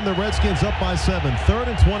 17-10, the Redskins up by 7. 3rd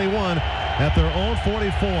and 21 at their own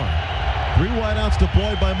 44. 3 wideouts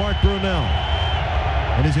deployed by Mark Brunell.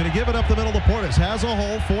 And he's going to give it up the middle to Portis. Has a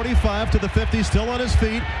hole, 45 to the 50, still on his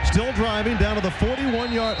feet, still driving down to the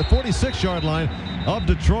 46-yard line of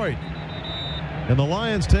Detroit. And the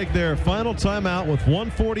Lions take their final timeout with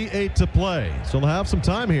 1:48 to play. So they'll have some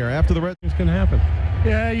time here after the Redskins can happen.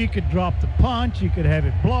 Yeah, you could drop the punch, you could have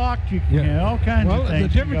it blocked, you could, all kinds of things. Well, the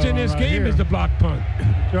difference in this game is the block punt.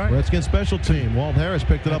 Right. Redskins special team. Walt Harris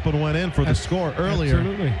picked it up and went in for the score earlier.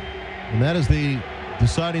 Absolutely. And that is the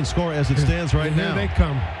deciding score as it stands right now. Here they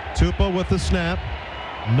come. Tupa with the snap.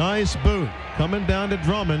 Nice boot. Coming down to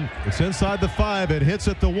Drummond. It's inside the 5. It hits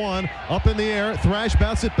at the 1. Up in the air. Thrash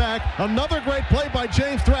bounces it back. Another great play by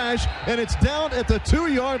James Thrash. And it's down at the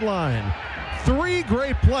 2-yard line. 3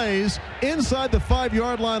 great plays inside the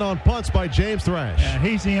 5-yard line on punts by James Thrash. Yeah,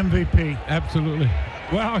 he's the MVP. Absolutely.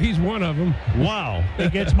 Well, he's one of them. Wow. He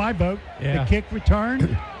gets my vote. Yeah. The kick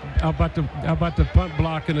return. How about the punt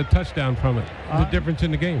block and a touchdown from it? The difference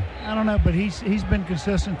in the game. I don't know, but he's been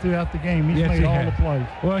consistent throughout the game. He's made all the plays.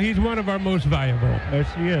 Well, he's one of our most valuable. Yes,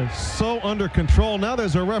 he is. So under control. Now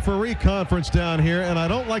there's a referee conference down here, and I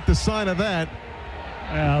don't like the sign of that.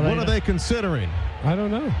 What are they considering? I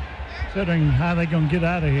don't know. Considering how they're going to get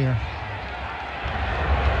out of here.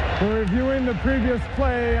 We're reviewing the previous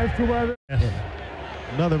play as to whether...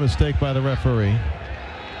 Another mistake by the referee.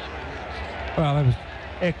 Well, that was...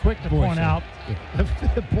 quick to point out,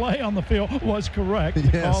 the play on the field was correct.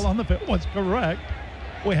 The call on the field was correct.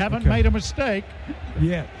 We haven't made a mistake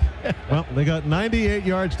yet. Well, they got 98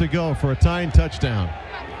 yards to go for a tying touchdown.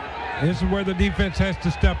 This is where the defense has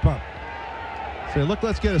to step up. Say, look,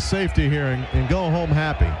 let's get a safety here and go home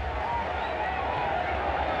happy.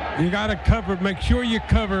 You got to cover. Make sure you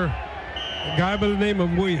cover a guy by the name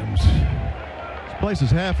of Williams. This place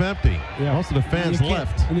is half empty. Yeah. Most of the fans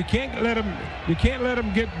left. And you can't let them. You can't let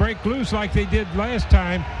them break loose like they did last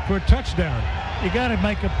time for a touchdown. You got to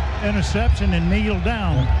make an interception and kneel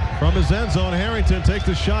down. From his end zone, Harrington takes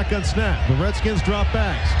the shotgun snap. The Redskins drop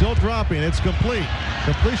back. Still dropping. It's complete.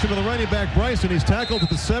 Completion to the running back, Bryson. He's tackled at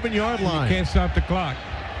the 7-yard line. You can't stop the clock.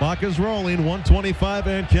 Clock is rolling. 1:25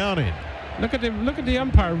 and counting. Look at the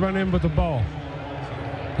umpire run in with the ball.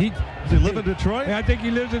 Does he live in Detroit? Yeah, I think he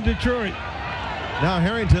lives in Detroit. Now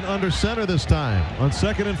Harrington under center this time on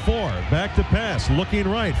 2nd and 4. Back to pass, looking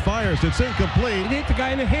right, fires. It's incomplete. He hit the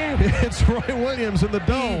guy in the head. It's Roy Williams in the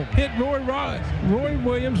dome. He hit Roy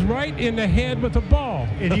Williams right in the head with the ball.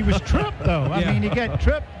 And he was tripped, though. I mean, he got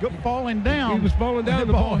tripped falling down. He was falling down.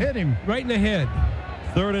 The ball hit him. Right in the head.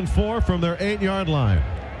 3rd and 4 from their 8-yard line.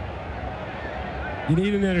 You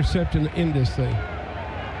need an interception in this thing.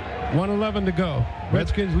 1:11 to go.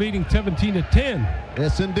 Redskins leading 17-10.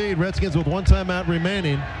 Yes, indeed. Redskins with 1 timeout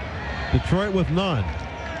remaining. Detroit with none.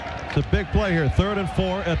 It's a big play here. 3rd and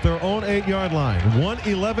 4 at their own 8-yard line.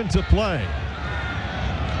 1:11 to play.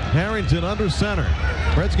 Harrington under center.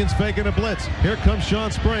 Redskins faking a blitz. Here comes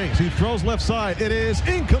Sean Springs. He throws left side. It is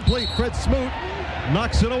incomplete. Fred Smoot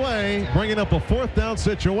knocks it away, bringing up a 4th down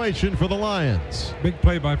situation for the Lions. Big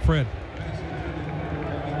play by Fred.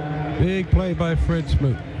 Big play by Fred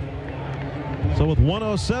Smoot. So with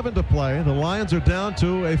 1:07 to play, the Lions are down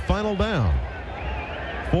to a final down.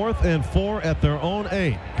 4th and 4 at their own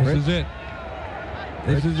 8. This is it.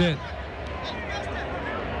 This is it.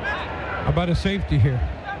 How about a safety here?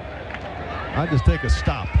 I just take a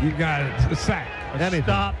stop. You got it. A sack.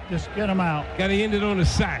 Stop. Just get them out. Got to end it on a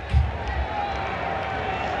sack.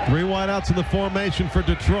 3 wideouts in the formation for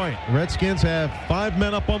Detroit. Redskins have 5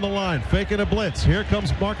 men up on the line, faking a blitz. Here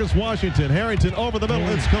comes Marcus Washington. Harrington over the middle.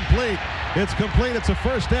 It's complete. It's complete. It's a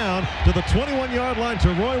 1st down to the 21-yard line to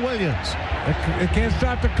Roy Williams. It can't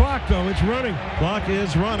stop the clock, though. It's running. Clock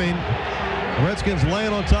is running. Redskins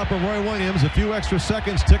laying on top of Roy Williams. A few extra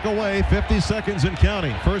seconds tick away. 50 seconds and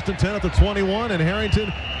counting. 1st and 10 at the 21, and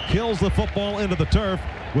Harrington kills the football into the turf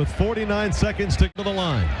with 49 seconds to the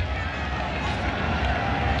line.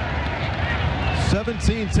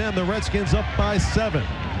 17-10, the Redskins up by 7.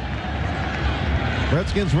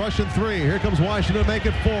 Redskins rushing 3. Here comes Washington to make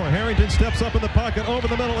it 4. Harrington steps up in the pocket over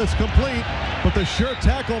the middle. It's complete, but the sure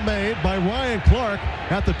tackle made by Ryan Clark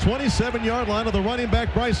at the 27-yard line of the running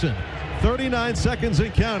back Bryson. 39 seconds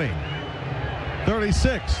and counting.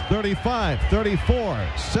 36, 35, 34.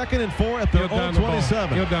 2nd and 4 at their own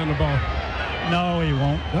 27. He'll down the ball. No, he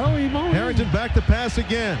won't. No, he won't. Harrington back to pass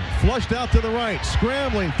again. Flushed out to the right.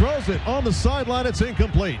 Scrambling. Throws it on the sideline. It's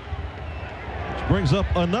incomplete. Which brings up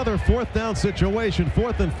another 4th down situation.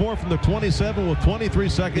 4th and 4 from the 27 with 23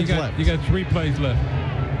 seconds left. You got 3 plays left.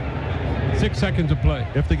 6 seconds to play.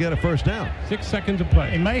 If they get a 1st down. 6 seconds to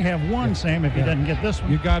play. He may have one, Sam, if he doesn't get this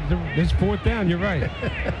one. You got this 4th down. You're right.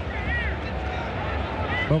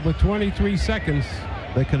 But with 23 seconds.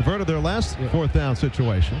 They converted their last 4th down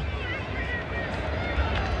situation.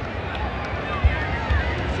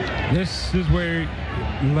 This is where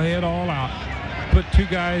you lay it all out. Put 2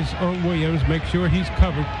 guys on Williams. Make sure he's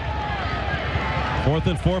covered. 4th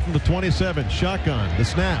and 4 from the 27. Shotgun. The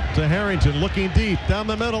snap to Harrington. Looking deep. Down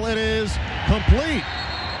the middle. It is complete.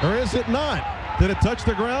 Or is it not? Did it touch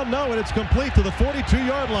the ground? No, and it's complete to the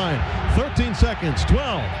 42-yard line. 13 seconds.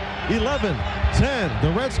 12. 11. 10.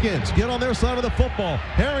 The Redskins get on their side of the football.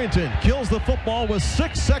 Harrington kills the football with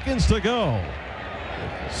 6 seconds to go.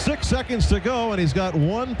 6 seconds to go, and he's got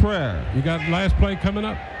 1 prayer. You got last play coming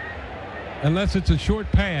up. Unless it's a short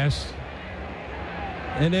pass.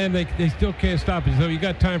 And then they still can't stop it. So you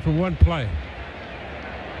got time for 1 play.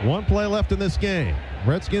 1 play left in this game.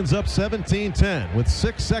 Redskins up 17-10 with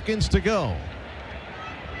 6 seconds to go.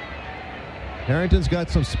 Harrington's got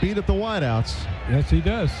some speed at the wideouts. Yes, he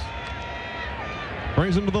does.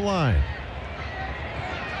 Brings him to the line.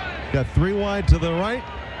 Got 3 wide to the right.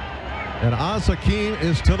 And Oz Hakeem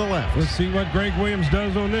is to the left. Let's see what Greg Williams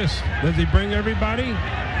does on this. Does he bring everybody?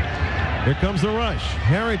 Here comes the rush.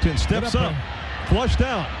 Harrington steps up. Flushed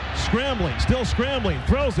out. Scrambling. Still scrambling.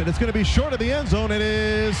 Throws it. It's going to be short of the end zone. It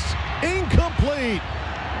is incomplete.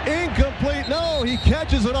 Incomplete. No, he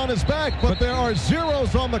catches it on his back, but there are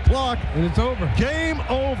zeros on the clock. And it's over. Game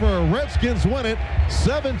over. Redskins win it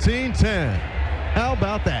 17-10. How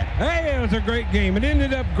about that? Hey, it was a great game. It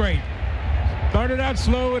ended up great. Started out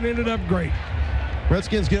slow and ended up great.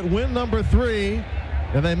 Redskins get win number 3,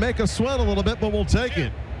 and they make us sweat a little bit, but we'll take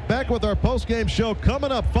it. Back with our post-game show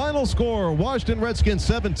coming up. Final score, Washington Redskins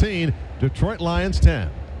 17, Detroit Lions 10.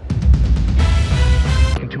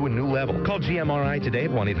 To a new level. Call GMRI today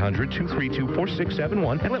at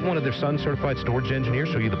 1-800-232-4671 and let one of their Sun certified storage engineers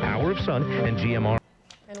show you the power of Sun and GMRI.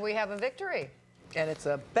 And we have a victory. And it's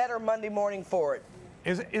a better Monday morning for it.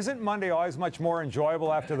 Isn't Monday always much more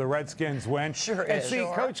enjoyable after the Redskins win? Sure and is. see,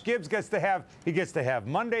 Sure. Coach Gibbs gets to have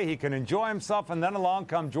Monday. He can enjoy himself, and then along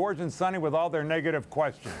come George and Sonny with all their negative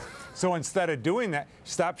questions. So instead of doing that,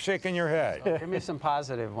 stop shaking your head. Give me some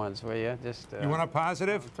positive ones, will you? Just you want a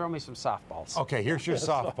positive? Throw me some softballs. Okay, here's your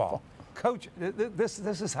softball. Coach, this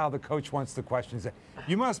is how the coach wants the questions.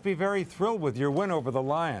 You must be very thrilled with your win over the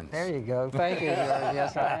Lions. There you go. Thank you.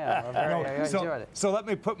 Yes, I am. I enjoyed it. So let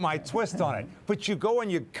me put my twist on it. But you go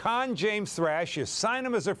and you con James Thrash, you sign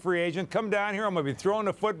him as a free agent, come down here, I'm going to be throwing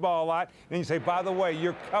the football a lot, and you say, by the way,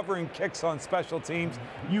 you're covering kicks on special teams.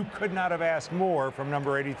 You could not have asked more from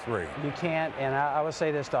number 83. You can't, and I would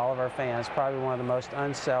say this to all of our fans, probably one of the most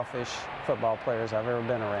unselfish football players I've ever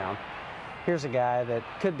been around. Here's a guy that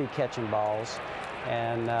could be catching balls,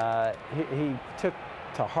 And he took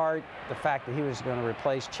to heart the fact that he was going to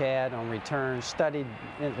replace Chad on return, studied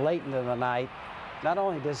late into the night. Not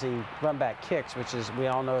only does he run back kicks, which is we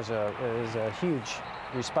all know is a huge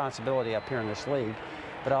responsibility up here in this league,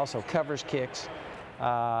 but also covers kicks.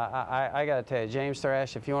 I got to tell you, James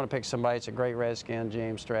Thrash, if you want to pick somebody, it's a great Redskin.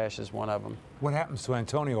 James Thrash is one of them. What happens to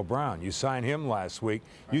Antonio Brown? You signed him last week.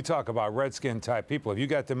 Right. You talk about Redskin-type people. Have you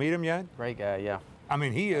got to meet him yet? Great guy, yeah. I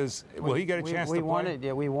mean, he is. Will he get a chance to play?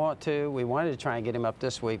 Yeah, we wanted to try and get him up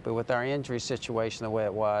this week, but with our injury situation the way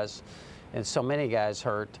it was, and so many guys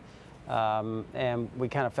hurt, and we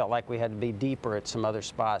kind of felt like we had to be deeper at some other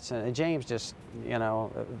spots. And James just, you know,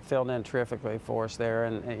 filled in terrifically for us there.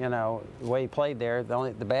 And you know, the way he played there,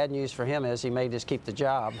 the bad news for him is he may just keep the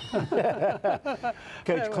job.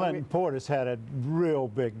 Coach Clinton Portis had a real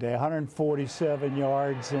big day, 147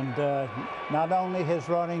 yards, and not only his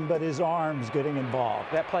running, but his arms getting involved.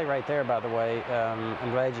 That play right there, by the way,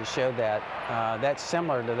 I'm glad you showed that. That's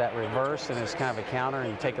similar to that reverse, and it's kind of a counter,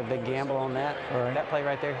 and you take a big gamble on that. Right. That play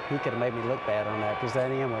right there, he could have made me look bad on that, because that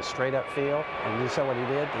end went straight upfield, and you saw what he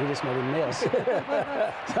did? He just made him miss.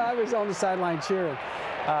 So I was on the sideline cheering.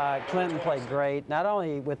 Clinton played great, not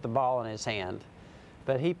only with the ball in his hand,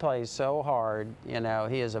 but he plays so hard. You know,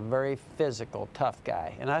 he is a very physical, tough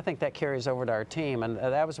guy. And I think that carries over to our team. And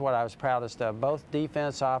that was what I was proudest of. Both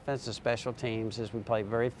defense, offense, and special teams, as we played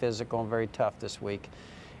very physical and very tough this week.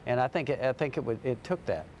 And I think it took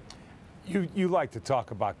that. You like to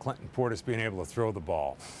talk about Clinton Portis being able to throw the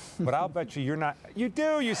ball, but I'll bet you're not. You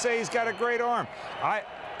do. You say he's got a great arm.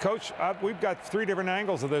 Coach, we've got 3 different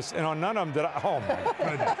angles of this, and on none of them did I. Oh, my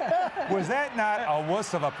goodness. Was that not a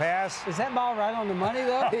wuss of a pass? Is that ball right on the money,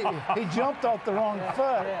 though? He jumped off the wrong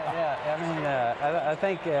foot. Yeah. I mean, I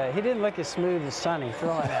think he didn't look as smooth as Sonny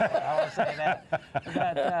throwing that. I will say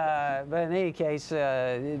that. But in any case,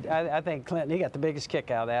 I think Clinton, he got the biggest kick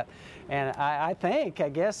out of that. And I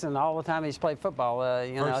guess, in all the time he's played football,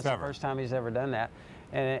 you know, it's the first time he's ever done that.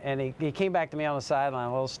 And he came back to me on the sideline,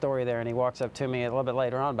 a little story there, and he walks up to me a little bit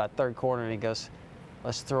later on, about third quarter, and he goes,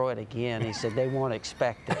 "Let's throw it again." He said, "They won't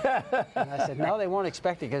expect it." And I said, "No, they won't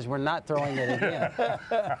expect it because we're not throwing it again."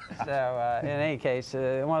 So in any case,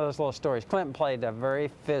 one of those little stories. Clinton played a very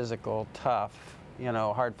physical, tough, you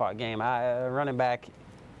know, hard-fought game. Running back,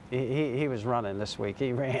 he was running this week.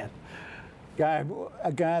 He ran.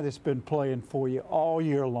 A guy that's been playing for you all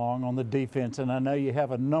year long on the defense, and I know you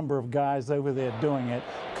have a number of guys over there doing it.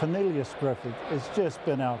 Cornelius Griffith has just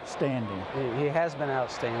been outstanding. He has been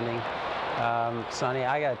outstanding. Sonny,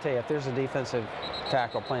 I got to tell you, if there's a defensive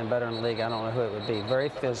tackle playing better in the league, I don't know who it would be. Very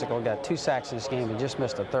physical, got 2 sacks in this game and just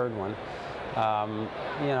missed a 3rd one.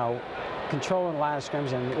 You know, controlling the line of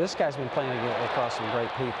scrimmage, and this guy's been playing across some great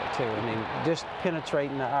people too. I mean, just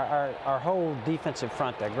penetrating our whole defensive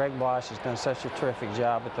front there. Greg Blosh has done such a terrific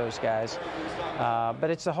job with those guys. But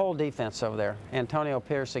it's the whole defense over there. Antonio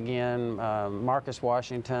Pierce again, Marcus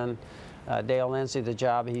Washington, Dale Lindsey, the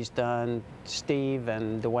job he's done, Steve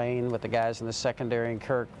and Dwayne with the guys in the secondary, and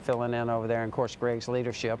Kirk filling in over there, and of course Greg's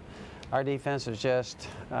leadership. Our defense is just,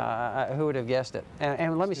 who would have guessed it?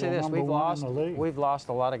 And let me say this, we've lost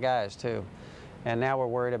a lot of guys too. And now we're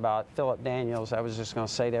worried about Philip Daniels. I was just going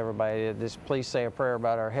to say to everybody, just please say a prayer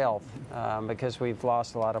about our health, because we've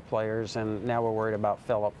lost a lot of players, and now we're worried about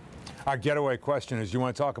Philip. Our getaway question is, you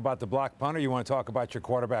want to talk about the block punt, or you want to talk about your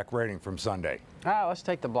quarterback rating from Sunday? Let's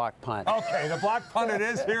take the block punt. Okay, the block punt it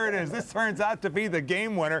is. Here it is. This turns out to be the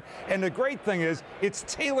game winner. And the great thing is, it's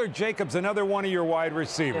Taylor Jacobs, another one of your wide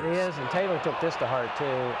receivers. It is, and Taylor took this to heart, too.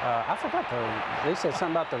 I forgot, they said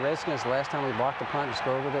something about the Redskins. The last time we blocked the punt and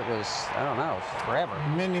scored with it was, I don't know, forever.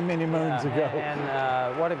 Many moons ago.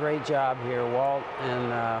 And what a great job here, Walt.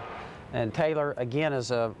 And Taylor, again,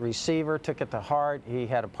 as a receiver, took it to heart. He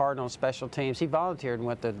had a part on special teams. He volunteered and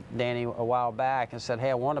went to Danny a while back and said, hey,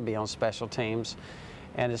 I want to be on special teams.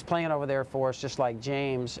 And is playing over there for us just like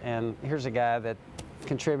James. And here's a guy that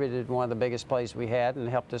contributed one of the biggest plays we had and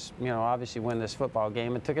helped us, you know, obviously win this football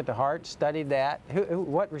game, and took it to heart, studied that.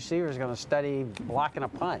 What receiver is going to study blocking a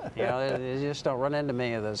punt? You know, they just don't run into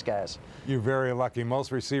many of those guys. You're very lucky.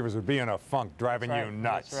 Most receivers would be in a funk driving you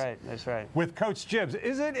nuts. That's right. That's right. With Coach Gibbs,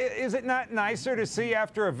 is it not nicer to see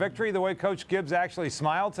after a victory the way Coach Gibbs actually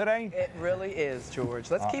smiled today? It really is, George.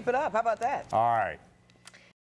 Let's keep it up. How about that? All right.